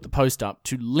when I put the post up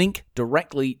to link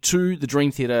directly to the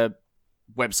Dream Theatre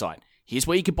website. here's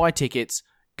where you can buy tickets.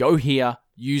 Go here,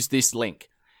 use this link.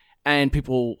 And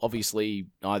people obviously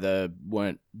either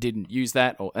didn't use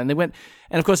that, and they went.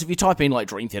 And of course, if you type in like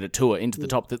Dream Theater Tour into the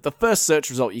top, the first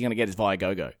search result you're going to get is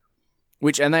Viagogo,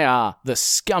 and they are the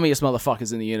scummiest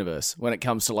motherfuckers in the universe when it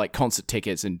comes to like concert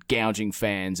tickets and gouging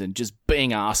fans and just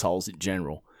being assholes in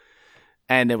general.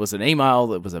 And there was an email,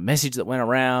 there was a message that went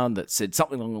around that said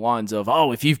something along the lines of,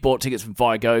 "Oh, if you've bought tickets from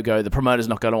Viagogo, the promoter's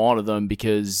not going to honour them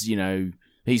because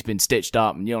he's been stitched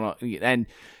up and you're not." And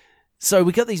so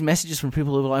we got these messages from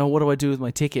people who were like, "Oh, what do I do with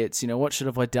my tickets? What should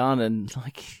have I done?" And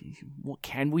like, what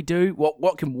can we do?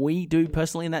 What can we do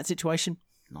personally in that situation?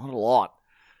 Not a lot.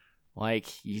 Like,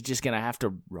 you're just going to have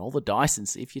to roll the dice and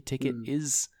see if your ticket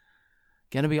is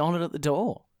going to be honoured at the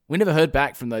door. We never heard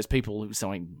back from those people,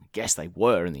 so I guess they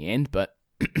were in the end, but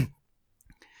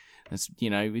that's,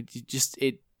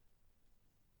 the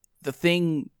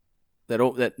thing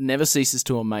that never ceases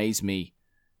to amaze me,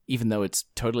 even though it's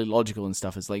totally logical and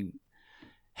stuff, is like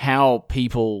how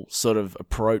people sort of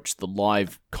approach the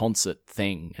live concert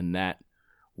thing, and that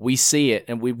we see it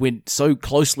and we're so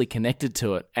closely connected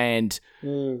to it, and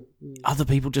other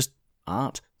people just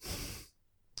aren't.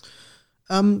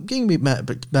 Getting a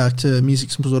bit back to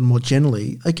music sort of more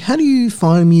generally, like, how do you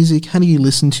find music? How do you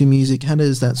listen to music? How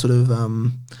does that sort of, I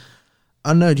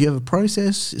don't know, do you have a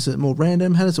process? Is it more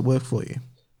random? How does it work for you?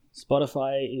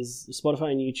 Spotify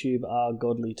and YouTube are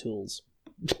godly tools.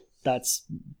 That's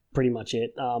pretty much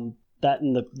it. That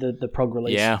and the prog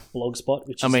release Blogspot,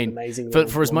 which is amazing.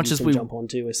 For as much as we jump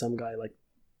onto, where some guy like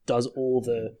does all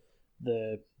the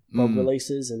prog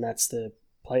releases, and that's the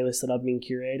playlist that I've been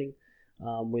curating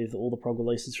with all the prog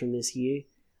releases from this year.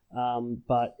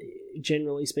 But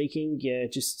generally speaking,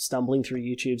 just stumbling through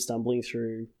YouTube, stumbling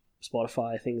through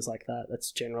Spotify, things like that.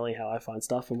 That's generally how I find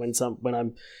stuff. And when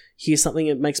I hear something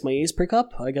that makes my ears prick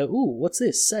up, I go, "Ooh, what's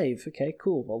this? Save. Okay,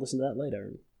 cool. I'll listen to that later."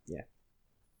 And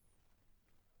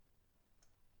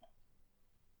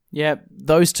yeah,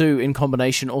 those two in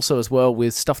combination, also as well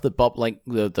with stuff that Bob, like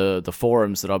the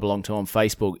forums that I belong to on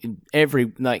Facebook.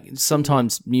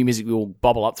 Sometimes new music will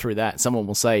bubble up through that. Someone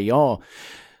will say,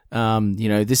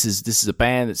 this is a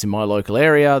band that's in my local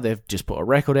area. They've just put a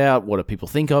record out. What do people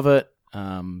think of it?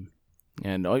 And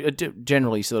I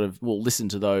generally sort of will listen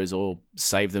to those or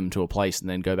save them to a place and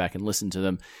then go back and listen to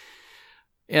them.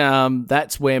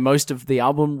 That's where most of the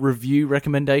album review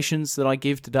recommendations that I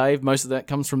give to Dave, most of that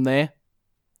comes from there.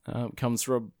 Comes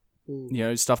from,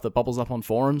 stuff that bubbles up on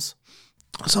forums.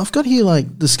 So I've got here,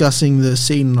 like, discussing the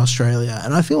scene in Australia,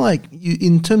 and I feel like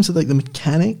in terms of, like, the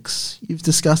mechanics, you've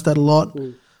discussed that a lot.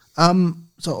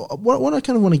 So what I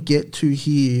kind of want to get to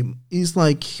here is,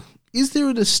 like, is there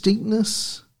a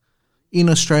distinctness in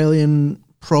Australian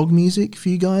prog music for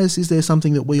you guys? Is there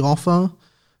something that we offer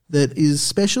that is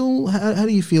special? How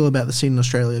do you feel about the scene in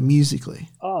Australia musically?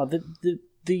 Oh,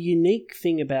 the unique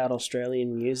thing about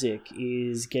Australian music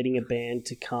is getting a band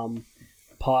to come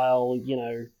pile,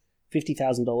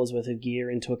 $50,000 worth of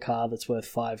gear into a car that's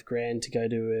worth $5,000 to go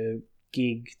to a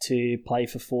gig to play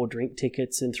for 4 drink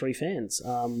tickets and 3 fans.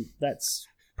 That's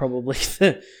probably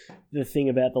the thing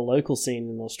about the local scene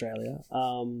in Australia,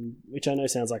 which I know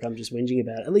sounds like I'm just whinging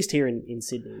about, at least here in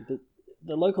Sydney. But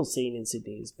the local scene in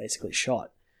Sydney is basically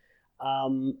shot.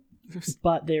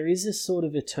 But there is a sort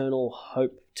of eternal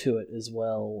hope to it as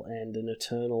well, and an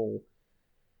eternal,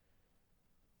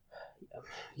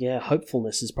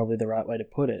 hopefulness is probably the right way to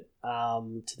put it,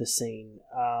 to the scene.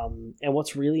 And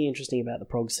what's really interesting about the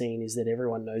prog scene is that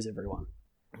everyone knows everyone.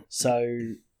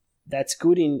 So that's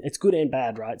good it's good and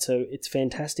bad, right? So it's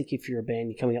fantastic if you're a band,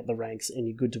 you're coming up the ranks and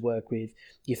you're good to work with,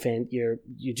 you're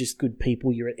just good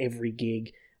people, you're at every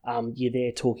gig. You're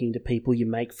there talking to people, you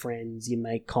make friends, you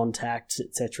make contacts,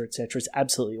 etc., etc. It's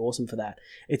absolutely awesome for that.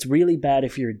 It's really bad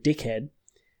if you're a dickhead,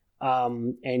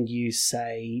 and you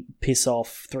say piss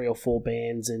off 3 or 4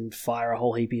 bands and fire a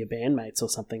whole heap of your bandmates or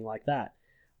something like that.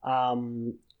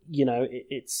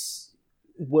 It's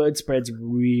word spreads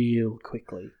real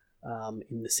quickly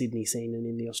in the Sydney scene and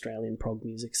in the Australian prog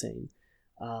music scene,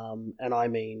 and I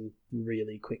mean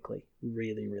really quickly,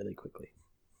 really, really quickly.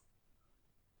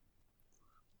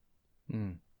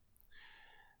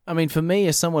 I mean, for me,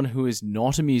 as someone who is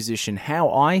not a musician, how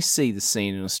I see the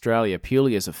scene in Australia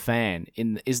purely as a fan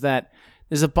is that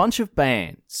there's a bunch of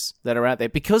bands that are out there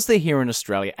because they're here in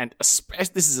Australia, and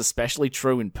this is especially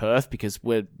true in Perth because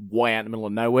we're way out in the middle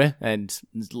of nowhere, and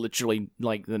it's literally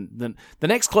like the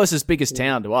next closest biggest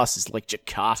town to us is like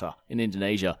Jakarta in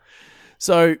Indonesia.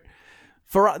 So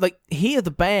for here,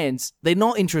 the bands, they're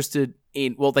not interested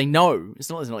in, well, they know, it's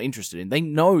not that they're not interested in, they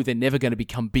know they're never going to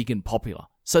become big and popular.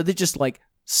 So they're just like,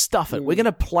 stuff it. We're going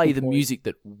to play the music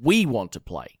that we want to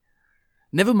play.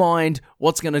 Never mind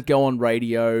what's going to go on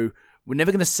radio. We're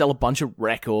never going to sell a bunch of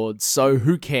records, so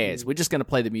who cares? We're just going to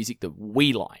play the music that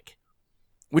we like.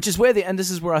 Which is where and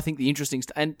this is where I think the interesting,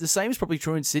 and the same is probably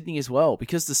true in Sydney as well,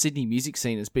 because the Sydney music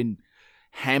scene has been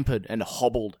hampered and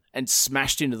hobbled and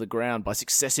smashed into the ground by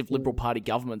successive Liberal Party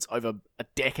governments over a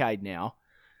decade now.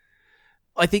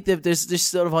 I think that there's this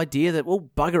sort of idea that, well,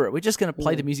 bugger it, we're just going to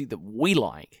play the music that we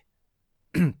like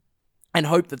and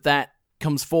hope that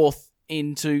comes forth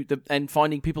into and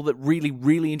finding people that really,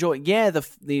 really enjoy it. Yeah,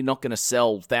 they're not going to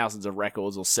sell thousands of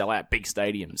records or sell out big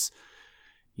stadiums.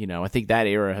 You know, I think that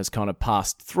era has kind of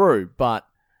passed through, but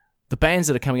the bands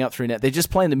that are coming up through now, they're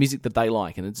just playing the music that they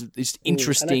like, and it's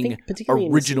interesting,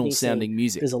 original sounding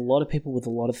music. There's a lot of people with a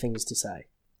lot of things to say.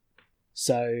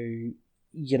 So,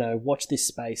 you know, watch this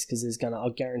space, because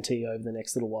I'll guarantee you over the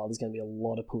next little while, there's going to be a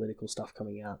lot of political stuff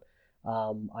coming out.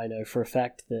 I know for a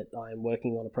fact that I'm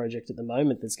working on a project at the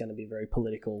moment that's going to be very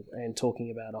political and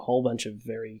talking about a whole bunch of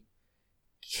very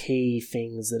key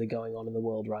things that are going on in the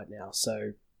world right now.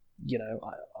 So, you know,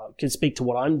 I can speak to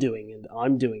what I'm doing, and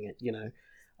I'm doing it, you know.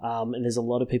 And there's a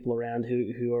lot of people around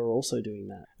who are also doing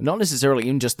that. Not necessarily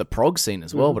in just the prog scene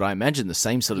as well, but I imagine the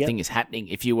same sort of thing is happening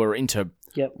if you were into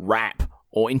rap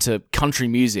or into country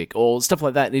music or stuff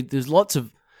like that. There's lots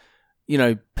of, you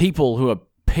know, people who are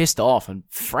pissed off and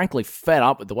frankly fed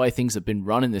up with the way things have been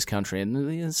run in this country,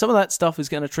 and some of that stuff is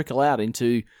going to trickle out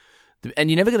into and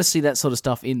you're never going to see that sort of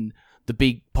stuff in the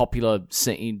big popular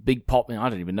scene, I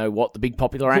don't even know what the big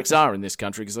popular acts are in this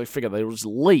country, because I figure they'll just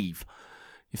leave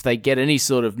if they get any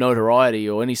sort of notoriety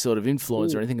or any sort of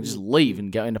influence or anything, and just leave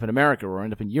and end up in America or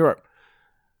end up in Europe.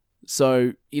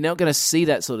 So you're not going to see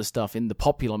that sort of stuff in the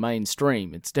popular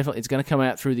mainstream. It's going to come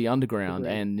out through the underground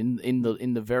and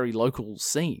in the very local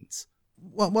scenes.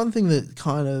 One thing that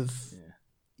kind of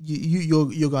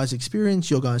your guys' experience,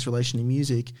 your guys' relation to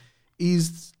music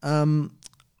is,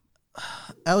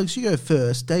 Alex, you go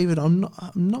first. David, I'm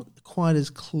not quite as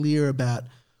clear about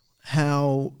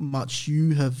how much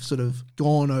you have sort of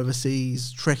gone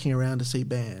overseas, trekking around to see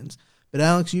bands. But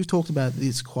Alex, you've talked about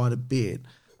this quite a bit.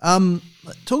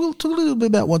 Talk a little bit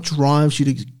about what drives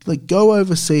you to go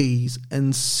overseas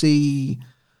and see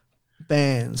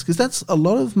bands, because that's a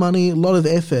lot of money, a lot of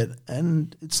effort,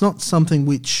 and it's not something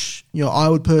which, you know, I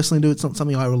would personally do. It's not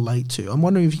something I relate to. I'm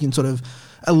wondering if you can sort of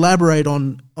elaborate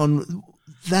on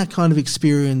that kind of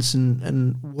experience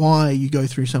and why you go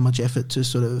through so much effort to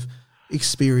sort of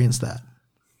experience that.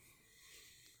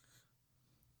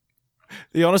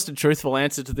 The honest and truthful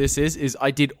answer to this is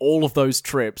I did all of those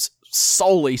trips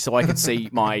solely so I could see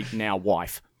my now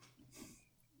wife.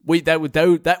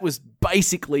 That was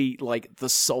basically like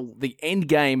the end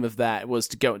game of that was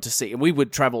to go to see, and we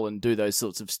would travel and do those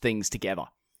sorts of things together.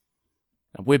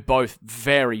 And we're both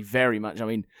very, very much, I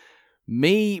mean,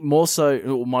 me more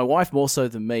so, my wife more so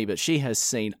than me, but she has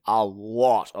seen a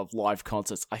lot of live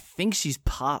concerts. I think she's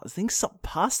past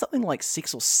something like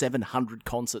 600 or 700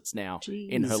 concerts now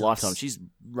in her lifetime. She's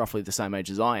roughly the same age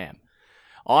as I am.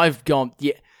 I've gone,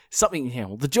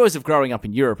 the joys of growing up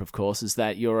in Europe, of course, is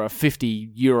that you're a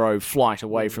 €50 flight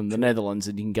away from the Netherlands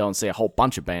and you can go and see a whole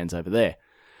bunch of bands over there.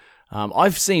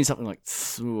 I've seen something like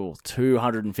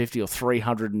 250 or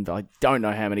 300, and I don't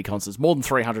know how many concerts, more than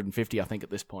 350, I think, at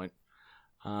this point.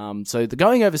 So the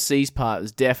going overseas part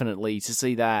is definitely to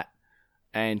see that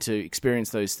and to experience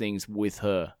those things with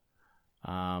her.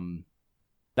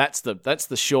 That's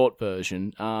the short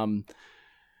version.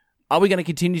 Are we going to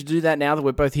continue to do that now that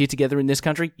we're both here together in this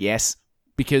country? Yes,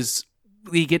 because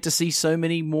we get to see so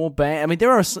many more bands. I mean,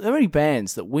 there are so many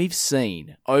bands that we've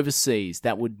seen overseas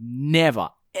that would never,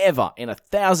 ever, in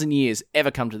 1,000 years,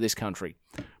 ever come to this country.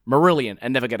 Marillion are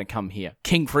never going to come here.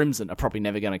 King Crimson are probably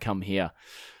never going to come here.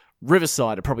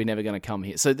 Riverside are probably never going to come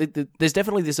here. So there's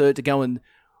definitely this urge to go, and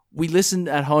we listen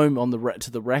at home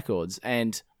to the records,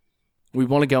 and we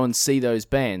want to go and see those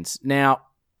bands. Now,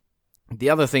 the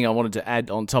other thing I wanted to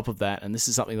add on top of that, and this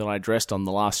is something that I addressed on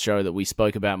the last show that we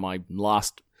spoke about my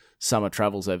last summer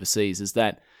travels overseas, is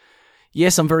that,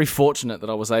 yes, I'm very fortunate that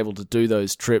I was able to do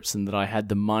those trips and that I had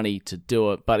the money to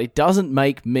do it, but it doesn't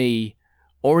make me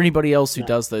or anybody else who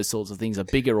does those sorts of things a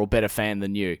bigger or better fan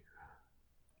than you.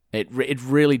 It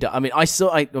really does. I mean,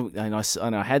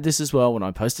 I had this as well when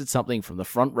I posted something from the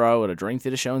front row at a Dream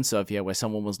Theater show in Sofia where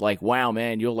someone was like, "Wow,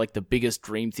 man, you're like the biggest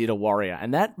Dream Theater warrior."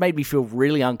 And that made me feel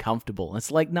really uncomfortable.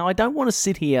 It's like, no, I don't want to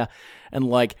sit here and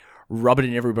like rub it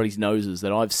in everybody's noses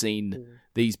that I've seen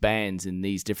these bands in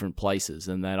these different places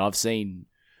and that I've seen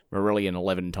Marillion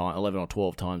 11 or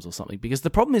 12 times or something. Because the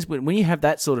problem is when you have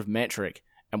that sort of metric,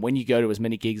 and when you go to as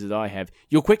many gigs as I have,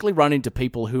 you'll quickly run into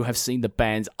people who have seen the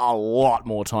bands a lot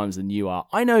more times than you are.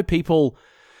 I know people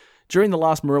during the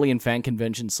last Marillion fan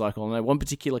convention cycle, I know one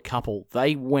particular couple,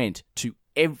 they went to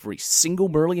every single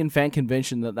Marillion fan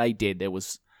convention that they did. There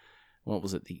was, what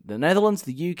was it? The Netherlands,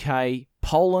 the UK,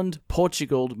 Poland,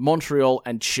 Portugal, Montreal,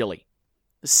 and Chile.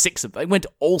 6 of them. They went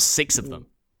to all 6 of them.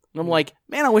 And I'm like,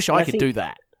 man, I wish I could do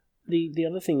that. The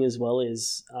other thing as well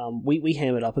is we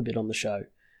hammered up a bit on the show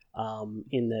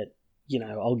in that, you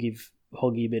know, I'll give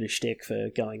Hoggy a bit of shtick for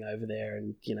going over there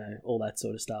and, you know, all that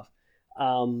sort of stuff.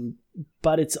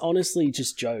 But it's honestly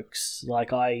just jokes.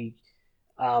 Like, am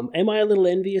I a little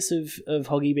envious of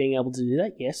Hoggy being able to do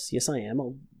that? Yes, I am.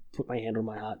 I'll put my hand on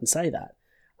my heart and say that.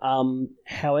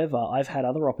 However, I've had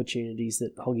other opportunities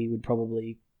that Hoggy would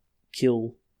probably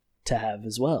kill to have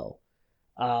as well.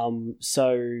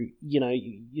 So, you know,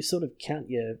 you sort of count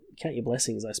your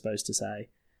blessings, I suppose to say,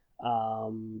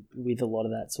 with a lot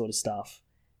of that sort of stuff.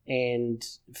 And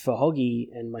for Hoggy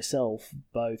and myself,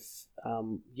 both,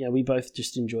 you know, we both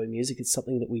just enjoy music. It's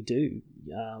something that we do.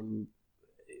 And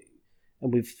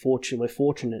we're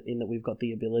fortunate in that we've got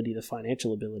the ability, the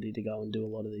financial ability to go and do a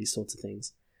lot of these sorts of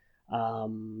things.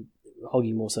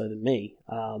 Hoggy more so than me.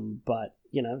 But,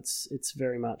 you know, it's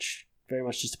very much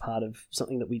just a part of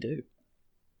something that we do.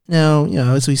 Now, you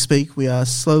know, as we speak, we are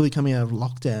slowly coming out of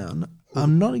lockdown.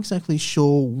 I'm not exactly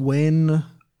sure when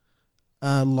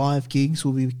live gigs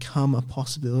will become a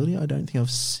possibility. I don't think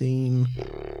I've seen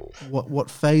what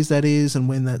phase that is and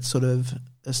when that's sort of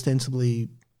ostensibly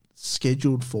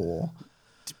scheduled for.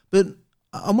 But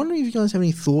I'm wondering if you guys have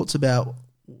any thoughts about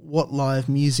what live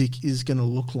music is going to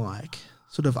look like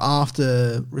sort of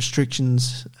after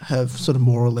restrictions have sort of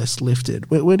more or less lifted.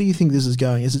 Where do you think this is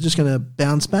going? Is it just going to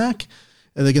bounce back?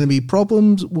 Are there going to be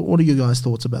problems? What are your guys'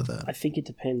 thoughts about that? I think it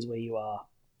depends where you are.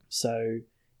 So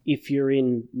if you're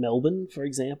in Melbourne, for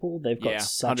example, they've got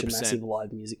such 100%. A massive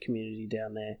live music community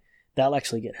down there. They'll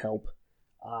actually get help.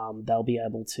 They'll be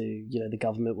able to, you know, the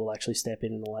government will actually step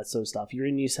in and all that sort of stuff. You're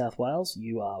in New South Wales,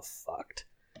 you are fucked.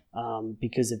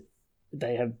 Because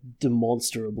they have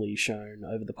demonstrably shown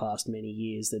over the past many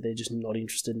years that they're just not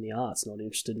interested in the arts, not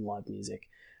interested in live music.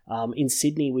 In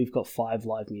Sydney, we've got 5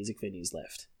 live music venues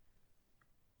left.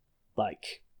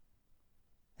 Like,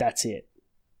 that's it.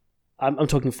 I'm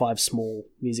talking 5 small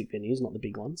music venues, not the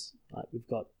big ones. We've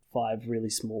got 5 really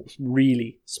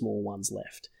small ones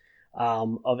left.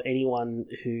 Of anyone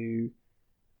who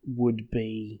would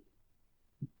be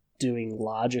doing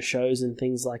larger shows and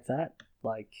things like that,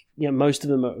 like, you know, most of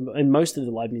the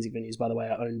live music venues, by the way,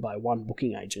 are owned by one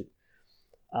booking agent.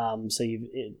 So you've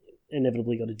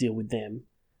inevitably got to deal with them.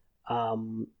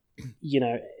 You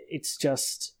know, it's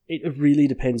just, it really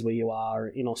depends where you are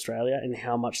in Australia and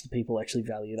how much the people actually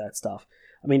value that stuff.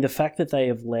 I mean, the fact that they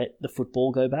have let the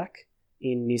football go back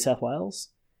in New South Wales,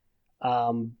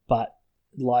 but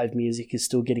live music is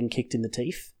still getting kicked in the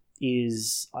teeth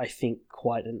is, I think,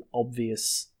 quite an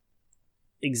obvious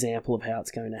example of how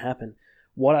it's going to happen.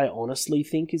 What I honestly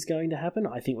think is going to happen,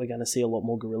 I think we're going to see a lot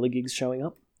more guerrilla gigs showing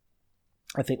up.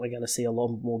 I think we're going to see a lot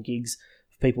more gigs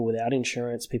of people without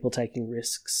insurance, people taking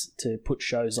risks to put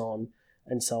shows on,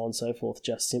 and so on and so forth,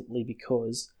 just simply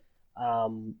because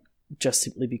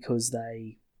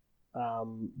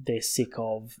they're sick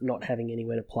of not having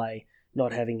anywhere to play,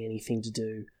 not having anything to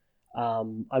do.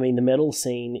 I mean, the metal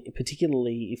scene,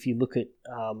 particularly if you look at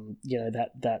you know,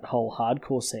 that whole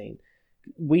hardcore scene,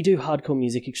 we do hardcore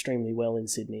music extremely well in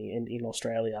Sydney and in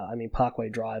Australia. I mean, Parkway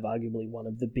Drive, arguably one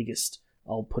of the biggest,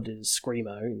 I'll put it as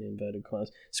screamo, in inverted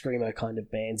commas, screamo kind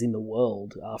of bands in the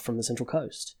world from the Central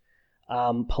Coast.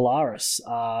 Polaris,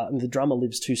 the drummer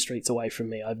lives 2 streets away from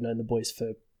me. I've known the boys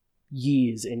for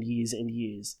years and years and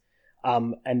years.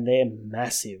 And they're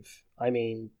massive. I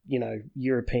mean, you know,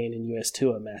 European and US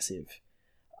tour massive.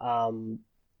 You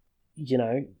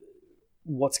know,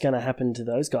 what's going to happen to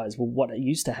those guys? Well, what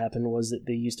used to happen was that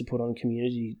they used to put on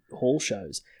community hall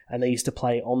shows and they used to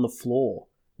play on the floor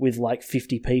with like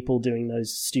 50 people doing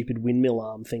those stupid windmill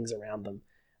arm things around them.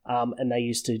 And they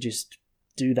used to just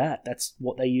do that. That's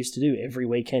what they used to do every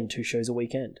weekend, 2 shows a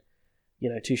weekend. You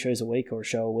know, 2 shows a week or a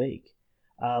show a week.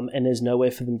 And there's nowhere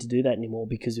for them to do that anymore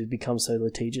because we've become so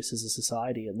litigious as a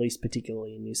society, at least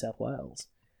particularly in New South Wales.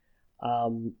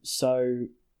 So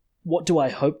what do I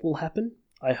hope will happen?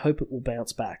 I hope it will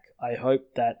bounce back. I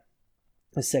hope that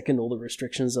the second all the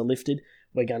restrictions are lifted,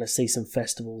 we're going to see some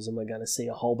festivals and we're going to see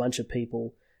a whole bunch of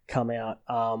people come out.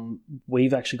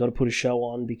 We've actually got to put a show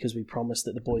on because we promised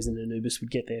that the boys in Anubis would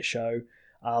get their show,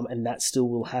 and that still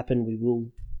will happen. We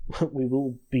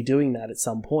will be doing that at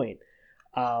some point.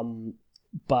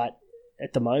 But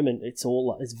at the moment, it's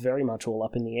very much all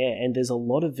up in the air, and there's a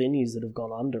lot of venues that have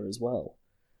gone under as well.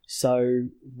 So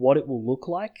what it will look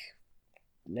like,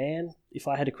 man, if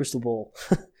I had a crystal ball,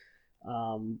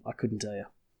 I couldn't tell you.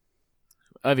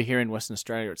 Over here in Western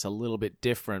Australia, it's a little bit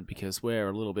different because we're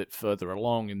a little bit further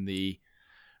along in the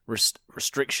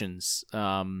restrictions.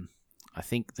 I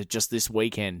think that just this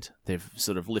weekend they've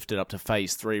sort of lifted up to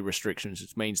phase 3 restrictions,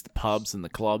 which means the pubs and the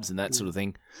clubs and that sort of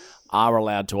thing are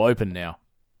allowed to open now.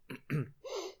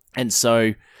 And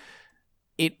so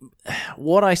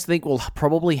what I think will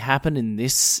probably happen in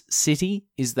this city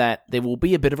is that there will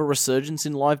be a bit of a resurgence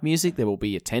in live music. There will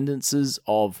be attendances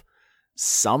of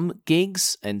some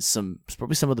gigs and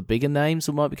probably some of the bigger names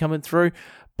who might be coming through.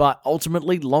 But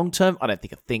ultimately, long term, I don't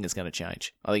think a thing is going to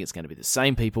change. I think it's going to be the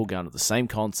same people going to the same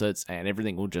concerts, and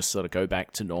everything will just sort of go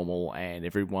back to normal, and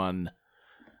the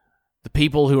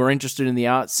people who are interested in the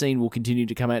art scene will continue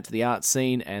to come out to the art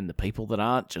scene, and the people that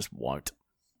aren't just won't.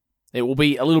 It will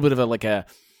be a little bit of a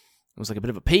bit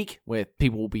of a peak where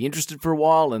people will be interested for a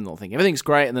while, and they'll think everything's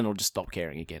great, and then they'll just stop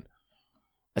caring again.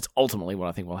 That's ultimately what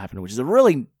I think will happen, which is a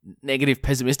really negative,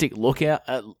 pessimistic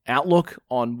outlook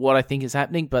on what I think is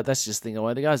happening, but that's just the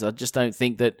way it goes. I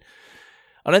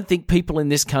don't think people in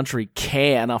this country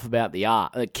care enough about the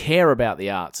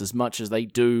arts as much as they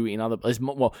do in either as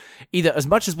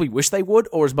much as we wish they would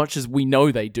or as much as we know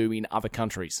they do in other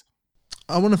countries.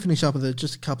 I want to finish up with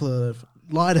just a couple of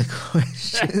lighter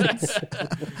questions.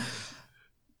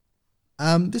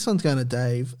 This one's going to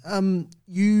Dave.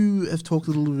 You have talked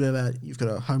a little bit about you've got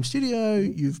a home studio.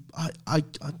 You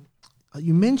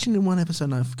mentioned in one episode,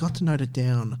 and I forgot to note it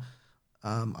down.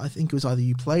 I think it was either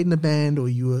you played in a band or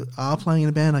you are playing in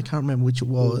a band. I can't remember which it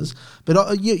was. But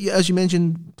as you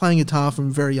mentioned, playing guitar from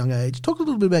a very young age. Talk a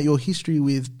little bit about your history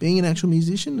with being an actual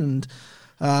musician and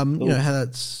how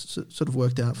that's sort of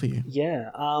worked out for you. Yeah.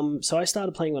 So I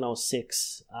started playing when I was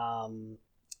 6.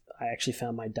 I actually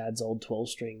found my dad's old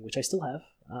 12-string, which I still have,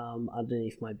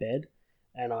 underneath my bed.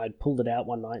 And I pulled it out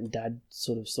one night, and Dad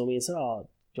sort of saw me and said, "Oh,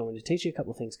 do you want me to teach you a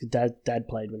couple of things?" Because Dad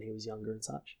played when he was younger and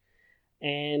such.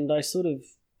 And I sort of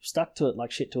stuck to it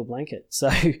like shit to a blanket. So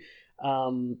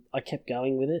I kept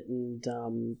going with it,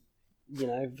 and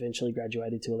eventually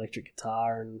graduated to electric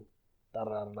guitar and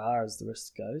da-da-da-da, as the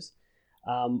rest goes.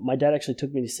 My dad actually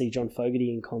took me to see John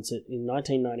Fogerty in concert in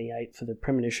 1998 for the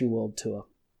Premonition World Tour.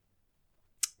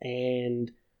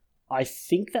 And I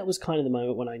think that was kind of the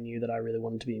moment when I knew that I really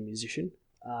wanted to be a musician,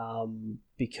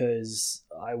 because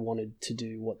I wanted to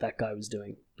do what that guy was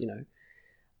doing,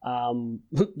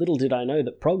 Little did I know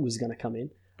that prog was going to come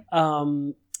in.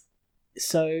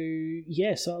 So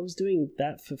I was doing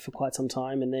that for quite some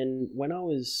time. And then when I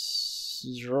was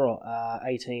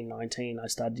 18, 19, I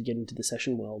started to get into the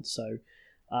session world. So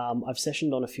I've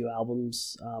sessioned on a few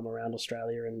albums around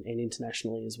Australia and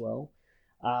internationally as well.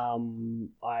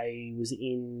 I was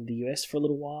in the US for a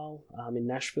little while, in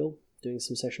Nashville, doing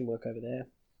some session work over there.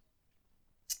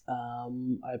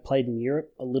 I played in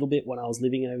Europe a little bit when I was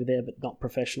living over there, but not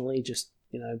professionally, just,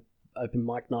 open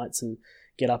mic nights and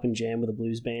get up and jam with a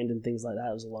blues band and things like that.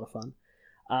 It was a lot of fun.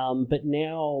 But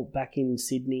now back in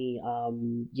Sydney,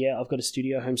 I've got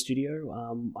a home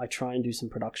studio. I try and do some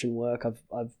production work.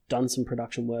 I've done some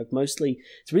production work. Mostly,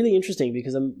 it's really interesting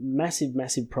because I'm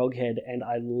massive prog head, and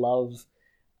I love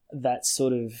that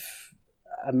sort of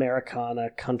Americana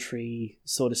country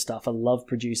sort of stuff. I love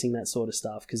producing that sort of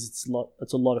stuff because it's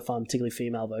a lot of fun, particularly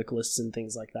female vocalists and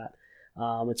things like that.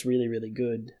 It's really, really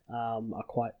good. I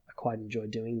quite enjoy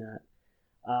doing that.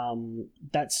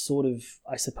 That's sort of,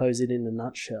 I suppose, it in a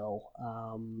nutshell.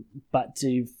 But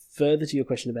to further to your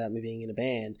question about me being in a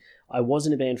band, I was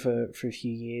in a band for a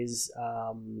few years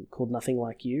called Nothing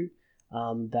Like You.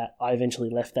 That I eventually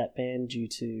left that band due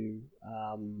to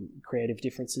creative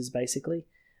differences, basically.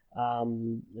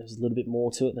 There's a little bit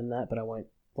more to it than that, but I won't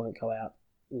go out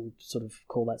and sort of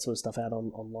call that sort of stuff out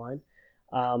online.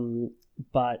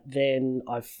 But then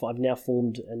I've now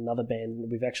formed another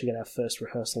band. We've actually got our first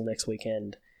rehearsal next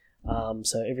weekend.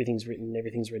 So everything's written,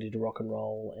 everything's ready to rock and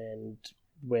roll, and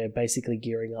we're basically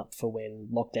gearing up for when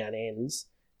lockdown ends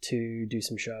to do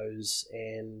some shows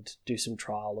and do some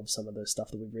trial of some of the stuff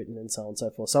that we've written and so on and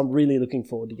so forth. So I'm really looking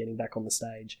forward to getting back on the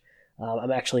stage.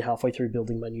 I'm actually halfway through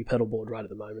building my new pedal board right at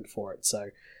the moment for it, so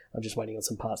I'm just waiting on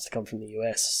some parts to come from the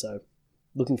US, so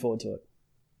looking forward to it.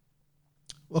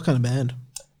 What kind of band?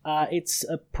 It's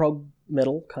a prog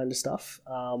metal kind of stuff,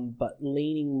 but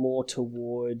leaning more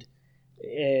toward...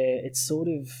 it's sort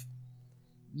of...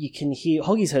 You can hear...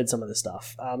 Hoggy's heard some of the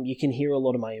stuff. You can hear a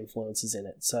lot of my influences in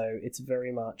it, so it's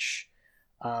very much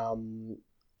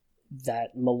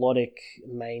that melodic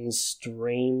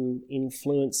mainstream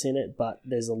influence in it, but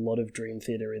there's a lot of Dream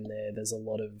Theater in there. There's a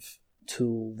lot of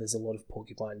Tool. There's a lot of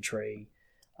Porcupine Tree.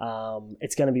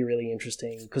 It's going to be really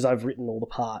interesting because I've written all the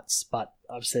parts, but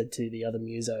I've said to the other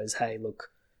musos, hey,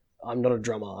 look, I'm not a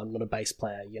drummer, I'm not a bass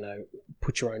player,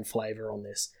 put your own flavour on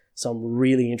this. So I'm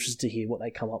really interested to hear what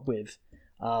they come up with.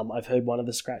 I've heard one of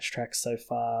the scratch tracks so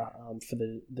far for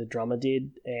the drummer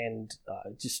did, and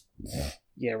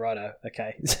yeah, righto,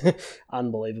 okay.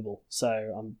 Unbelievable. So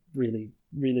I'm really,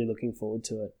 really looking forward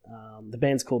to it. The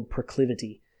band's called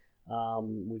Proclivity.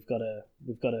 We've got a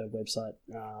website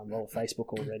or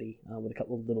Facebook already with a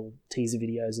couple of little teaser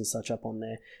videos and such up on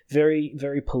there. Very,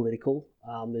 very political.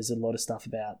 There's a lot of stuff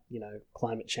about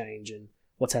climate change and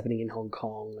what's happening in Hong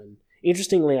Kong. And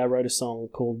interestingly, I wrote a song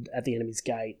called "At the Enemy's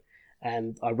Gate,"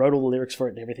 and I wrote all the lyrics for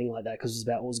it and everything like that because it was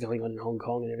about what was going on in Hong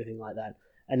Kong and everything like that.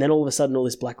 And then all of a sudden, all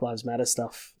this Black Lives Matter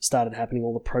stuff started happening,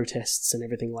 all the protests and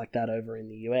everything like that over in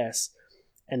the US.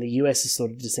 And the US is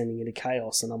sort of descending into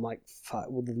chaos. And I'm like, fuck,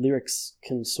 well, the lyrics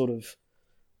can sort of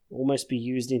almost be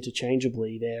used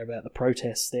interchangeably there about the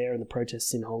protests there and the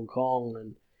protests in Hong Kong.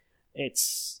 And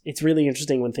it's really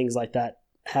interesting when things like that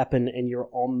happen and you're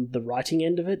on the writing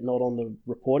end of it, not on the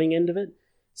reporting end of it.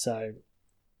 So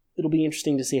it'll be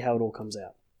interesting to see how it all comes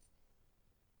out.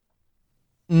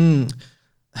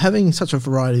 Having such a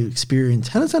variety of experience,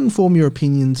 how does that inform your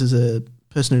opinions as a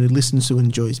person who listens to and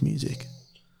enjoys music?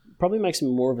 Probably makes me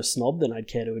more of a snob than I'd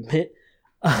care to admit.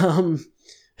 I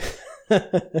think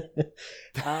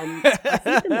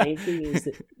the main thing is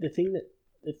that the thing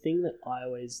that I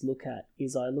always look at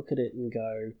is I look at it and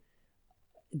go,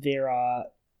 there are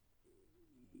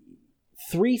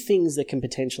 3 things that can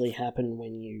potentially happen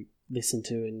when you listen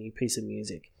to a new piece of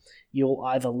music. You'll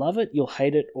either love it, you'll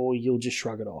hate it, or you'll just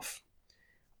shrug it off.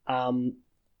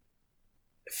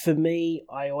 For me,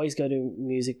 I always go to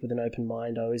music with an open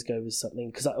mind. I always go with something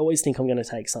because I always think I'm going to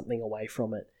take something away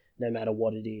from it, no matter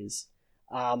what it is.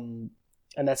 And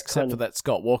that's except for that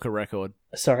Scott Walker record.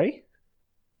 Sorry?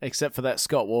 Except for that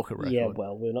Scott Walker record. Yeah,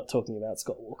 well, we're not talking about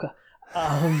Scott Walker.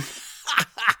 That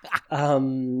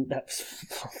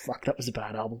was a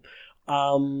bad album.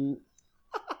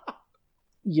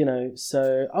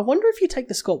 So I wonder if you take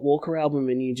the Scott Walker album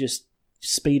and you just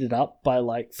speed it up by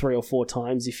like 3 or 4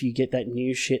 times if you get that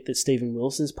new shit that Steven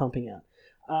Wilson's pumping out.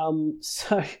 I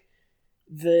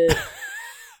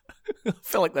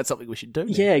feel like that's something we should do.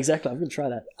 Yeah, exactly. I'm going to try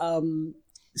that.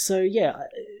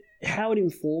 How it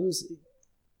informs...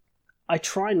 I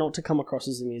try not to come across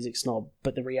as a music snob,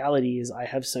 but the reality is I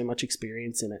have so much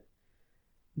experience in it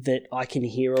that I can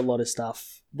hear a lot of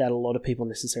stuff that a lot of people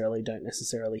don't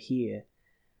necessarily hear.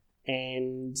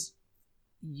 And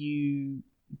you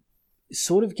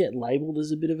sort of get labelled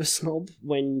as a bit of a snob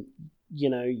when,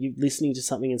 you're listening to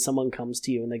something and someone comes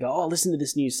to you and they go, oh, listen to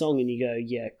this new song. And you go,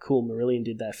 yeah, cool, Marillion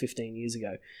did that 15 years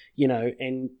ago.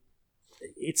 And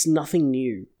it's nothing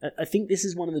new. I think this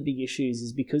is one of the big issues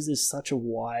is because there's such a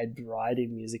wide variety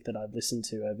of music that I've listened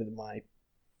to over my,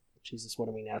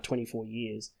 24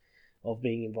 years of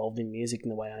being involved in music in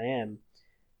the way I am.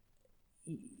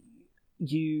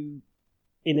 You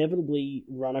inevitably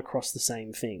run across the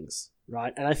same things,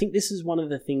 right? And I think this is one of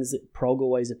the things that prog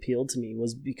always appealed to me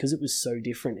was because it was so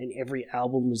different and every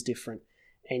album was different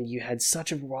and you had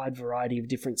such a wide variety of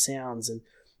different sounds. And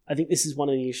I think this is one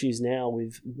of the issues now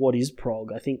with what is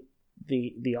prog. I think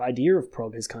the idea of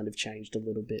prog has kind of changed a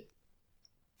little bit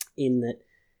in that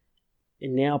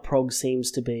and now prog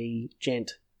seems to be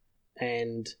gent,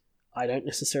 and I don't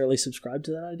necessarily subscribe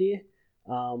to that idea.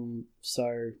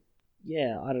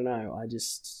 Yeah, I don't know.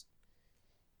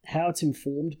 How it's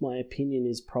informed my opinion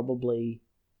is probably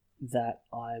that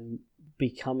I'm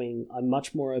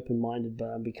much more open-minded, but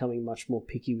I'm becoming much more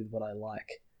picky with what I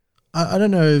like. I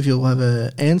don't know if you'll have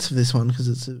an answer for this one because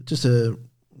it's just a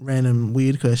random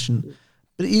weird question.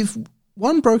 But if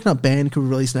one broken up band could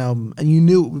release an album and you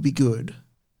knew it would be good,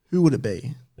 who would it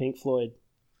be? Pink Floyd.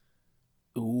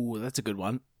 Ooh, that's a good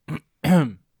one.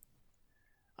 I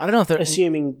don't know if they're...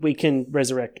 Assuming we can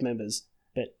resurrect members,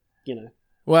 but,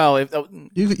 Well, if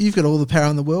you've got all the power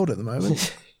in the world at the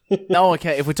moment. No,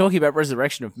 okay. If we're talking about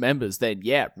resurrection of members, then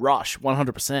yeah, Rush,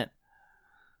 100%.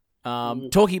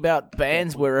 Talking about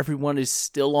bands where everyone is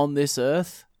still on this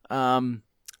earth,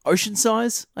 Ocean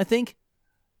Size, I think.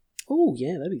 Oh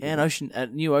yeah, that'd be good.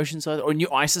 And new Ocean Size or new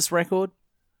ISIS record.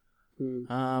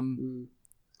 Or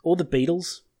the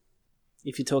Beatles,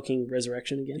 if you're talking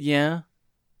resurrection again. Yeah.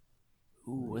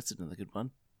 Ooh, that's another good one.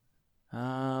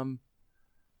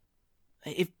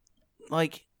 If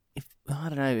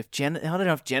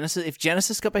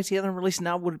Genesis got back together and released an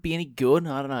album, would it be any good?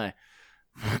 I don't know.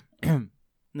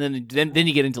 then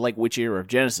you get into like which era of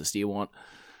Genesis do you want?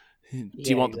 Do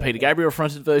you want the Peter Gabriel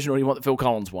fronted version or do you want the Phil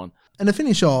Collins one? And to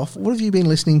finish off, what have you been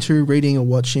listening to, reading, or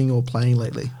watching, or playing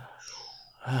lately?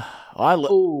 I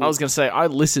was going to say I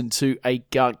listened to a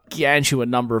gargantuan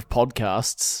number of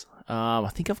podcasts. I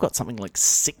think I've got something like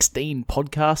 16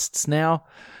 podcasts now.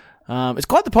 It's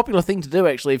quite the popular thing to do,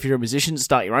 actually, if you're a musician, to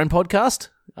start your own podcast.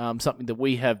 Something that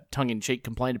we have tongue-in-cheek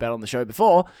complained about on the show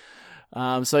before.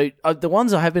 So the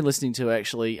ones I have been listening to,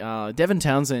 actually, Devin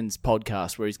Townsend's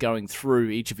podcast, where he's going through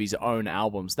each of his own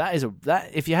albums.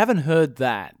 If you haven't heard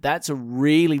that, that's a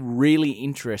really, really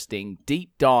interesting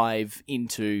deep dive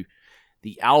into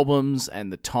the albums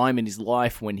and the time in his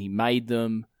life when he made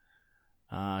them.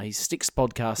 He sticks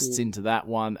podcasts into that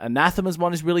one. Anathema's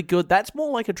one is really good. That's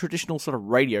more like a traditional sort of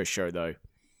radio show, though.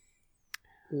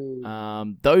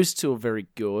 Those two are very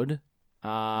good.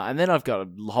 And then I've got a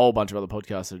whole bunch of other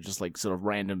podcasts that are just like sort of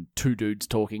random two dudes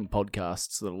talking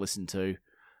podcasts that I listen to.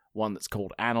 One that's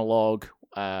called Analog,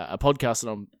 a podcast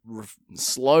that I'm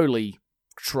slowly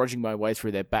trudging my way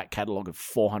through their back catalogue of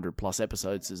 400 plus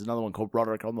episodes. There's another one called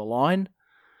Roderick on the Line.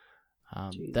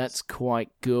 That's quite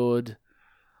good.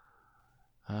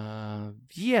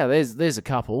 Yeah, there's a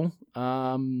couple.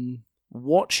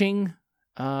 Watching,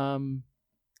 I don't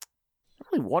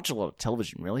really watch a lot of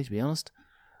television, really, to be honest.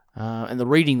 And the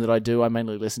reading that I do, I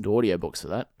mainly listen to audiobooks for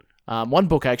that. One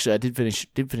book actually I did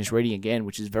finish reading again,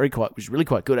 which is really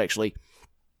quite good actually,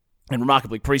 and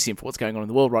remarkably prescient for what's going on in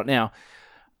the world right now.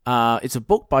 It's a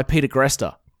book by Peter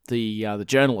Grester, the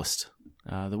journalist,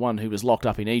 the one who was locked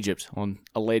up in Egypt on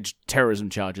alleged terrorism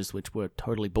charges, which were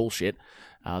totally bullshit.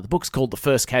 The book's called The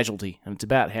First Casualty, and it's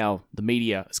about how the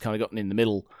media has kind of gotten in the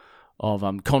middle of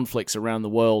conflicts around the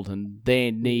world and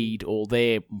the need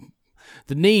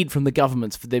from the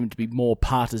governments for them to be more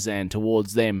partisan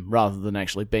towards them rather than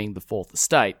actually being the fourth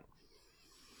estate,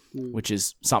 which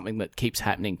is something that keeps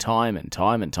happening time and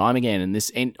time and time again.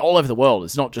 And all over the world.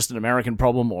 It's not just an American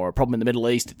problem or a problem in the Middle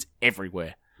East. It's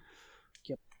everywhere.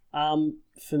 Yep.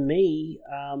 For me,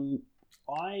 I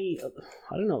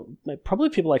don't know. Probably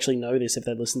people actually know this if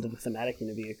they listen to the thematic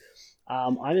interview.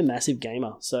 I'm a massive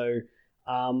gamer, so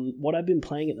what I've been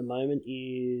playing at the moment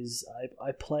is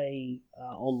I play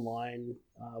online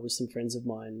with some friends of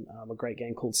mine a great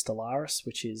game called Stellaris,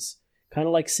 which is kind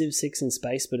of like Civ 6 in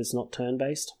space, but it's not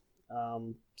turn-based.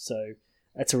 So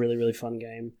that's a really, really fun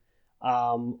game.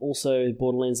 Also,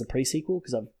 Borderlands the pre-sequel,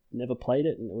 because I've never played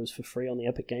it, and it was for free on the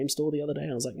Epic Game Store the other day.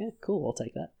 I was like, yeah, cool, I'll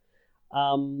take that.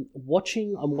 I'm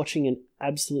watching an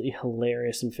absolutely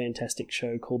hilarious and fantastic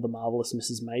show called The Marvelous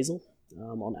Mrs. Maisel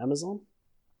on Amazon.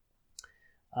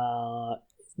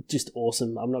 Just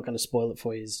awesome. I'm not going to spoil it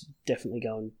for you. Definitely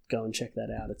go and check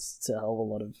that out. It's a hell of a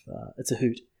lot of it's a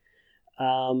hoot.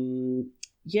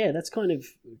 Yeah, that's kind of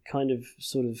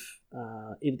sort of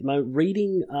at the moment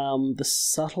reading The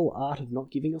Subtle Art of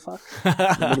Not Giving a Fuck.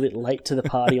 A little bit late to the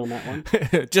party on that one.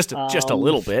 just a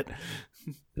little bit.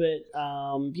 But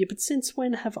yeah, but since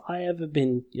when have I ever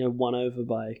been won over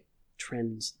by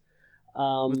trends?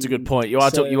 That's a good point. You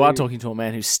are talking to a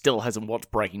man who still hasn't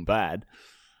watched Breaking Bad.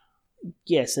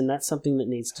 Yes, and that's something that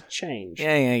needs to change.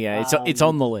 Yeah. It's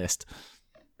on the list.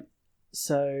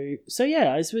 So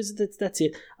yeah, I suppose that's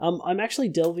it. I'm actually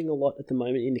delving a lot at the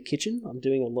moment in the kitchen. I'm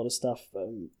doing a lot of stuff.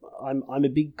 I'm a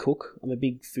big cook. I'm a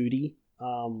big foodie.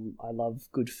 I love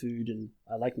good food and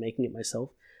I like making it myself.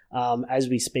 As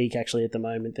we speak, actually, at the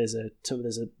moment, there's a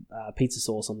pizza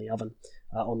sauce on the oven,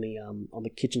 on the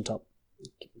kitchen top,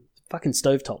 fucking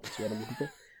stove top is what I'm looking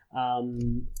for.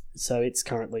 So it's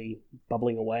currently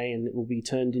bubbling away, and it will be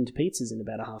turned into pizzas in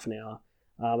about a half an hour.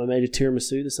 I made a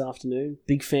tiramisu this afternoon.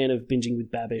 Big fan of Binging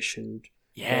with Babish, and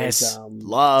yes,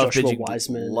 love Joshua binging.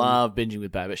 Wiseman, love Binging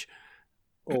with Babish.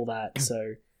 All that.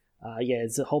 So yeah,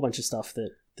 it's a whole bunch of stuff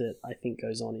that I think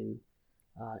goes on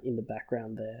in the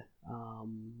background there.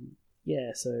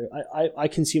 Yeah, so I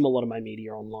consume a lot of my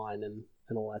media online and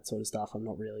all that sort of stuff. I'm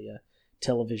not really a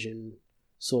television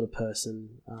sort of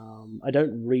person. I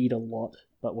don't read a lot,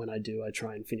 but when I do, I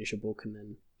try and finish a book and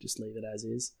then just leave it as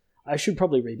is. I should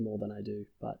probably read more than I do,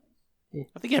 but yeah.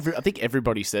 I think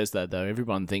everybody says that though.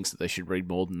 Everyone thinks that they should read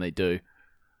more than they do.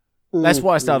 That's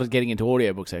why I started getting into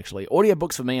audiobooks, actually.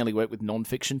 Audiobooks for me only work with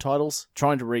non-fiction titles.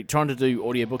 Trying to do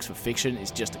audiobooks for fiction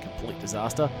is just a complete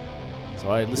disaster. So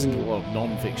I listen to a lot of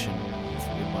non-fiction with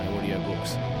my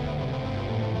audiobooks.